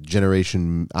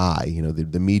 generation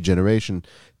the me generation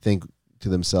think to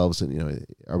themselves,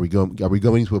 are we going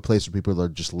to a place where people are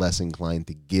just less inclined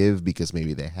to give because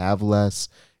maybe they have less?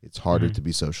 It's harder to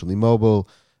be socially mobile.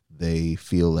 They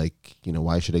feel like,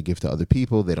 why should I give to other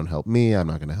people? They don't help me. I'm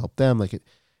not going to help them. Like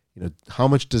how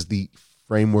much does the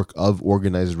framework of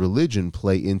organized religion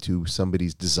play into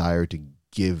somebody's desire to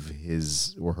give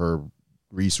his or her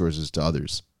resources to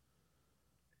others?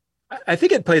 I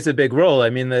think it plays a big role. I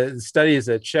mean, the studies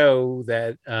that show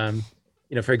that,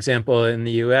 for example, in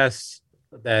the U.S.,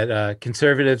 that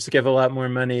conservatives give a lot more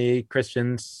money,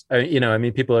 Christians,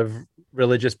 people of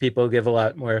religious people give a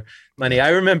lot more money. I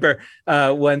remember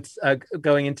once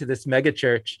going into this mega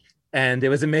church, and it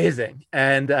was amazing.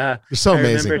 And you're so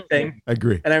amazing. I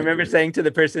agree. And I remember saying to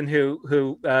the person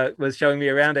who was showing me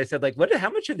around, I said, like, how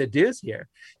much are the dues here?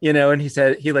 And he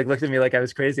said, he looked at me like I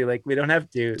was crazy. Like, we don't have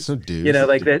dues. So dues.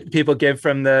 That people give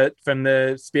from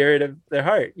the spirit of their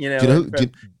heart. Do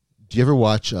you ever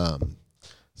watch?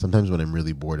 Sometimes when I'm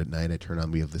really bored at night, I turn on.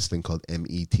 We have this thing called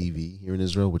METV here in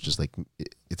Israel, which is like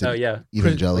it's an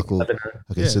evangelical.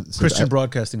 Okay, so Christian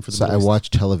broadcasting for the. So I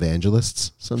watch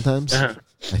televangelists sometimes. Uh-huh.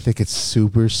 I think it's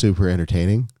super, super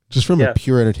entertaining, just from a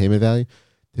pure entertainment value.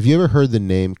 Have you ever heard the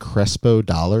name Crespo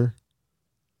Dollar?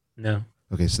 No.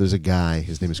 Okay, so there's a guy.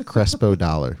 His name is Crespo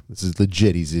Dollar. This is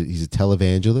legit. He's a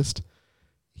televangelist.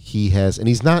 And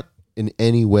he's not in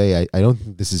any way. I don't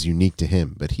think this is unique to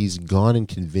him, but he's gone and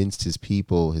convinced his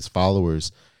people, his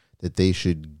followers, that they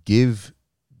should give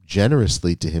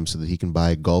generously to him so that he can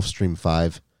buy a Gulfstream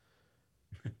 5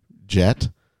 jet,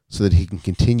 so that he can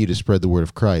continue to spread the word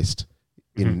of Christ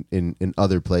in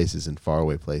other places, in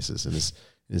faraway places. And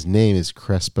his name is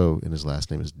Crespo, and his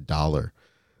last name is Dollar.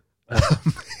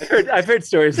 I've heard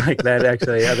stories like that,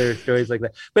 actually, other stories like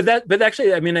that. But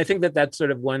actually, I mean, I think that's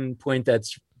sort of one point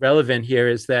that's relevant here,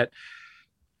 is that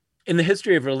in the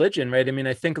history of religion, right? I mean,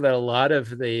 I think that a lot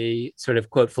of the sort of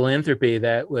quote philanthropy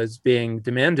that was being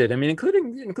demanded, I mean,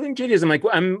 including Judaism, like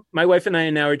my wife and I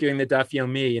now are doing the Daf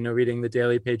Yomi, reading the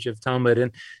daily page of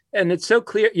Talmud, and it's so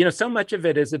clear, so much of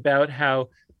it is about how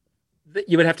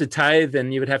you would have to tithe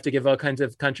and you would have to give all kinds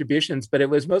of contributions, but it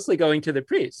was mostly going to the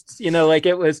priests. Like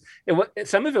it was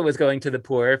some of it was going to the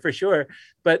poor for sure,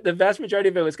 but the vast majority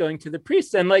of it was going to the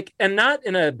priests, and not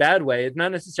in a bad way. It's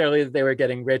not necessarily that they were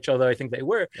getting rich, although I think they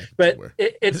were, but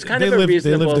it's kind of a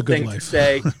reasonable thing to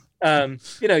say.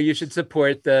 You should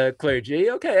support the clergy.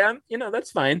 Okay,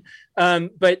 that's fine.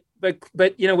 But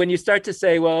when you start to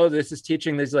say, well, this is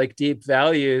teaching these like deep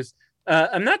values,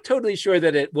 I'm not totally sure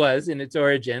that it was in its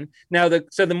origin. Now,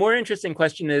 the more interesting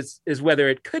question is whether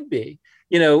it could be,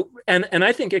 and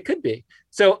I think it could be.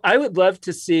 So I would love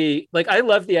to see, I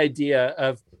love the idea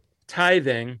of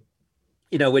tithing,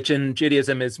 which in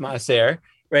Judaism is maaser,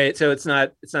 right? So it's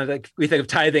not like we think of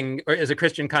tithing or as a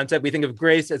Christian concept. We think of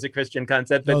grace as a Christian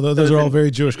concept. But those are all very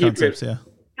Jewish concepts. Yeah.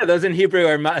 Yeah, those in Hebrew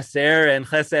are maaser and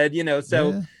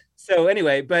chesed. So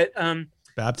anyway, but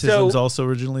baptism is also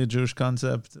originally a Jewish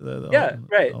concept.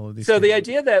 Right. So the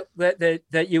idea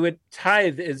that you would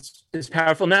tithe is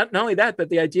powerful. Not only that, but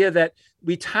the idea that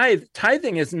we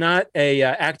tithing is not a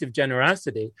act of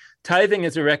generosity. Tithing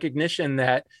is a recognition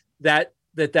that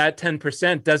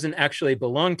 10% doesn't actually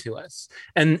belong to us.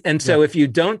 And so if you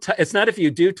don't, it's not if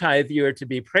you do tithe, you are to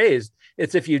be praised.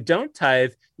 It's if you don't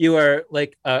tithe, you are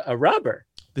like a robber.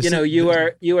 You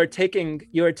are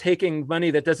taking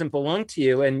money that doesn't belong to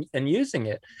you and using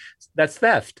it. That's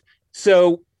theft.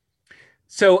 So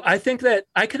I think that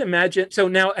I could imagine. So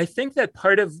now I think that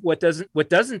part of what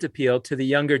doesn't appeal to the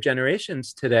younger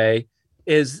generations today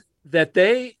is that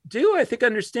they do, I think,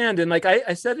 understand. And like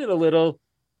I said it a little,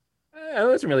 I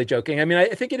wasn't really joking. I mean, I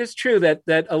think it is true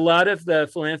that a lot of the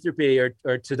philanthropy or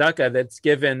tzedakah that's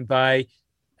given by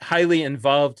highly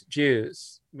involved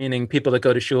Jews, meaning people that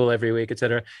go to shul every week, et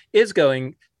cetera, is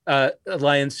going a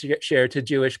lion's share to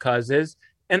Jewish causes.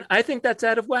 And I think that's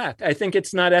out of whack. I think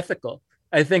it's not ethical.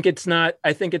 I think it's not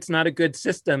a good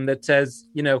system that says,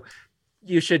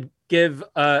 you should give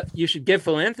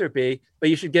philanthropy, but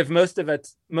you should give most of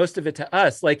it to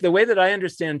us. Like the way that I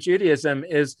understand Judaism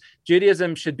is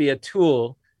Judaism should be a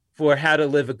tool for how to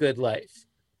live a good life.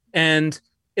 And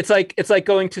it's like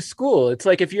going to school. It's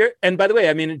like and by the way,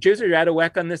 I mean, Jews are out of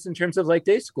whack on this in terms of like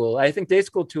day school. I think day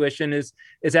school tuition is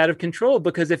out of control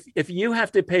because if you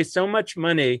have to pay so much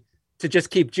money to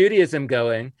just keep Judaism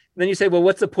going, then you say, well,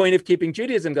 what's the point of keeping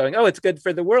Judaism going? Oh, it's good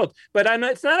for the world. But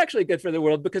it's not actually good for the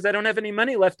world because I don't have any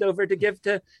money left over to give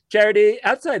to charity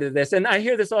outside of this. And I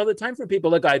hear this all the time from people.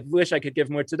 Like, I wish I could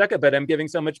give more tzedakah, but I'm giving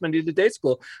so much money to day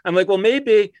school. I'm like, well,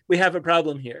 maybe we have a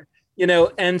problem here,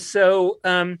 And so,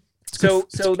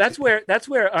 so that's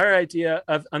where our idea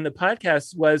on the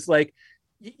podcast was like,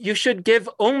 you should give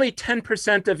only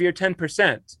 10% of your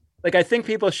 10%. Like, I think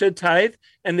people should tithe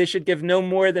and they should give no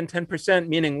more than 10%,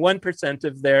 meaning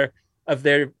 1%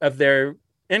 of their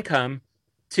income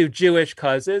to Jewish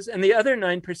causes. And the other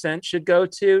 9% should go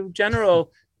to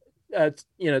general,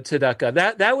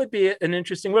 tzedakah. That would be an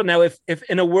interesting world. Now, if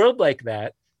in a world like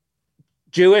that,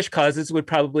 Jewish causes would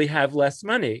probably have less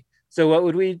money. So what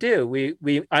would we do?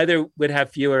 We either would have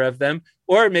fewer of them,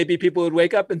 or maybe people would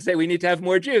wake up and say we need to have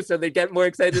more Jews, so they get more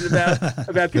excited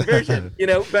about conversion.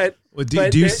 But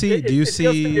do you see? It feels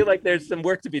to me like there's some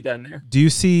work to be done there. Do you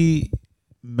see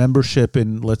membership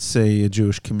in, let's say, a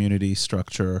Jewish community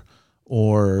structure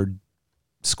or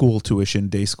school tuition,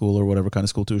 day school, or whatever kind of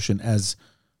school tuition as?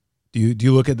 Do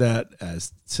you look at that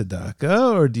as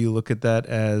tzedakah, or do you look at that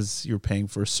as you're paying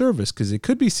for a service? Because it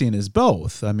could be seen as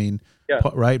both. I mean,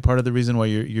 right. Part of the reason why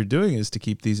you're doing it is to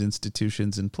keep these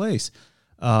institutions in place.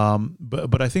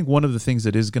 But I think one of the things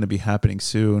that is going to be happening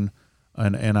soon,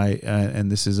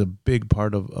 and this is a big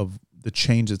part of the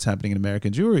change that's happening in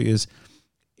American Jewry, is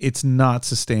it's not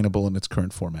sustainable in its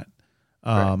current format,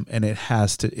 and it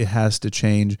has to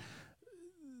change.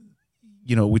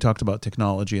 We talked about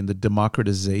technology and the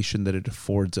democratization that it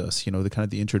affords us, the kind of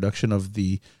the introduction of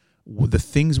the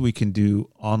things we can do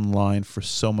online for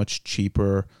so much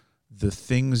cheaper, the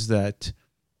things that,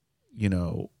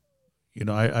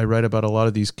 I write about a lot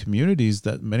of these communities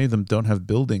that many of them don't have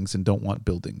buildings and don't want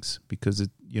buildings because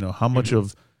how much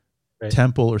of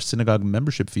temple or synagogue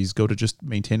membership fees go to just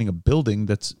maintaining a building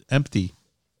that's empty.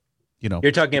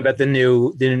 You're talking about the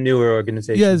newer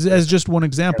organization. Yeah, as just one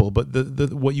example, but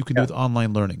the what you can do with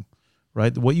online learning,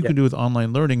 right? What you can do with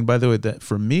online learning, by the way, that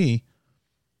for me,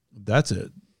 that's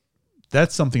it.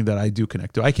 That's something that I do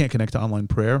connect to. I can't connect to online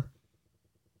prayer,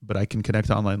 but I can connect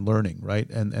to online learning, right?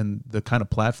 And the kind of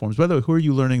platforms. By the way, who are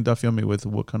you learning Daf Yomi with?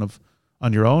 What kind of,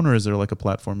 on your own, or is there like a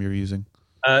platform you're using?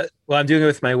 Well, I'm doing it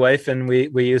with my wife, and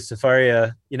we use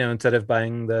Sefaria, instead of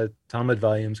buying the Talmud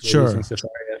volumes, we're using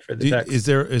Sefaria for the text. Is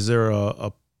there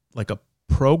a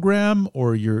program,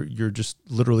 or you're just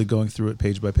literally going through it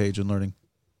page by page and learning?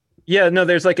 Yeah, no,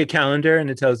 there's like a calendar, and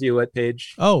it tells you what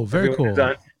page. Oh, very cool.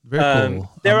 Very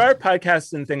cool. There are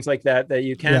podcasts and things like that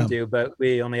you can do, but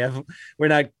we're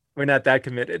not that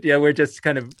committed. Yeah, we're just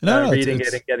kind of reading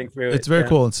it and getting through it. It's very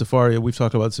cool. And Sefaria, we've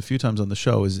talked about this a few times on the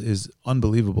show, is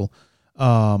unbelievable.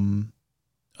 I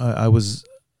was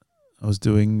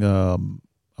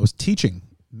teaching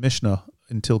Mishnah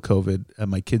until COVID at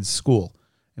my kids' school,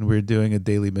 and we were doing a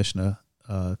daily Mishnah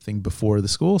thing before the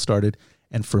school started.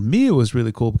 And for me, it was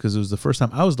really cool because it was the first time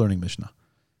I was learning Mishnah.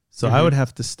 So I would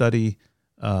have to study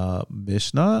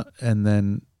Mishnah and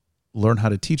then learn how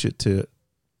to teach it to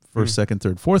first, second,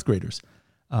 third, fourth graders.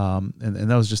 And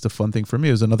that was just a fun thing for me.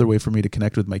 It was another way for me to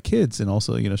connect with my kids and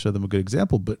also, show them a good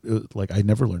example. But I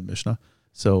never learned Mishnah.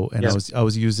 So, and I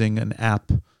was using an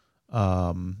app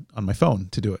on my phone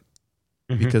to do it.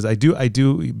 Because I do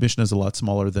Mishnah is a lot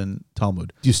smaller than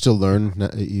Talmud. Do you still learn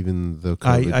even though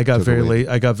COVID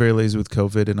I got very lazy with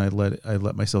COVID, and I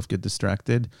let myself get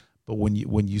distracted. But when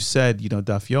you said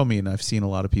Daf Yomi, and I've seen a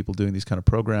lot of people doing these kind of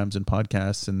programs and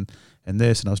podcasts and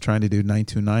this, and I was trying to do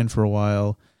 929 for a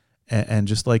while, and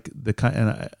just like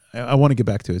I want to get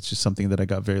back to it. It's just something that I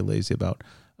got very lazy about.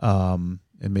 And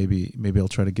maybe I'll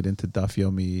try to get into Daf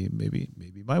Yomi. Maybe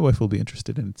my wife will be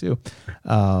interested in it too.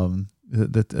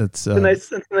 It's a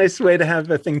nice way to have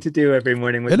a thing to do every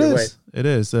morning with your wife. It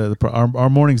is. Our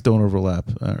mornings don't overlap.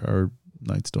 Our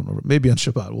nights don't overlap. Maybe on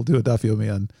Shabbat we'll do a Daf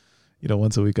Yomi on,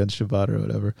 once a week on Shabbat or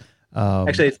whatever.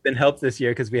 Actually, it's been helped this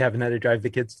year because we haven't had to drive the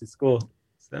kids to school.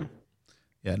 So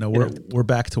yeah, no, we're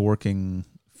back to working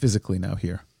physically now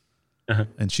here,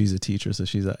 and she's a teacher, so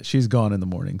she's gone in the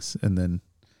mornings, and then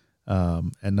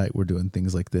at night we're doing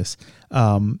things like this.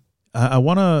 I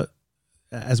want to,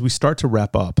 as we start to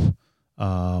wrap up.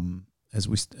 As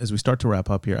we start to wrap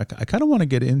up here, I kind of want to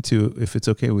get into, if it's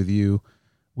okay with you,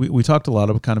 we talked a lot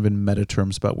of kind of in meta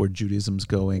terms about where Judaism's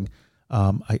going.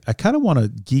 I kind of want to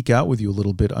geek out with you a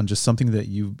little bit on just something that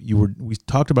we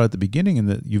talked about at the beginning and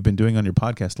that you've been doing on your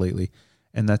podcast lately,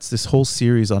 and that's this whole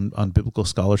series on biblical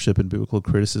scholarship and biblical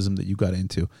criticism that you got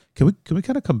into. Can we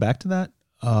kind of come back to that?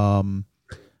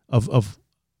 Of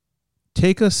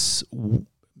take us.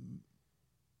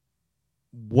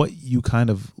 What you kind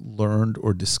of learned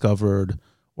or discovered,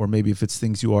 or maybe if it's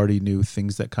things you already knew,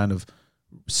 things that kind of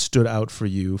stood out for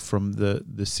you from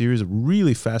the series of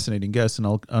really fascinating guests. And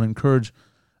I'll encourage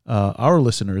our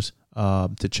listeners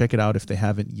to check it out if they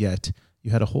haven't yet.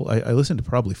 You had I listened to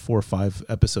probably 4 or 5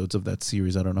 episodes of that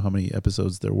series. I don't know how many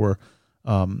episodes there were.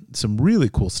 Some really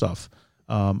cool stuff.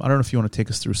 I don't know if you want to take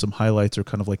us through some highlights or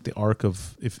kind of like the arc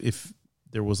of if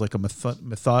there was like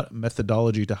a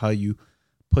methodology to how you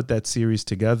put that series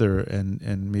together,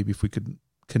 and maybe if we could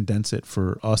condense it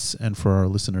for us and for our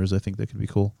listeners, I think that could be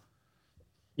cool.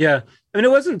 Yeah. I mean,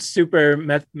 it wasn't super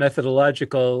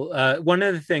methodological. One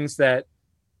of the things that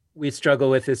we struggle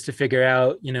with is to figure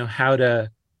out, how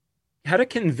to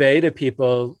convey to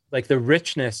people like the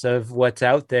richness of what's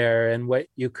out there and what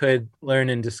you could learn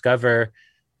and discover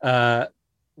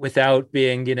without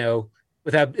being,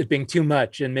 without it being too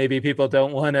much. And maybe people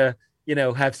don't want to,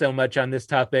 have so much on this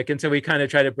topic. And so we kind of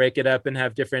try to break it up and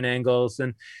have different angles.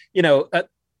 And,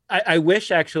 I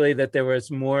wish actually that there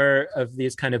was more of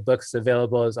these kind of books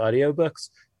available as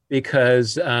audiobooks,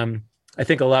 because I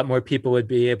think a lot more people would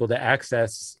be able to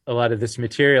access a lot of this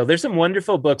material. There's some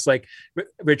wonderful books, like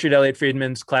Richard Elliott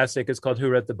Friedman's classic is called Who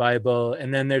Wrote the Bible?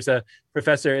 And then there's a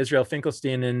professor, Israel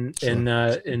Finkelstein in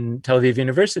Tel Aviv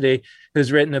University,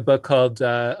 who's written a book called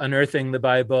Unearthing the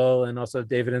Bible, and also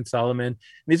David and Solomon.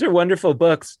 These are wonderful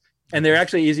books, and they're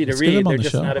actually easy to read. They're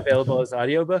just not available as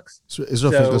audiobooks. So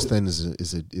Israel Finkelstein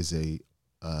is a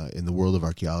in the world of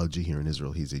archaeology here in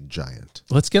Israel, he's a giant.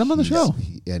 Let's get him on the show.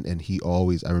 He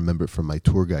always, I remember from my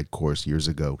tour guide course years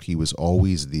ago, he was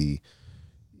always the,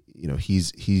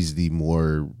 he's the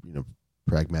more,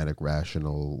 pragmatic,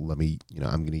 rational. Let me,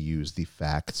 I'm going to use the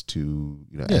facts to,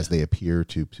 as they appear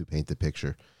to paint the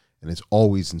picture. And it's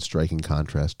always in striking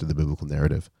contrast to the biblical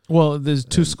narrative. Well, there's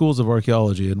two schools of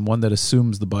archaeology, and one that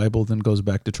assumes the Bible, then goes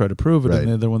back to try to prove it, right, and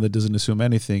the other one that doesn't assume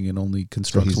anything and only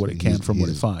constructs what it can from what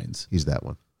it finds. He's that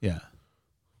one. Yeah.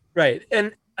 Right.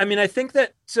 And I mean, I think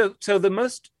that so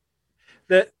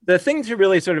the thing to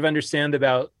really sort of understand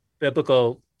about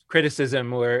biblical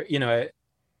criticism or,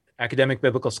 academic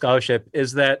biblical scholarship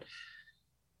is that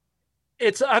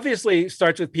it's obviously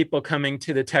starts with people coming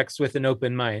to the text with an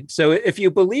open mind. So if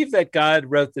you believe that God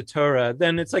wrote the Torah,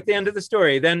 then it's like the end of the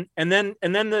story. But then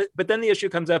the issue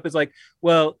comes up is like,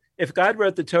 well, if God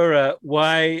wrote the Torah,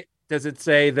 why does it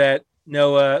say that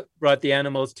Noah brought the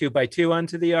animals 2 by 2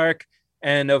 onto the ark?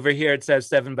 And over here it says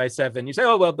 7 by 7. You say,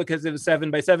 oh, well, because it was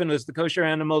 7 by 7 was the kosher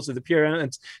animals, or the pure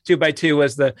animals, 2 by 2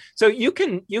 was the. So you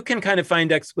can kind of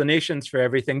find explanations for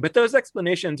everything, but those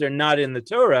explanations are not in the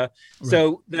Torah. Right.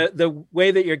 So the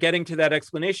way that you're getting to that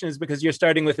explanation is because you're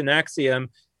starting with an axiom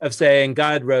of saying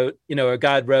God wrote, or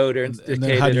God wrote, or indicated, and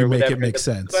then how do you make whatever. It make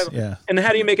sense? Yeah. And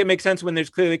how do you make it make sense when there's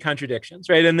clearly contradictions,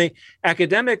 right? And the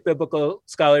academic biblical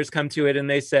scholars come to it and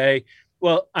they say,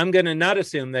 well, I'm going to not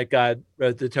assume that God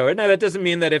wrote the Torah. Now, that doesn't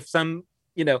mean that if some,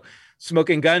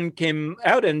 smoking gun came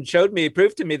out and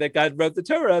proved to me that God wrote the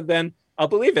Torah, then I'll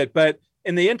believe it. But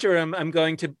in the interim, I'm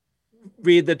going to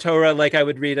read the Torah like I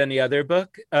would read any other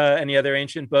book, any other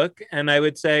ancient book. And I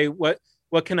would say, what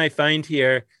can I find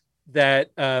here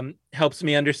that helps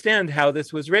me understand how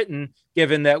this was written,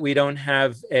 given that we don't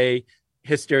have a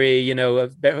history,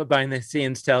 of behind the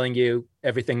scenes telling you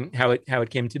everything, how it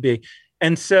came to be.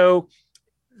 And so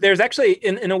there's actually,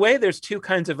 in a way, there's two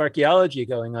kinds of archaeology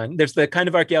going on. There's the kind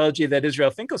of archaeology that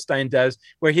Israel Finkelstein does,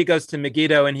 where he goes to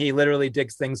Megiddo and he literally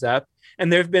digs things up.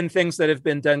 And there have been things that have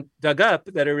been dug up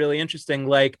that are really interesting.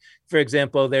 Like, for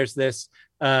example, there's this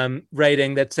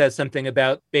writing that says something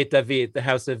about Beit David, the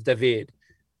house of David.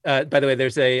 By the way,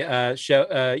 there's a show,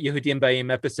 Yehudim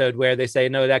Baim episode where they say,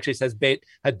 no, it actually says Beit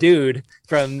Hadud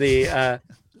from the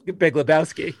Big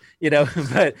Lebowski,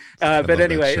 but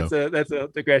anyway, that's a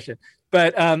digression.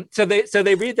 But so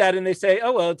they read that and they say,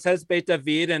 oh, well, it says Beit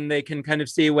David, and they can kind of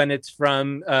see when it's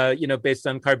from, based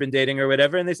on carbon dating or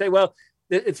whatever. And they say, well,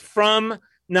 it's from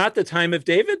not the time of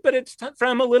David, but it's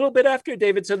from a little bit after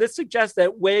David. So this suggests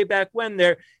that way back when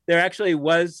there actually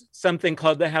was something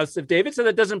called the House of David. So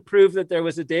that doesn't prove that there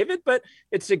was a David, but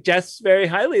it suggests very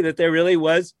highly that there really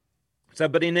was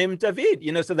somebody named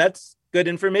David, so that's good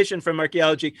information from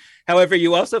archaeology. However,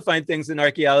 you also find things in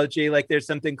archaeology, like there's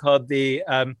something called the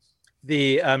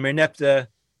Merneptah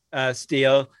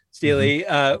stele,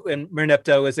 and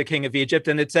Merneptah was a king of Egypt,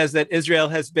 and it says that Israel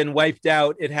has been wiped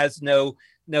out. It has no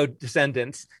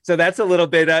descendants. So that's a little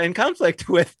bit in conflict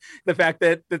with the fact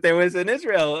that there was an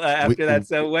Israel after that.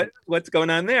 So what's going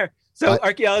on there? So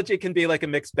archaeology can be like a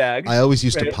mixed bag. I always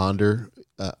used to ponder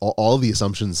all the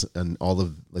assumptions and all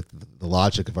of like the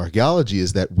logic of archaeology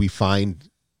is that we find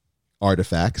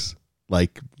artifacts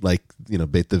like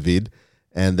Beit David,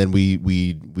 and then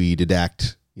we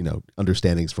deduct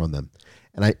understandings from them,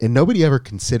 and nobody ever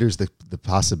considers the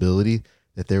possibility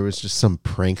that there was just some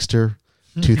prankster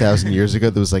 2,000 years ago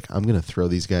that was like, I'm going to throw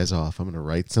these guys off. I'm going to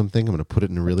write something. I'm going to put it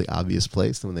in a really obvious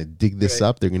place. And when they dig this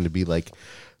up, they're going to be like,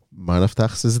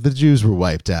 Manaftach says the Jews were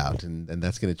wiped out. And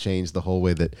that's going to change the whole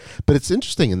way that. But it's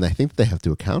interesting. And I think they have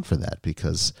to account for that,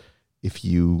 because if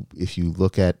you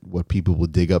look at what people will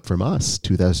dig up from us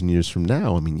 2,000 years from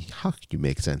now, I mean, how could you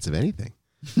make sense of anything?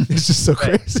 It's just so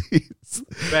crazy.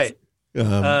 Right.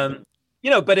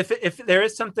 But if there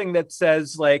is something that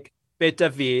says like Beit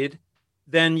David,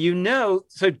 then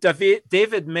so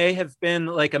David may have been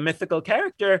like a mythical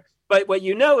character, but what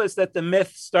is that the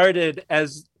myth started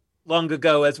as long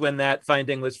ago as when that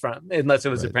finding was from, unless it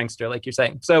was a prankster, like you're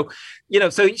saying. So,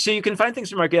 so you can find things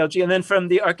from archaeology, and then from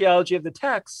the archaeology of the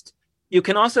text, you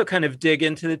can also kind of dig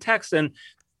into the text. And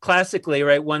classically,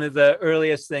 right, one of the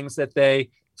earliest things that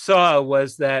they saw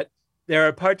was that there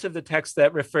are parts of the text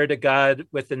that refer to God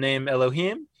with the name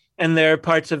Elohim, and there are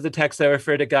parts of the text that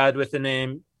refer to God with the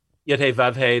name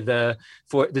Yod-Heh-Vav-Heh,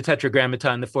 the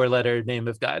tetragrammaton, the 4-letter name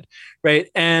of God, right?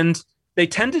 And they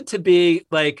tended to be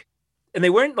like, and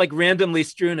they weren't like randomly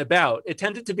strewn about. It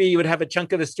tended to be you would have a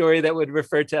chunk of the story that would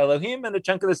refer to Elohim and a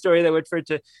chunk of the story that would refer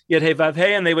to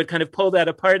Yod-Heh-Vav-Heh, and they would kind of pull that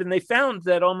apart. And they found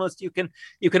that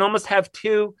you can almost have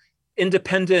two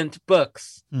independent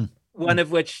books, one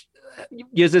of which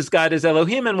uses God as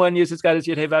Elohim and one uses God as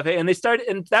Yod-Heh-Vav-Heh. And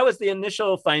that was the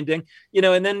initial finding,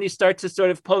 and then you start to sort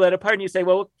of pull that apart and you say,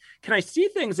 well, can I see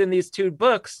things in these two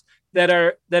books that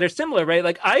are similar, right?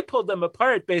 Like I pulled them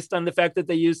apart based on the fact that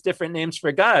they use different names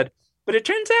for God. But it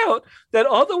turns out that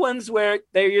all the ones where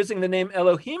they're using the name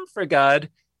Elohim for God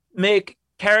make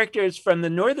characters from the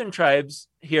northern tribes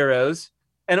heroes,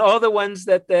 and all the ones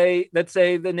that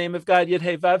say the name of God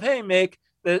Yod-Heh-Vav-Heh make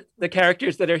the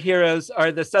characters that are heroes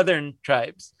are the southern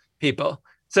tribes people.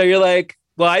 So you're like,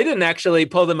 well, I didn't actually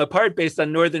pull them apart based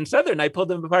on northern southern. I pulled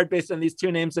them apart based on these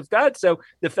two names of God. So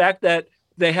the fact that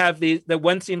they have the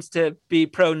one seems to be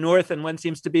pro-north and one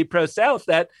seems to be pro-south,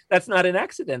 that's not an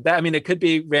accident. It could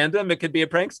be random, it could be a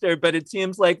prankster, but it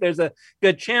seems like there's a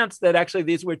good chance that actually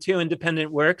these were two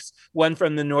independent works, one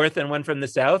from the north and one from the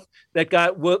south, that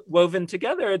got woven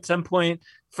together at some point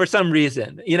for some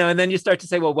reason, and then you start to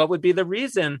say, well, what would be the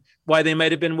reason why they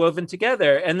might have been woven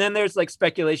together? And then there's like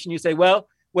speculation. You say, well,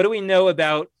 what do we know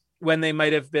about when they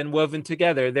might have been woven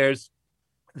together?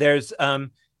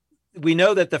 We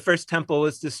know that the first temple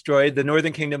was destroyed. The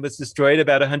northern kingdom was destroyed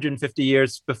about 150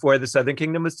 years before the southern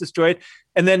kingdom was destroyed.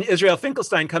 And then Israel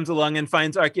Finkelstein comes along and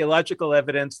finds archaeological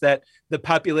evidence that the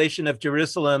population of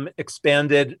Jerusalem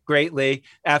expanded greatly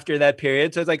after that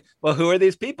period. So it's like, well, who are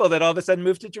these people that all of a sudden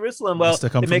moved to Jerusalem? Well,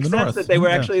 it makes sense that they were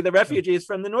actually the refugees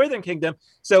from the northern kingdom.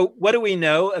 So what do we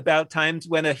know about times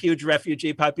when a huge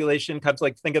refugee population comes,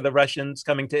 like think of the Russians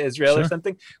coming to Israel or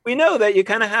something? We know that you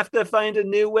kind of have to find a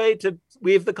new way to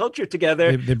weave the culture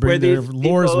together. They bring their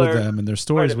lores with them and their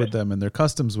stories with them and their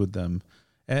customs with them.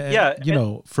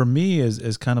 And for me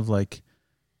is kind of like,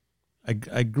 I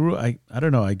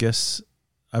don't know, I guess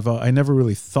I never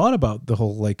really thought about the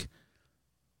whole, like,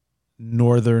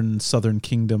 northern southern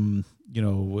kingdom,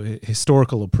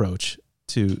 historical approach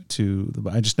to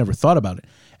I just never thought about it,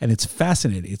 and it's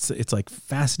fascinating. It's like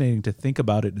fascinating to think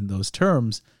about it in those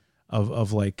terms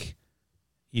of like,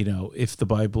 if the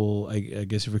Bible, I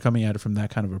guess if you're coming at it from that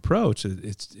kind of approach,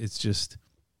 it's just,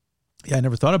 I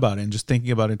never thought about it. And just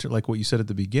thinking about it, like what you said at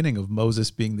the beginning of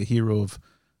Moses being the hero of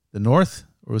the North,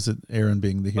 or was it Aaron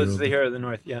being the hero? Was the hero of the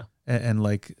North, yeah. And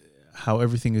like how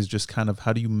everything is just kind of,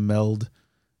 how do you meld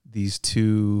these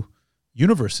two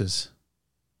universes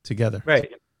together?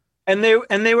 Right. And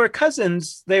they were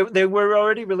cousins. They were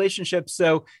already relationships.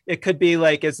 So it could be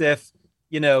like as if,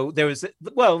 there was,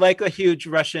 like a huge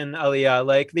Russian aliyah,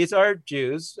 like these are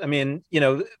Jews. I mean,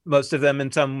 most of them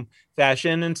in some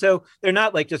fashion. And so they're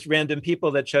not like just random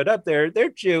people that showed up. They're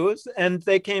Jews, and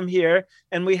they came here,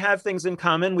 and we have things in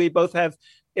common. We both have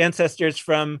ancestors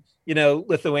from,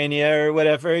 Lithuania or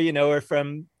whatever, or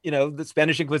from, the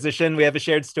Spanish Inquisition. We have a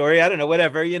shared story. I don't know,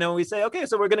 whatever, we say, okay,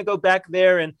 so we're going to go back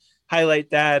there and highlight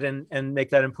that and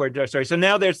make that important to our story. So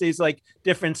now there's these like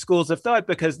different schools of thought,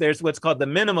 because there's what's called the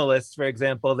minimalists, for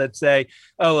example, that say,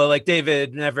 oh, well, like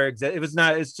David never existed. It was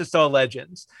not, it's just all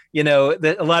legends.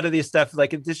 That a lot of these stuff,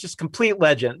 like it's just complete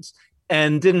legends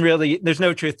and there's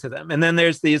no truth to them. And then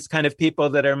there's these kind of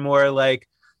people that are more like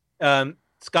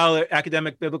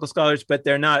academic biblical scholars, but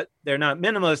they're not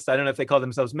minimalists. I don't know if they call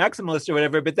themselves maximalists or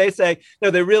whatever, but they say,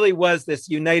 no, there really was this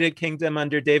united kingdom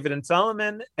under David and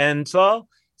Solomon and Saul,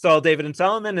 David and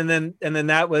Solomon, and then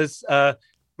that was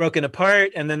broken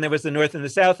apart, and then there was the North and the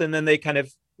South, and then they kind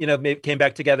of came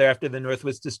back together after the North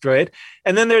was destroyed.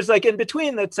 And then there's like in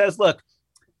between that says, look,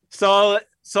 Saul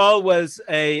was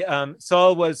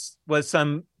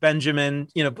some Benjamin,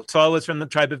 Saul was from the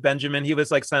tribe of Benjamin. He was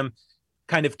like some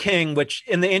kind of king, which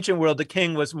in the ancient world, a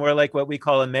king was more like what we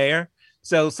call a mayor.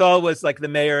 So Saul was like the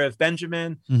mayor of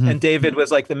Benjamin, and David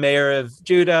was like the mayor of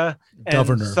Judah, and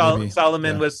governor.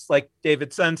 Solomon was like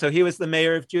David's son, so he was the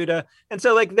mayor of Judah. And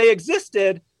so like they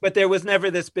existed, but there was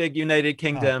never this big united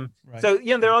kingdom. Right. So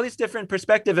there are all these different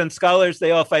perspectives, and scholars,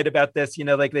 they all fight about this.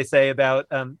 Like they say about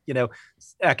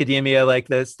academia, like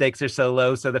the stakes are so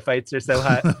low, so the fights are so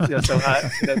hot,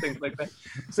 things like that.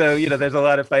 So there's a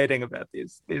lot of fighting about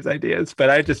these ideas, but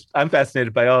I'm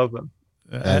fascinated by all of them.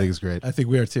 I think it's great. I think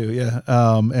we are too. Yeah.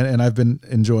 And I've been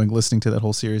enjoying listening to that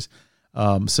whole series.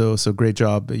 So great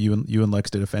job. You and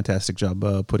Lex did a fantastic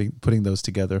job putting those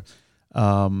together.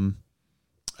 I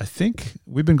think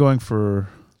we've been going for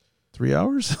 3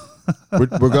 hours. we're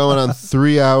going on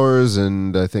 3 hours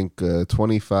and I think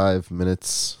 25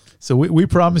 minutes. So we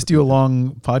promised you a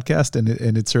long podcast,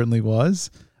 and it certainly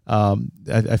was.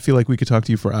 I feel like we could talk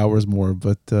to you for hours more,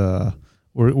 but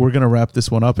we're going to wrap this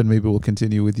one up, and maybe we'll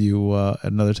continue with you at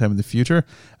another time in the future.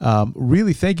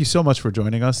 Really, thank you so much for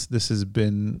joining us. This has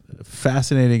been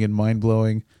fascinating and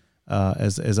mind-blowing,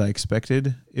 as I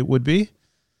expected it would be.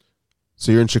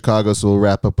 So you're in Chicago, so we'll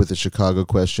wrap up with a Chicago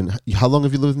question. How long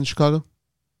have you lived in Chicago?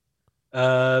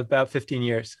 About 15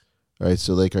 years. All right,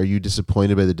 so are you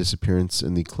disappointed by the disappearance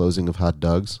and the closing of Hot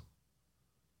Dogs?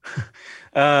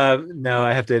 No,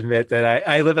 I have to admit that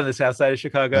I live on the south side of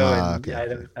Chicago, and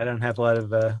okay. I don't have a lot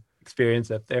of experience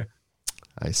up there.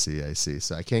 I see.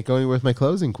 So I can't go anywhere with my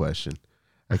closing question.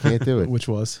 I can't do it. Which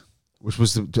was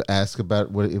to ask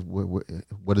about what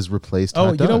has replaced. Oh,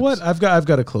 Hot Dogs. You know what? I've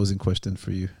got a closing question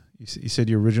for you. You said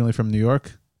you're originally from New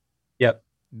York. Yep.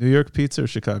 New York pizza or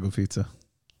Chicago pizza?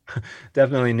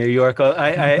 Definitely New York.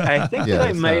 I think that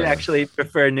I might actually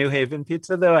prefer New Haven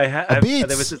pizza, though.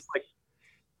 There was just like.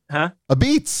 Huh? A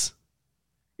Beats.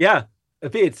 Yeah, a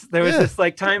Beats. There was this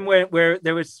like time where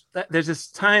there's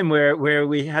this time where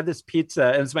we had this pizza,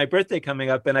 and it's my birthday coming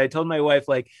up, and I told my wife,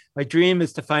 like, my dream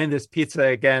is to find this pizza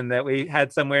again that we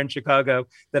had somewhere in Chicago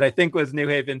that I think was New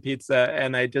Haven pizza,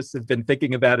 and I just have been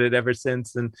thinking about it ever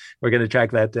since, and we're going to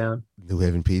track that down. New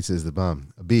Haven pizza is the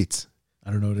bomb. A Beats. I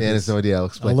don't know what it is. has no idea. I'll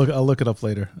explain. I'll look it up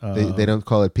later. They don't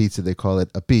call it pizza. They call it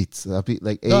a Beats. I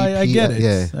get it.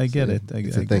 Yeah, I get it. I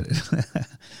get it.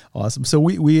 Awesome. So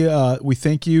we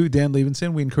thank you, Dan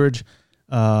Levinson. We encourage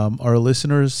our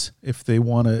listeners, if they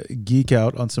want to geek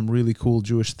out on some really cool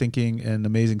Jewish thinking and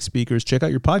amazing speakers, check out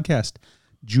your podcast,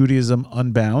 Judaism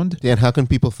Unbound. Dan, how can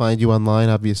people find you online?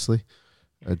 Obviously,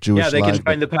 they can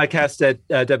find the podcast at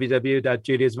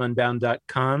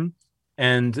www.judaismunbound.com,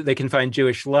 and they can find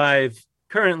Jewish Live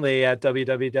currently at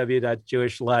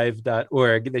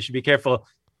www.jewishlive.org. They should be careful,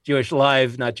 Jewish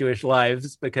Live, not Jewish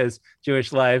Lives, because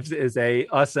Jewish Lives is a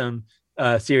awesome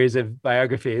series of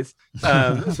biographies.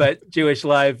 But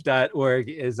jewishlive.org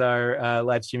is our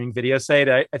live streaming video site.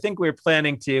 I think we're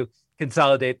planning to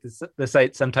consolidate the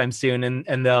site sometime soon,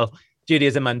 and they'll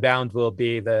Judaism Unbound will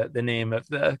be the name of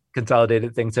the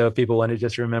consolidated thing. So if people want to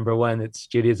just remember one, it's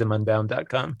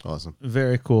JudaismUnbound.com. Awesome.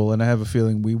 Very cool. And I have a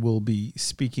feeling we will be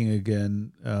speaking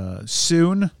again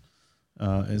soon,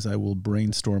 as I will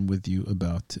brainstorm with you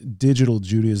about digital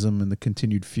Judaism and the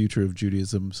continued future of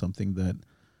Judaism, something that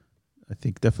I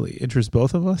think definitely interests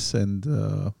both of us. And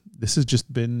this has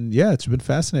just been, it's been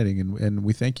fascinating. And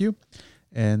we thank you.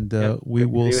 And we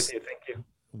will... Thank you.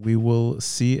 We will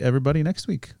see everybody next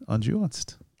week on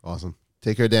Juanced. Awesome.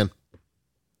 Take care, Dan.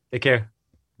 Take care.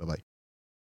 Bye-bye.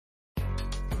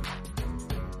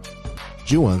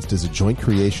 Juanced is a joint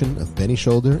creation of Benny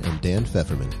Shoulder and Dan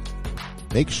Pfefferman.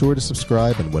 Make sure to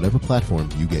subscribe on whatever platform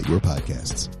you get your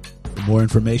podcasts. For more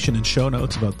information and show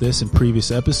notes about this and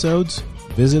previous episodes,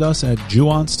 visit us at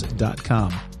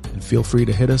juanced.com and feel free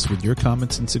to hit us with your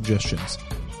comments and suggestions.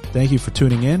 Thank you for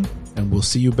tuning in, and we'll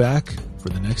see you back for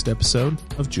the next episode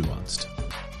of Juanced.